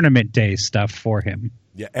the tournament day stuff for him.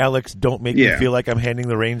 Yeah, Alex, don't make me feel like I'm handing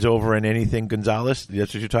the reins over in anything Gonzalez.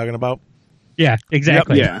 That's what you're talking about? Yeah,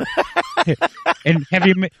 exactly. Yep. Yeah. And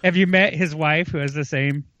have you met his wife who has the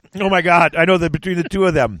same? Oh my God! I know that between the two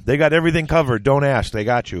of them, they got everything covered. Don't ask; they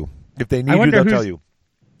got you. If they need you, they'll tell you.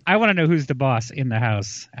 I want to know who's the boss in the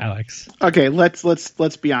house, Alex. Okay, let's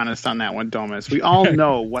be honest on that one, Domus. We all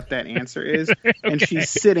know what that answer is, and she's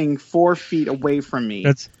sitting 4 feet away from me.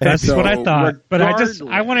 That's so what I thought, but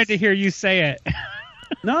I wanted to hear you say it.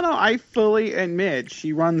 No, I fully admit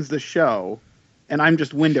she runs the show, and I'm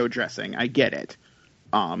just window dressing. I get it.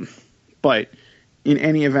 But in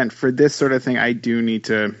any event, for this sort of thing, I do need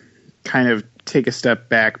to kind of take a step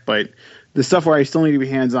back. But the stuff where I still need to be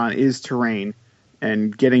hands-on is terrain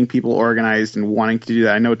and getting people organized and wanting to do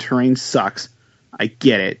that. I know terrain sucks. I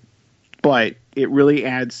get it. But it really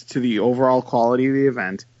adds to the overall quality of the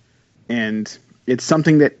event. And it's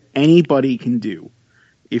something that anybody can do.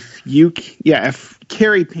 If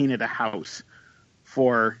Carrie painted a house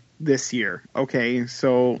for this year, okay,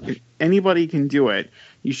 so if anybody can do it.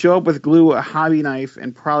 You show up with glue, a hobby knife,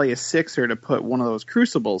 and probably a sixer to put one of those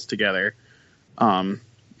crucibles together.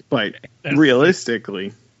 But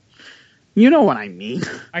realistically, you know what I mean.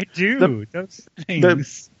 I do. Those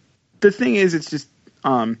things. The thing is, it's just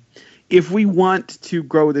if we want to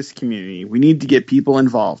grow this community, we need to get people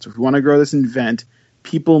involved. If we want to grow this event,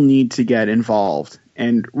 people need to get involved.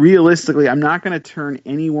 And realistically, I'm not going to turn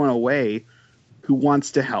anyone away who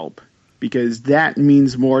wants to help, because that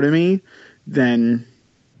means more to me than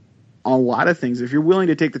a lot of things. If you're willing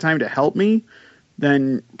to take the time to help me,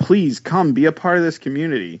 then please come be a part of this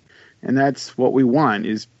community. And that's what we want,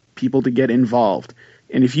 is people to get involved.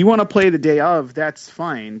 And if you want to play the day of, that's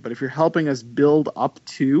fine. But if you're helping us build up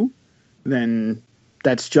to, then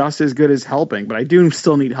that's just as good as helping. But I do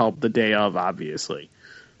still need help the day of, obviously.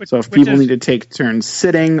 So if people need to take turns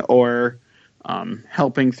sitting or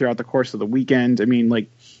helping throughout the course of the weekend, I mean, like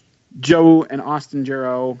Joe and Austin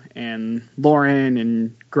Jarrow and Lauren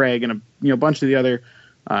and Greg and a bunch of the other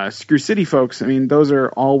Screw City folks, I mean, those are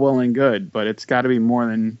all well and good, but it's got to be more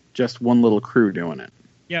than just one little crew doing it.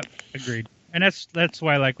 Yep, agreed. And that's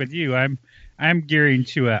why, like with you, I'm gearing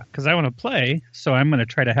to because I want to play, so I'm going to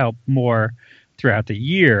try to help more throughout the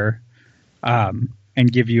year. And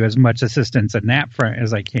give you as much assistance in that front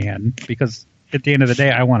as I can, because at the end of the day,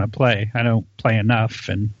 I want to play. I don't play enough,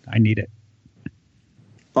 and I need it.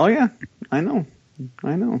 Oh, yeah. I know.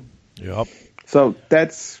 Yep. So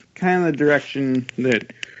that's kind of the direction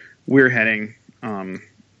that we're heading.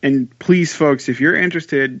 And please, folks, if you're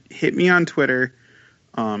interested, hit me on Twitter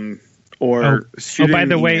or shoot an by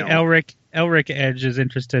the way, email. Elric Edge is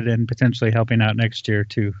interested in potentially helping out next year,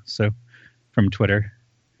 too, so from Twitter.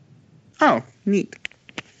 Oh, neat.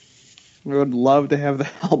 I would love to have the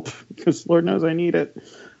help, because Lord knows I need it.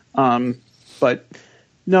 But,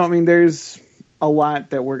 no, I mean, there's a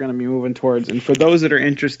lot that we're going to be moving towards. And for those that are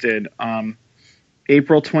interested,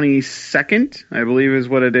 April 22nd, I believe is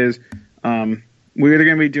what it is, we're going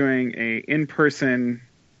to be doing a in-person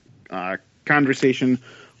conversation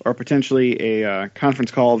or potentially a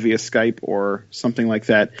conference call via Skype or something like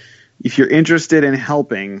that. If you're interested in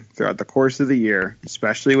helping throughout the course of the year,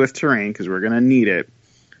 especially with terrain, because we're going to need it,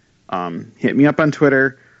 hit me up on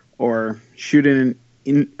Twitter or shoot an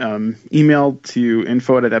email to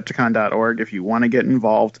info@adepticon.org if you want to get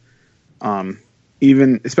involved,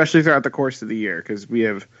 especially throughout the course of the year, because we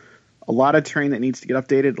have a lot of terrain that needs to get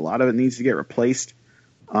updated, a lot of it needs to get replaced,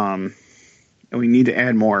 and we need to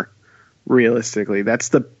add more, realistically. That's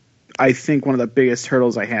I think one of the biggest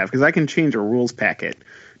hurdles I have, because I can change a rules packet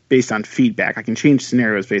based on feedback. I can change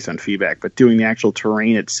scenarios based on feedback, but doing the actual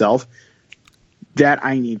terrain itself, that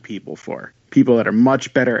I need people for. People that are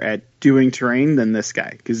much better at doing terrain than this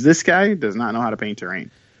guy, because this guy does not know how to paint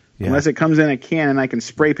terrain. Yeah. Unless it comes in a can and I can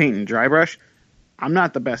spray paint and dry brush, I'm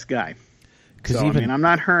not the best guy. So, I'm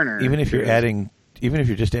not Herner. Even if you're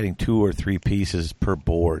just adding 2 or 3 pieces per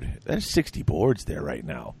board, there's 60 boards there right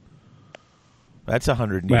now. That's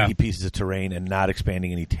 180 pieces of terrain and not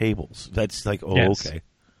expanding any tables. That's like, okay.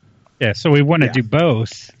 Yeah, so we want to do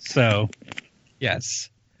both. So, yes.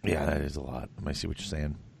 Yeah, that is a lot. I see what you're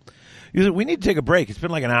saying. We need to take a break. It's been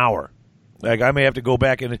like an hour. Like, I may have to go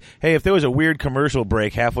back and, hey, if there was a weird commercial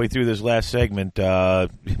break halfway through this last segment,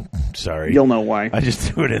 sorry. You'll know why. I just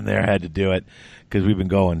threw it in there. I had to do it because we've been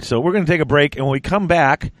going. So we're going to take a break, and when we come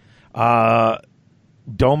back,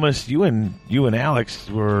 Domus, you and Alex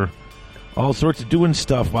were all sorts of doing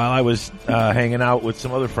stuff while I was hanging out with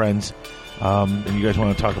some other friends, and you guys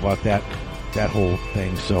want to talk about that whole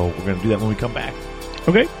thing. So we're going to do that when we come back.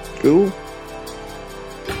 Okay. Cool.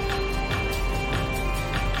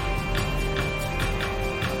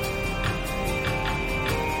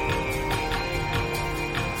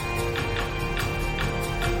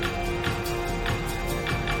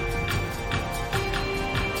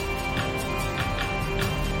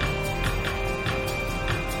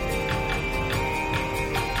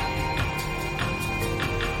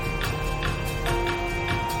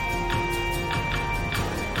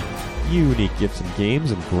 Unique Gifts and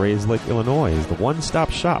Games in Grays Lake, Illinois is the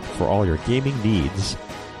one-stop shop for all your gaming needs.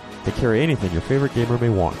 They carry anything your favorite gamer may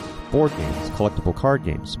want. Board games, collectible card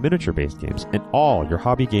games, miniature-based games, and all your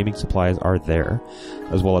hobby gaming supplies are there,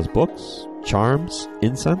 as well as books, charms,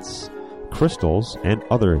 incense, crystals, and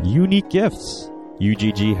other unique gifts.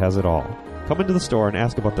 UGG has it all. Come into the store and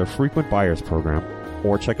ask about their frequent buyers program,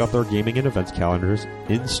 or check out their gaming and events calendars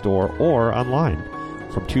in-store or online.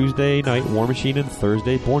 From Tuesday night War Machine and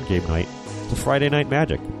Thursday Board Game Night to Friday Night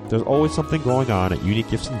Magic, there's always something going on at Unique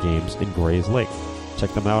Gifts and Games in Grays Lake.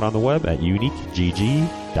 Check them out on the web at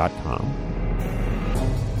uniquegg.com.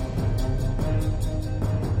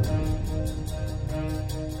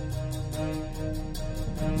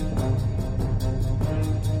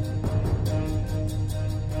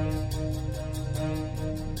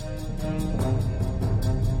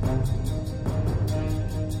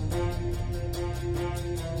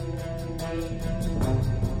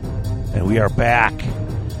 And we are back.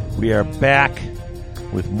 We are back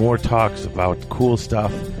with more talks about cool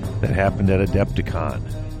stuff that happened at Adepticon.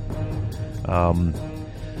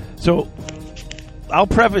 So I'll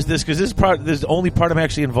preface this because this is the only part I'm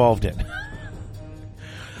actually involved in.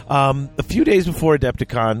 A few days before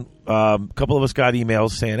Adepticon, a couple of us got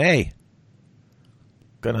emails saying, "Hey,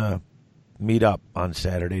 gonna meet up on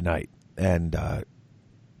Saturday night and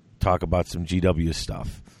talk about some GW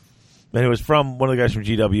stuff." And it was from one of the guys from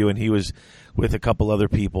GW, and he was with a couple other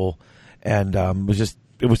people, and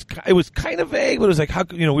it was kind of vague, but it was like, how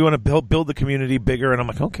we want to build the community bigger, and I'm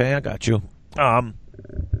like, okay, I got you.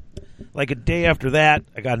 Like a day after that,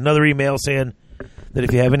 I got another email saying that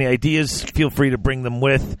if you have any ideas, feel free to bring them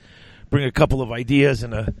with. Bring a couple of ideas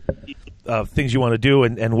and things you want to do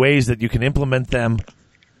and ways that you can implement them.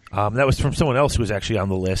 That was from someone else who was actually on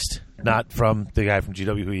the list, not from the guy from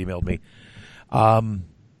GW who emailed me.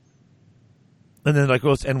 And then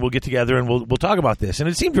we'll get together and we'll talk about this. And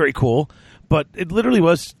it seemed very cool, but it literally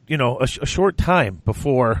was, a short time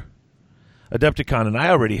before Adepticon, and I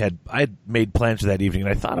had made plans for that evening, and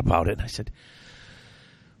I thought about it, and I said,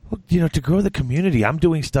 well, to grow the community, I'm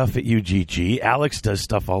doing stuff at UGG. Alex does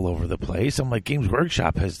stuff all over the place. I'm like, Games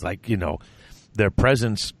Workshop has their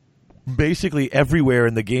presence basically everywhere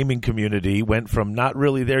in the gaming community, went from not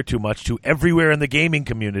really there too much to everywhere in the gaming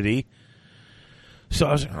community. So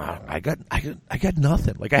I was like, I got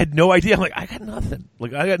nothing. Like, I had no idea. I'm like, I got nothing.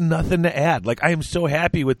 Like, I got nothing to add. Like, I am so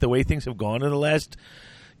happy with the way things have gone in the last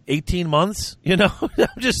 18 months. I'm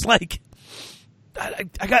just like, I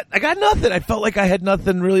got nothing. I felt like I had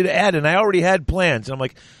nothing really to add, and I already had plans. And I'm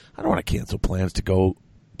like, I don't want to cancel plans to go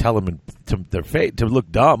tell them to their face to look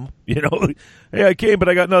dumb. Hey, I came, but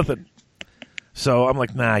I got nothing. So I'm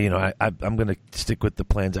like, nah, I'm going to stick with the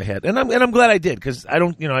plans I had. And I'm glad I did, because I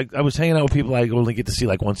don't, I was hanging out with people I only get to see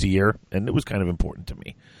like once a year, and it was kind of important to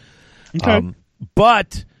me. Okay.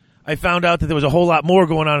 But I found out that there was a whole lot more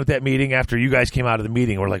going on at that meeting after you guys came out of the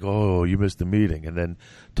meeting. We're like, oh, you missed the meeting, and then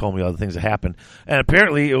told me all the things that happened. And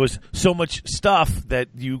apparently it was so much stuff that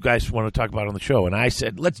you guys want to talk about on the show. And I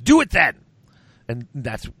said, let's do it then. And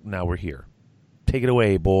now we're here. Take it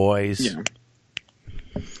away, boys.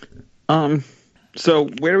 Yeah. So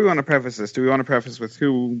where do we want to preface this? Do we want to preface with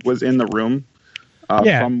who was in the room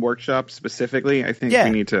from Workshop specifically? I think we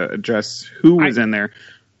need to address who was in there.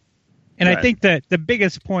 And I think that the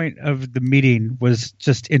biggest point of the meeting was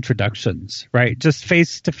just introductions, right? Just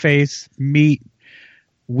face-to-face meet.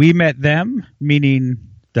 We met them, meaning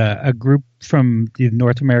a group from the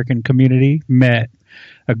North American community met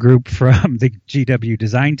a group from the GW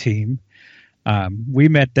design team. We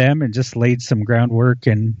met them and just laid some groundwork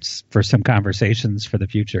and for some conversations for the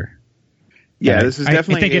future. Yeah, this is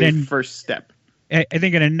definitely a first step. I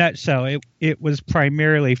think in a nutshell, it was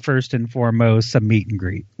primarily first and foremost a meet and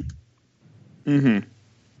greet. Mm-hmm.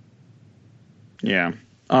 Yeah.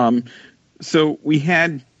 So we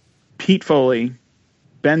had Pete Foley,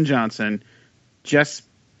 Ben Johnson, Jess,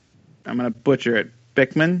 I'm going to butcher it,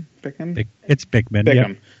 Bickman? It's Bickman.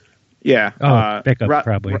 Bickham. Yeah. Yeah. Bickham,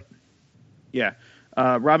 probably. Yeah.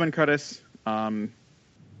 Robin Curtis. Who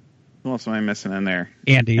else am I missing in there?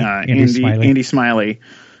 Andy Smiley. Andy Smiley.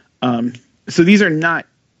 So these are not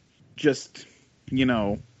just,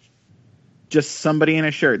 just somebody in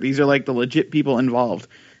a shirt. These are like the legit people involved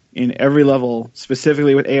in every level,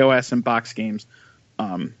 specifically with AOS and box games.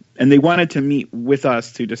 And they wanted to meet with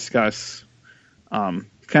us to discuss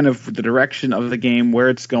kind of the direction of the game, where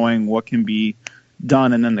it's going, what can be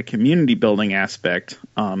done, and then the community building aspect.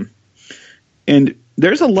 And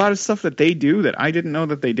there's a lot of stuff that they do that I didn't know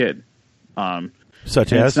that they did.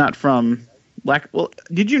 Such as? It's not from Well,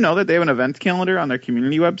 did you know that they have an event calendar on their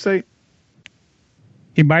community website?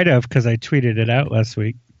 He might have, because I tweeted it out last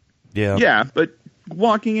week. Yeah. Yeah, but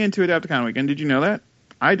walking into Adepticon weekend, did you know that?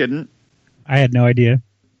 I didn't. I had no idea.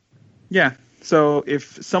 Yeah. So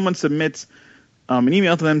if someone submits an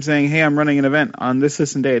email to them saying, hey, I'm running an event on this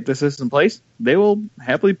day at this place, they will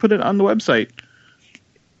happily put it on the website.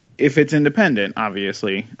 If it's independent,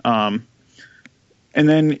 obviously. And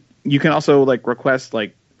then you can also request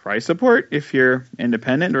price support if you're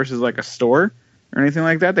independent versus a store or anything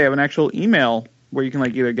like that. They have an actual email where you can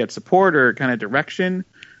either get support or kind of direction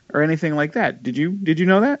or anything like that. Did you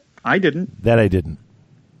know that? I didn't. That I didn't.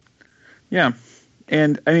 Yeah.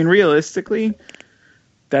 And I mean, realistically,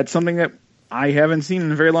 that's something that I haven't seen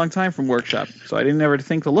in a very long time from Workshop. So I didn't ever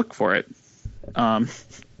think to look for it.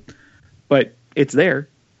 But it's there.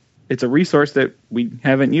 It's a resource that we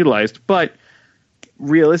haven't utilized. But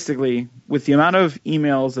realistically, with the amount of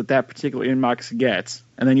emails that particular inbox gets,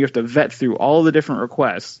 and then you have to vet through all the different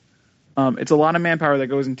requests, it's a lot of manpower that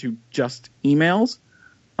goes into just emails.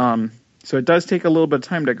 So it does take a little bit of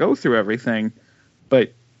time to go through everything.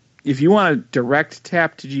 But if you want to direct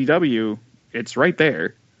tap to GW, it's right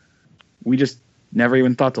there. We just never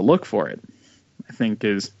even thought to look for it, I think,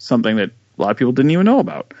 is something that a lot of people didn't even know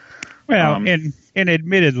about. Well, and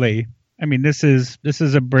admittedly, I mean, this is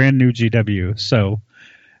a brand new GW. So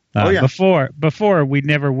before we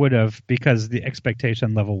never would have, because the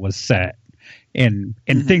expectation level was set, and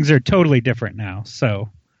things are totally different now. So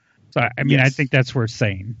I mean, yes. I think that's worth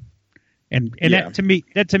saying. And that to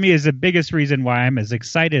me is the biggest reason why I'm as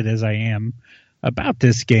excited as I am about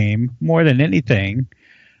this game more than anything,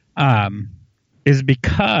 is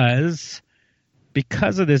because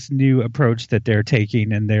of this new approach that they're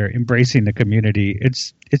taking, and they're embracing the community.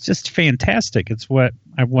 It's just fantastic. It's what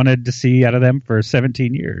I wanted to see out of them for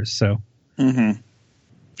 17 years. So,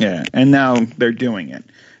 yeah, and now they're doing it,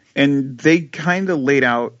 and they kind of laid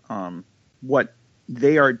out what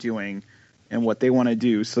they are doing and what they want to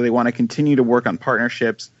do. So they want to continue to work on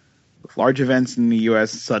partnerships with large events in the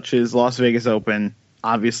U.S., such as Las Vegas Open,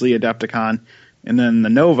 obviously Adepticon, and then the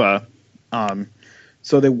Nova.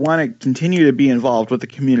 So they want to continue to be involved with the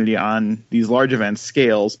community on these large event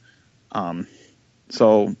scales. And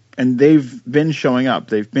they've been showing up.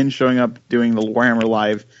 They've been showing up doing the Warhammer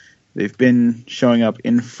Live. They've been showing up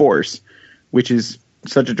in force, which is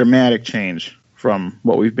such a dramatic change from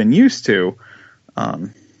what we've been used to.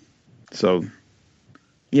 So,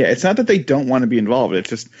 yeah, it's not that they don't want to be involved. It's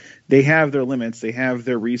just they have their limits. They have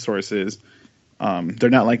their resources. They're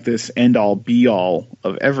not like this end-all, be-all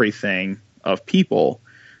of everything of people.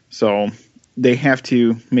 So they have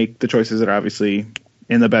to make the choices that are obviously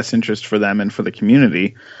in the best interest for them and for the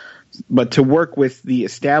community. But to work with the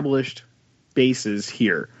established bases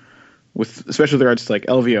here, especially with regards to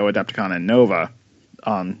LVO, Adepticon, and Nova,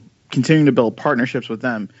 continuing to build partnerships with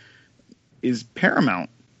them is paramount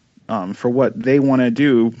for what they want to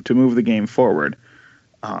do to move the game forward,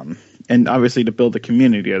 and obviously to build the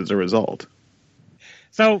community as a result.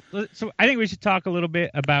 So I think we should talk a little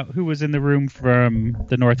bit about who was in the room from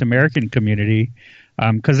the North American community,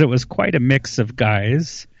 because it was quite a mix of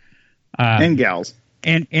guys and gals.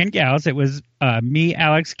 And gals. It was me,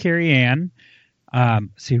 Alex, Carrie Ann.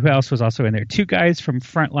 See who else was also in there. 2 guys from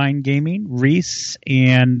Frontline Gaming, Reese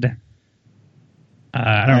and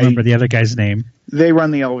I don't remember the other guy's name. They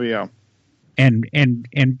run the LVO.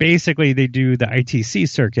 And basically they do the ITC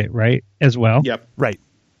circuit, right, as well? Yep. Right.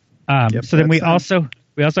 So then we also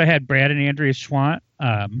had Brad and Andrea Schwant.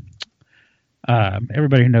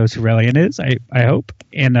 Everybody who knows who Reliant is, I hope.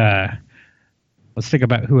 And let's think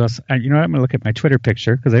about who else. I'm going to look at my Twitter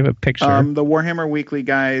picture because I have a picture. The Warhammer Weekly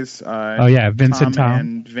guys. Vincent Tom.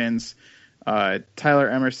 And Vince. Tyler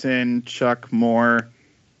Emerson, Chuck Moore,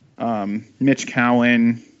 Mitch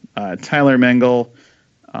Cowan, Tyler Mengel,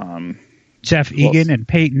 Jeff Egan and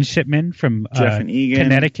Peyton Shipman from Jeff and Egan.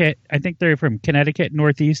 Connecticut. I think they're from Connecticut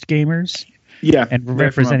Northeast Gamers. Yeah, and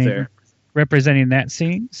representing that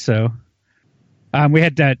scene. So we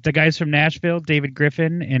had the guys from Nashville, David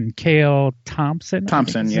Griffin and Cale Thompson.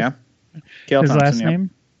 Thompson, yeah. Cale Thompson, last name.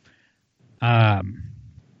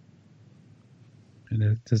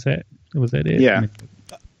 Was that it? Yeah.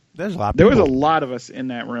 There's a lot. There was a lot of us in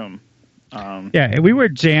that room. Yeah, we were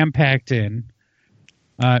jam packed in.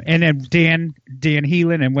 And then Dan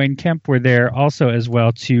Heelan and Wayne Kemp were there also as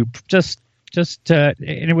well to and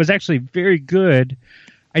it was actually very good,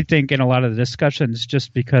 I think, in a lot of the discussions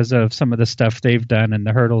just because of some of the stuff they've done and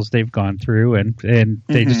the hurdles they've gone through, and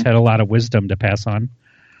they just had a lot of wisdom to pass on.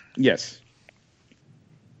 Yes.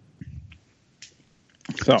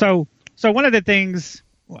 So one of the things,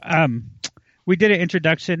 we did an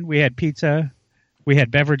introduction. We had pizza, we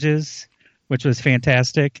had beverages, which was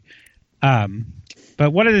fantastic. But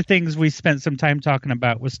But one of the things we spent some time talking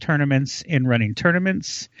about was tournaments and running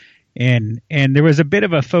tournaments. And there was a bit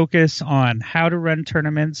of a focus on how to run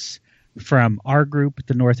tournaments from our group,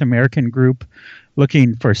 the North American group,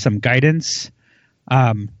 looking for some guidance.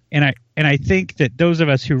 And I think that those of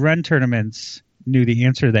us who run tournaments knew the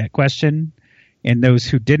answer to that question. And those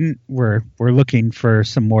who didn't were looking for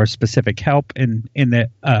some more specific help. In the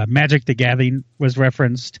Magic the Gathering was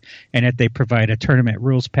referenced, and that they provide a tournament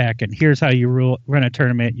rules pack. And here's how you run a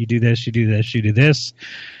tournament. You do this, you do this, you do this.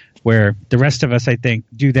 Where the rest of us, I think,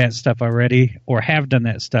 do that stuff already or have done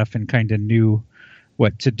that stuff and kind of knew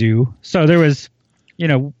what to do. So there was,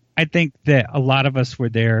 I think that a lot of us were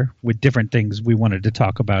there with different things we wanted to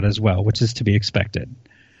talk about as well, which is to be expected.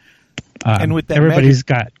 And with that, everybody's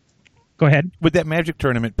got. Go ahead. With that Magic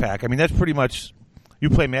tournament pack, I mean, that's pretty much,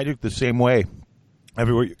 you play Magic the same way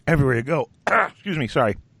everywhere you go. Excuse me,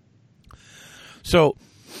 sorry. So,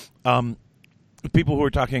 people who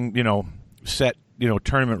are talking, set,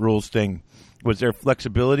 tournament rules thing, was there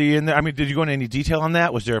flexibility in there? I mean, did you go into any detail on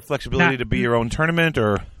that? Was there flexibility to be your own tournament,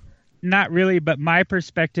 or? Not really, but my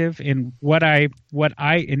perspective and what I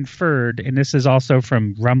inferred, and this is also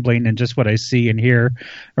from rumbling and just what I see and hear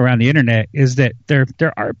around the internet, is that there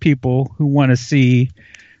are people who want to see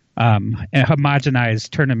a homogenized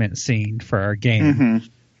tournament scene for our game.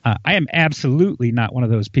 Mm-hmm. I am absolutely not one of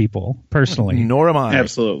those people personally. Nor am I.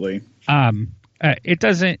 Absolutely.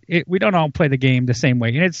 We don't all play the game the same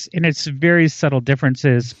way, and it's very subtle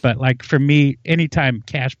differences. But like for me, anytime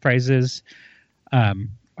cash prizes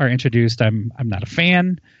are introduced, I'm not a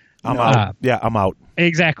fan. I'm out. I'm out.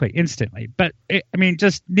 Exactly, instantly. But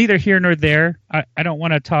just neither here nor there. I don't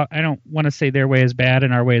want to talk. I don't want to say their way is bad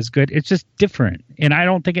and our way is good. It's just different, and I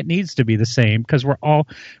don't think it needs to be the same because we're all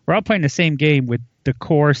playing the same game with the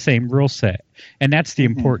core same rule set, and that's the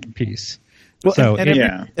important piece. Well, so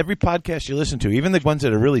every podcast you listen to, even the ones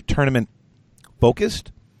that are really tournament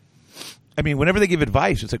focused, I mean, whenever they give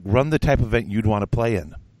advice, it's like run the type of event you'd want to play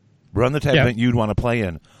in. Run the type of event you'd want to play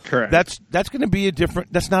in. Correct. That's going to be a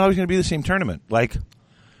different. That's not always going to be the same tournament. Like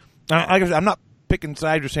I'm not picking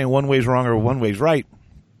sides or saying one way's wrong or one way's right.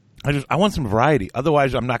 I want some variety.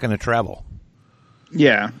 Otherwise, I'm not going to travel.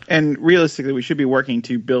 Yeah, and realistically, we should be working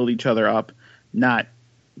to build each other up, not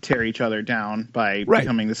tear each other down by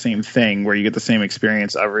becoming the same thing where you get the same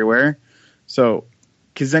experience everywhere. So,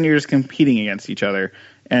 because then you're just competing against each other.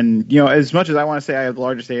 And as much as I want to say I have the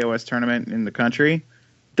largest AOS tournament in the country,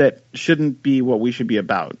 that shouldn't be what we should be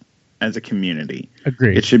about as a community.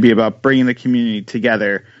 Agreed. It should be about bringing the community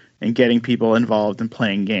together and getting people involved in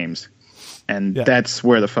playing games. And that's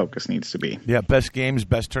where the focus needs to be. Yeah, best games,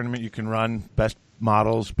 best tournament you can run, best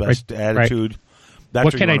models, best attitude. Right. That's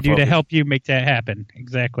what can I do to help you make that happen?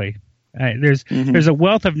 Exactly. There's a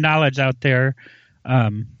wealth of knowledge out there,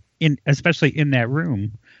 especially in that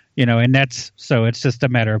room, and it's just a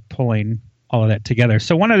matter of pulling all of that together.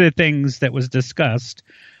 So one of the things that was discussed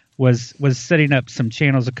was setting up some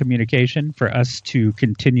channels of communication for us to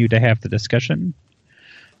continue to have the discussion,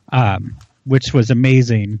 which was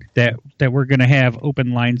amazing that we're going to have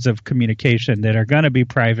open lines of communication that are going to be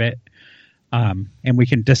private, and we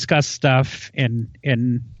can discuss stuff in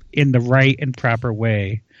the right and proper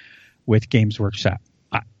way with Games Workshop.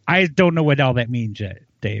 I don't know what all that means yet,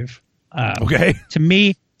 Dave. Okay. To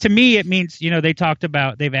me, it means, they talked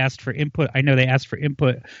about, they've asked for input. I know they asked for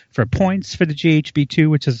input for points for the GHB2,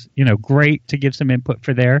 which is, great to give some input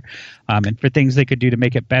for there, and for things they could do to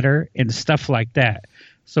make it better and stuff like that.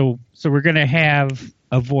 So we're going to have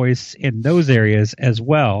a voice in those areas as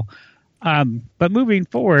well. But moving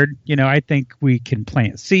forward, I think we can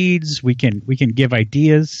plant seeds. We can give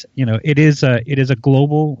ideas. It is a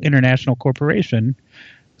global international corporation.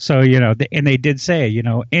 So, and they did say,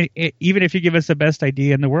 even if you give us the best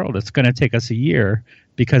idea in the world, it's going to take us a year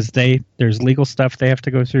because there's legal stuff they have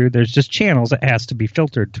to go through. There's just channels that has to be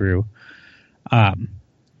filtered through. But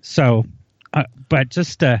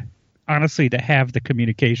just honestly, to have the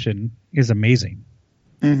communication is amazing.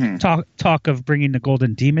 Mm-hmm. Talk of bringing the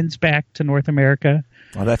Golden Demons back to North America.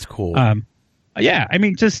 Oh, that's cool. Yeah, I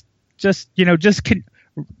mean, just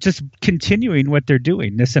continuing what they're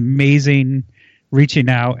doing. This amazing reaching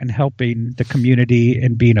out and helping the community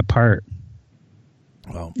and being a part.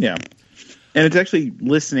 Well, yeah, and it's actually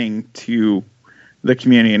listening to the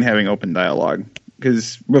community and having open dialogue.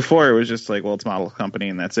 Because before it was just like, well, it's a model company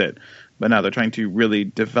and that's it. But now they're trying to really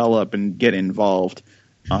develop and get involved.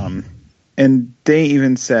 And they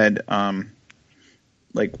even said,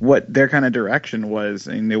 like, what their kind of direction was,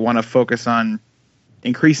 and they want to focus on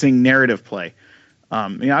increasing narrative play.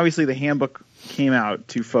 Obviously, the handbook came out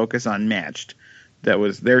to focus on matched. That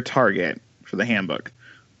was their target for the handbook.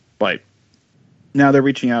 But now they're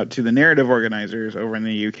reaching out to the narrative organizers over in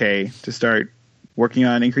the UK to start working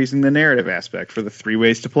on increasing the narrative aspect for the 3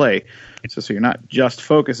 ways to play. So you're not just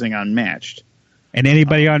focusing on matched. And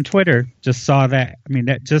anybody on Twitter just saw that. I mean,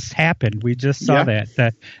 that just happened. We just saw that.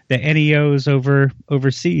 The NEOs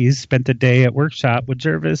overseas spent the day at Workshop with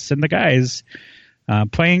Jervis and the guys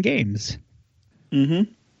playing games.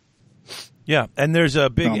 Mm-hmm. Yeah, and there's a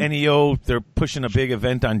big NEO. They're pushing a big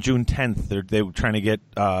event on June 10th. They were trying to get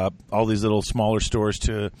all these little smaller stores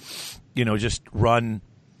to, just run.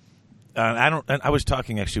 I was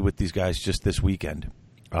talking actually with these guys just this weekend,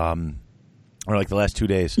 or like the last 2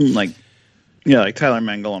 days. Like Tyler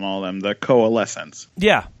Mengel and all of them, the Coalescence.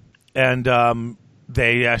 Yeah, and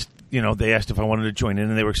they asked if I wanted to join in,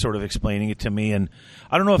 and they were sort of explaining it to me. And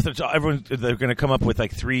I don't know if they're going to come up with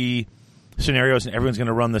like 3 scenarios, and everyone's going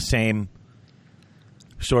to run the same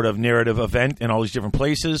sort of narrative event in all these different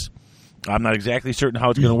places. I'm not exactly certain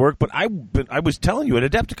how it's going to work, but I was telling you at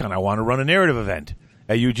Adepticon I want to run a narrative event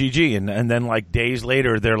at UGG, and then like days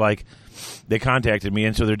later they contacted me,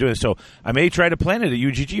 and so they're doing it. So I may try to plan it at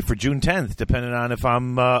UGG for June 10th, depending on if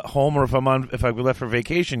I'm home or if I've left for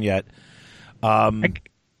vacation yet. I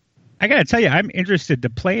got to tell you, I'm interested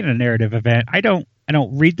to play in a narrative event. I don't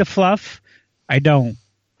read the fluff. I don't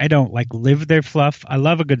like live their fluff. I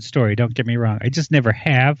love a good story. Don't get me wrong. I just never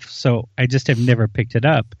have, so I just have never picked it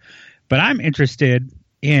up. But I'm interested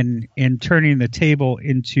in turning the table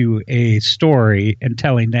into a story and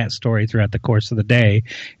telling that story throughout the course of the day.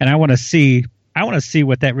 And I want to see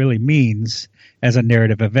what that really means as a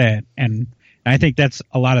narrative event. And I think that's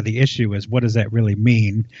a lot of the issue is what does that really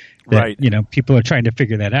mean? That, right. People are trying to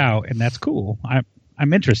figure that out, and that's cool.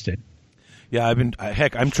 I'm interested. Yeah,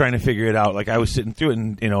 I'm trying to figure it out. Like I was sitting through it,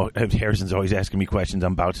 and Harrison's always asking me questions.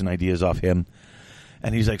 I'm bouncing ideas off him,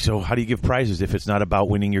 and he's like, "So how do you give prizes if it's not about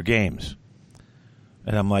winning your games?"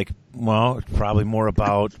 And I'm like, "Well, it's probably more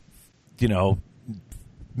about,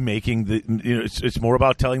 making the, it's more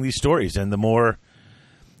about telling these stories, and the more,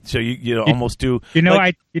 so almost do." Who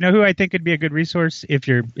I think would be a good resource if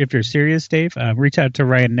you're serious, Dave. Reach out to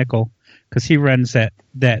Ryan Nickel. Because he runs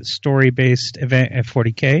that story-based event at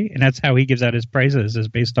 40K, and that's how he gives out his prizes, is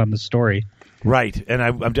based on the story. Right, and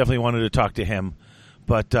I'm definitely wanted to talk to him.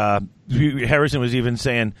 But Harrison was even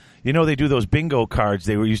saying, they do those bingo cards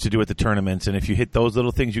they were used to do at the tournaments, and if you hit those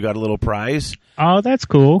little things, you got a little prize. Oh, that's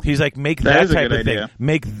cool. He's like, make that type of thing.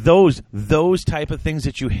 Make those type of things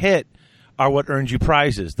that you hit are what earns you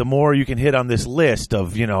prizes. The more you can hit on this list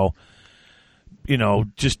of,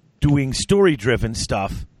 just doing story-driven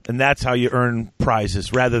stuff, and that's how you earn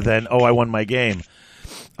prizes rather than, I won my game.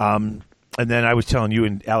 And then I was telling you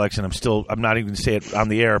and Alex, and I'm not even going to say it on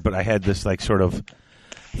the air, but I had this like sort of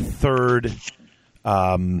third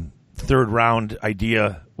round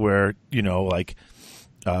idea where,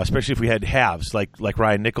 especially if we had halves like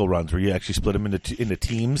Ryan Nickel runs, where you actually split them into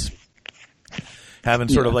teams, having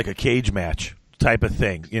sort of like a cage match type of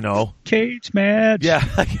thing, Cage match. Yeah.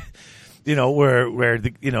 where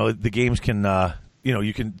the games can,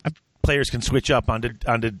 players can switch up onto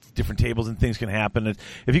different tables and things can happen. And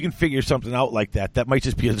if you can figure something out like that, that might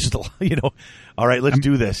just be all right, let's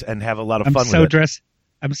do this and have a lot of fun with it.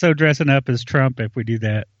 I'm so dressing up as Trump if we do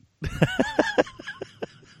that.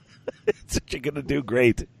 That's what you're going to do.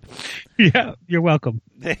 Great. Yeah, you're welcome.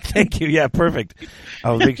 Thank you. Yeah, perfect.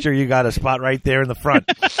 I'll make sure you got a spot right there in the front.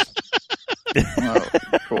 Oh,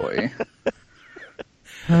 boy.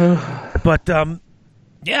 But,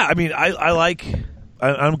 yeah, I mean,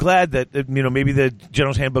 I'm glad that, maybe the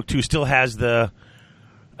General's Handbook 2 still has the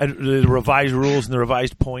revised rules and the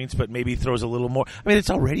revised points, but maybe throws a little more. I mean, it's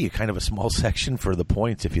already kind of a small section for the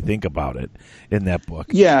points if you think about it in that book.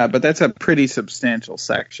 Yeah, but that's a pretty substantial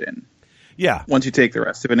section. Yeah. Once you take the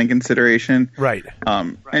rest of it in consideration. Right.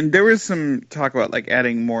 And there was some talk about like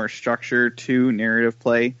adding more structure to narrative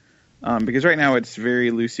play, because right now it's very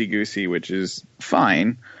loosey-goosey, which is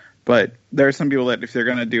fine. But there are some people that if they're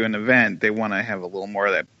going to do an event, they want to have a little more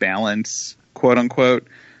of that balance, quote unquote.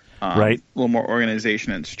 Right. A little more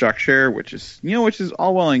organization and structure, which is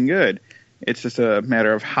all well and good. It's just a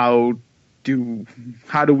matter of how do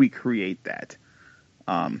we create that?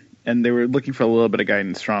 And they were looking for a little bit of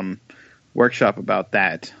guidance from Workshop about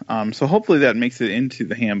that. So hopefully that makes it into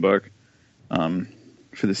the handbook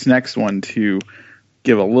for this next one to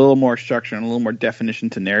give a little more structure and a little more definition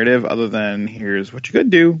to narrative other than here's what you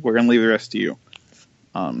could do. We're going to leave the rest to you.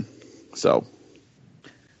 So,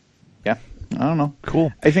 yeah, I don't know.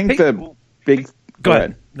 Cool. I think the big... Go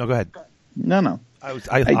ahead. No, go ahead. No.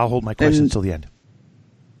 I'll hold my questions till the end.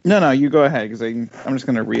 No, you go ahead, because I'm just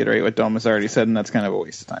going to reiterate what Dom has already said, and that's kind of a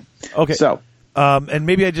waste of time. Okay. So, and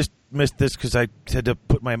maybe I just missed this because I had to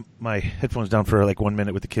put my headphones down for like 1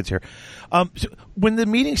 minute with the kids here. So when the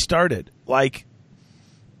meeting started, like,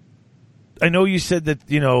 I know you said that,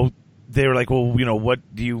 you know, they were like, well, you know, what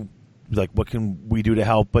can we do to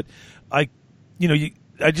help? But I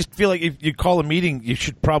just feel like if you call a meeting, you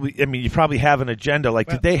should probably, you probably have an agenda. Like,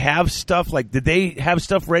 did they have stuff? Like, did they have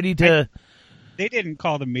stuff ready to? They didn't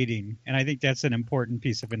call the meeting, and I think that's an important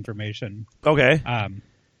piece of information. Okay.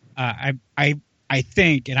 I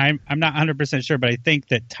think, and I'm not 100% sure, but I think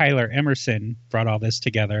that Tyler Emerson brought all this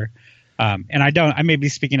together. And I may be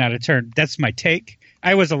speaking out of turn. That's my take.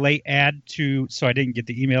 I was a late add so I didn't get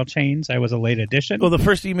the email chains. I was a late addition. Well, the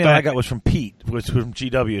first email I got was from Pete, was from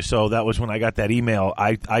GW. So that was when I got that email.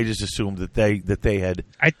 I just assumed that they had.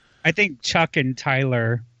 I think Chuck and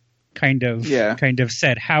Tyler kind of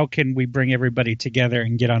said, how can we bring everybody together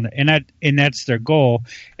and get on and that's their goal.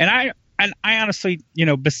 And I honestly, you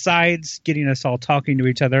know, besides getting us all talking to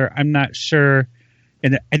each other, I'm not sure.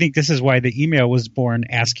 And I think this is why the email was born,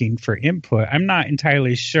 asking for input. I'm not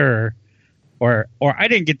entirely sure, or I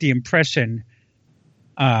didn't get the impression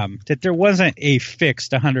that there wasn't a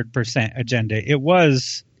fixed 100% agenda.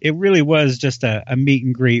 It really was just a meet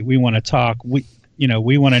and greet. We want to talk. We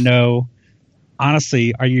want to know,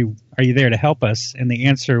 honestly, are you there to help us? And the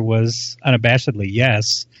answer was unabashedly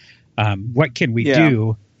yes. What can we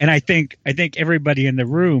do? And I think everybody in the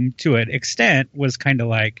room, to an extent, was kind of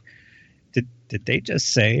like, did they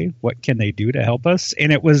just say, what can they do to help us?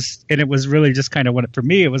 And it was really just kind of for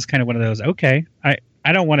me, it was kind of one of those, okay,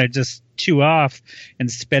 I don't want to just chew off and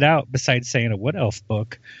spit out, besides saying a What Elf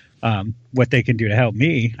book, what they can do to help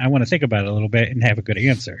me. I want to think about it a little bit and have a good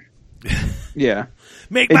answer. Yeah.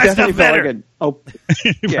 Make my stuff better. Right.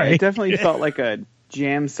 It definitely felt like a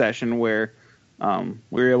jam session where we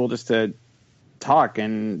were able just to talk,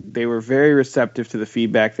 and they were very receptive to the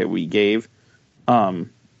feedback that we gave.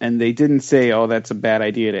 And they didn't say, oh, that's a bad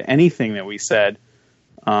idea to anything that we said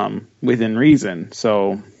within reason.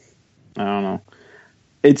 So, I don't know.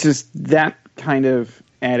 It's just that kind of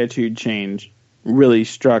attitude change really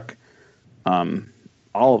struck all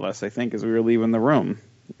of us, I think, as we were leaving the room.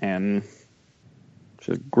 And it's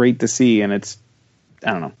just great to see. And it's, I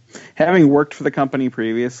don't know. Having worked for the company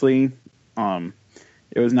previously, it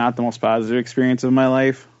was not the most positive experience of my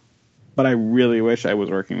life. But I really wish I was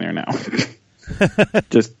working there now.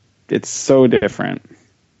 Just, it's so different.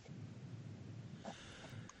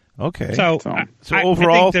 Okay. So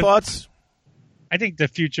overall thoughts? I think the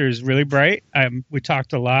future is really bright. We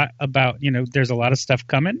talked a lot about, there's a lot of stuff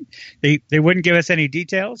coming. They wouldn't give us any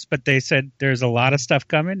details, but they said there's a lot of stuff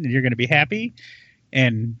coming and you're going to be happy.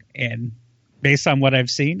 And based on what I've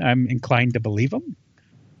seen, I'm inclined to believe them.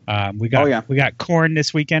 We got Korn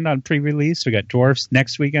this weekend on pre-release. We got Dwarfs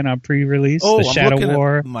next weekend on pre-release. Oh, the Shadow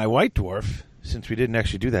War. My White Dwarf. Since we didn't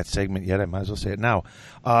actually do that segment yet, I might as well say it now.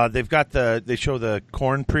 They show the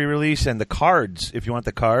Korn pre-release and the cards. If you want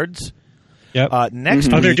the cards, yep.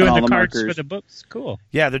 Next week, they're doing the cards markers for the books. Cool.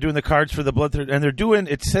 Yeah, they're doing the cards for the Bloodthirst, and they're doing.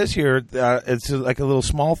 It says here, it's like a little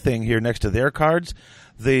small thing here next to their cards.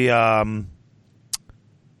 The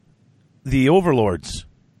Overlords.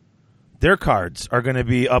 Their cards are going to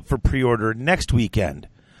be up for pre-order next weekend.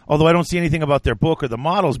 Although I don't see anything about their book or the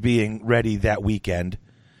models being ready that weekend.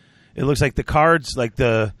 It looks like the cards, like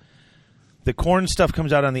the Korn stuff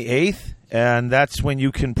comes out on the 8th, and that's when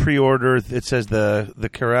you can pre-order, it says the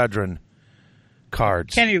Caradron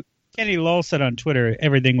cards. Kenny Lowell said on Twitter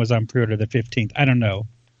everything was on pre-order the 15th. I don't know.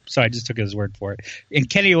 So I just took his word for it. And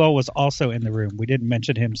Kenny Lowell was also in the room. We didn't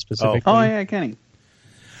mention him specifically. Oh yeah, Kenny.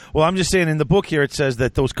 Well, I'm just saying in the book here it says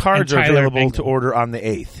that those cards are available to order on the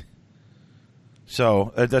 8th.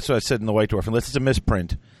 So that's what I said in the White Dwarf, unless it's a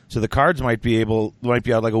misprint. So the cards might be out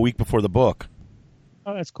like a week before the book.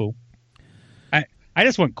 Oh, that's cool. I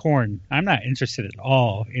just want Korn. I'm not interested at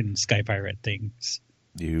all in Sky Pirate things.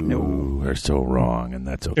 You are so wrong, and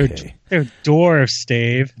that's okay. They're dwarfs,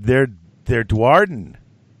 Dave. They're Dwarden.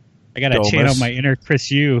 I got to channel my inner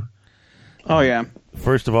Chris Yu. Oh, yeah.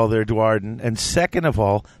 First of all, they're Dwarden. And second of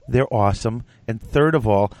all, they're awesome. And third of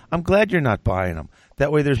all, I'm glad you're not buying them.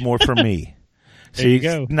 That way there's more for me. There you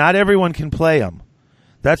go. Not everyone can play them.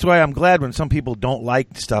 That's why I'm glad when some people don't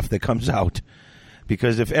like stuff that comes out.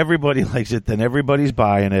 Because if everybody likes it, then everybody's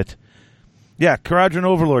buying it. Yeah, Caradron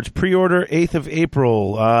Overlords, pre-order 8th of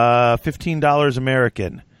April, $15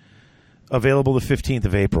 American. Available the 15th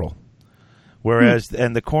of April. Whereas,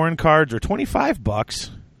 and the Korn cards are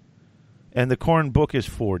 $25, and the Korn book is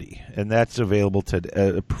 $40, and that's available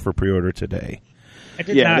for pre-order today. I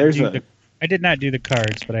did not do the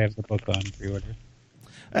cards, but I have the book on pre-order.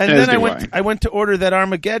 And then I went to order that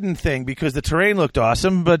Armageddon thing because the terrain looked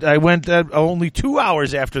awesome, but I went only 2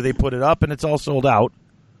 hours after they put it up, and it's all sold out.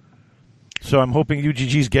 So I'm hoping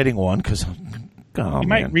UGG's getting one because you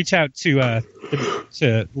might reach out to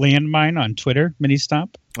Landmine on Twitter,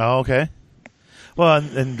 Mini-Stomp. Oh, okay. Well,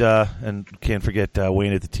 and can't forget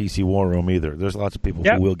Wayne at the TC War Room either. There's lots of people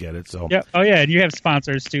who will get it. So yeah. Oh yeah, and you have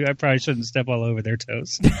sponsors too. I probably shouldn't step all over their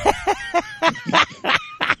toes.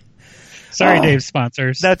 Sorry, Dave.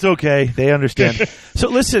 Sponsors. That's okay. They understand. So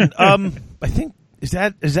listen, I think is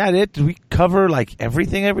that it? Did we cover like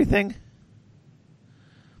everything? I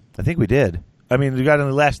think we did. I mean, you got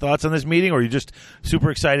any last thoughts on this meeting, or are you just super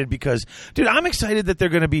excited because, dude, I'm excited that they're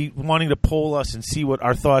going to be wanting to poll us and see what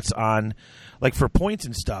our thoughts on, like for points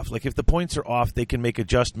and stuff. Like if the points are off, they can make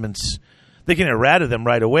adjustments. They can errata them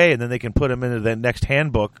right away, and then they can put them into the next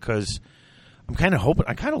handbook. Because I'm kind of hoping,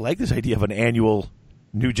 I kind of like this idea of an annual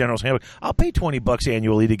new General's Handbook. I'll pay $20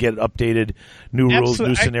 annually to get updated new rules,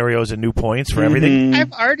 new scenarios, and new points for everything.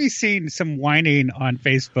 I've already seen some whining on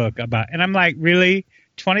Facebook about, and I'm like, really,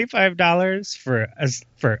 $25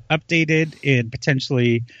 for updated and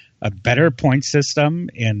potentially a better point system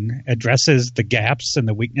and addresses the gaps and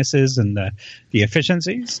the weaknesses and the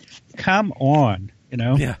efficiencies? Come on,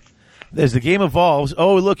 Yeah. As the game evolves,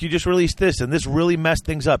 oh, look, you just released this, and this really messed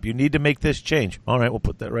things up. You need to make this change. All right, we'll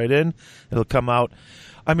put that right in. It'll come out.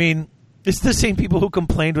 I mean, it's the same people who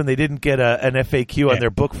complained when they didn't get an FAQ on their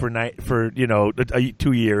book for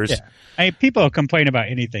 2 years. Yeah. I mean, people complain about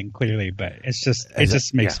anything, clearly, but it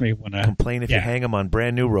just makes me want to complain if you hang them on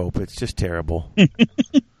brand new rope. It's just terrible.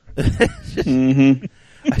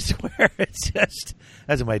 I swear, it's just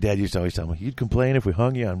that's what my dad used to always tell me. You'd complain if we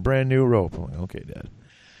hung you on brand new rope. I'm like, okay, Dad.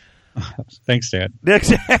 Thanks, Dad.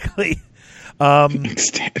 Exactly. Thanks,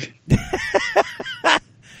 Dad.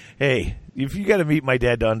 Hey, if you got to meet my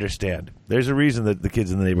dad to understand, there's a reason that the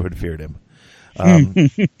kids in the neighborhood feared him.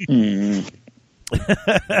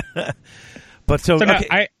 But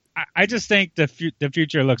okay. I just think the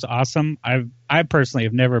future looks awesome. I personally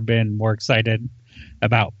have never been more excited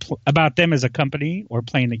about them as a company or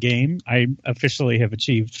playing the game. I officially have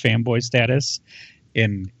achieved fanboy status.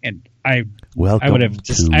 And I would have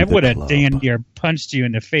damn near punched you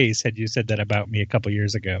in the face had you said that about me a couple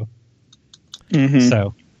years ago.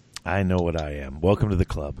 So I know what I am. Welcome to the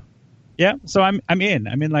club. Yeah, so I'm in.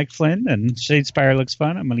 I'm in like Flynn, and Shadespire looks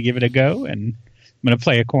fun. I'm going to give it a go, and I'm going to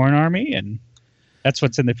play a Khorne army, and that's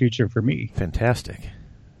what's in the future for me. Fantastic.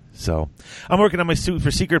 So I'm working on my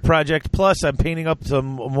Super Secret project. Plus, I'm painting up some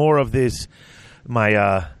more of this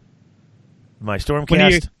my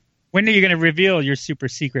Stormcast. When are you going to reveal your super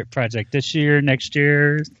secret project? This year, next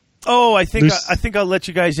year? Oh, I think I'll let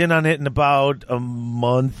you guys in on it in about a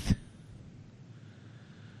month.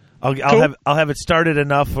 I'll have it started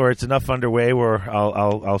enough, or it's enough underway where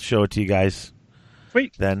I'll show it to you guys.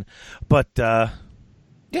 Sweet. Then, but yeah.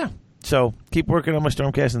 So keep working on my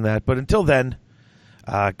Stormcast and that. But until then,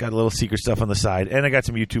 got a little secret stuff on the side, and I got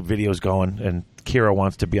some YouTube videos going. And Kira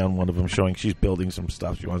wants to be on one of them, showing she's building some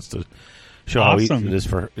stuff. She wants to show how easy it is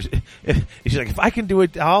for her. She's like, if I can do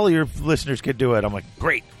it, all your listeners can do it. I'm like,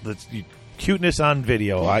 great. Let's cuteness on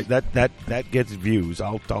video. That gets views.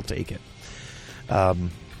 I'll take it.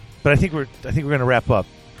 But I think we're going to wrap up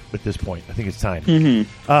at this point. I think it's time.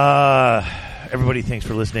 Everybody, thanks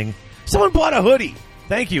for listening. Someone bought a hoodie.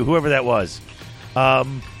 Thank you, whoever that was.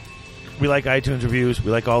 We like iTunes reviews.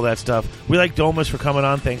 We like all that stuff. We like Domus for coming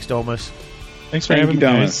on. Thanks, Domus. Thanks for having me,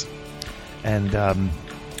 guys. And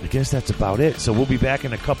I guess that's about it. So we'll be back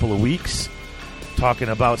in a couple of weeks talking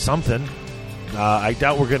about something. I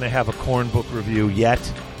doubt we're going to have a Khorne book review yet.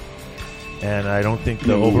 And I don't think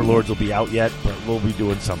the Overlords will be out yet, but we'll be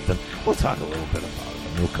doing something. We'll talk a little bit about it,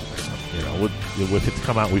 and we'll cover something. If it's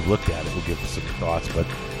come out and we've looked at it, we'll give us some thoughts, but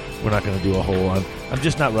we're not going to do a whole on. I'm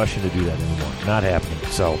just not rushing to do that anymore. Not happening.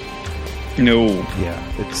 So, no. Yeah,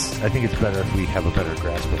 I think it's better if we have a better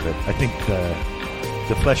grasp of it. I think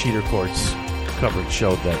the Flesh Eater Courts coverage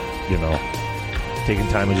showed that, taking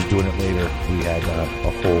time and just doing it later, we had a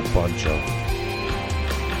whole bunch of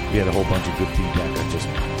good feedback on just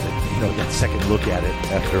that second look at it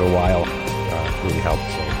after a while really helped.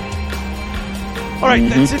 So, all right,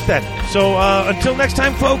 that's it then. So until next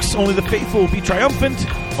time, folks, only the faithful will be triumphant.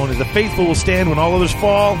 Only the faithful will stand when all others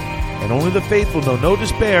fall, and only the faithful know no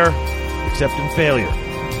despair except in failure.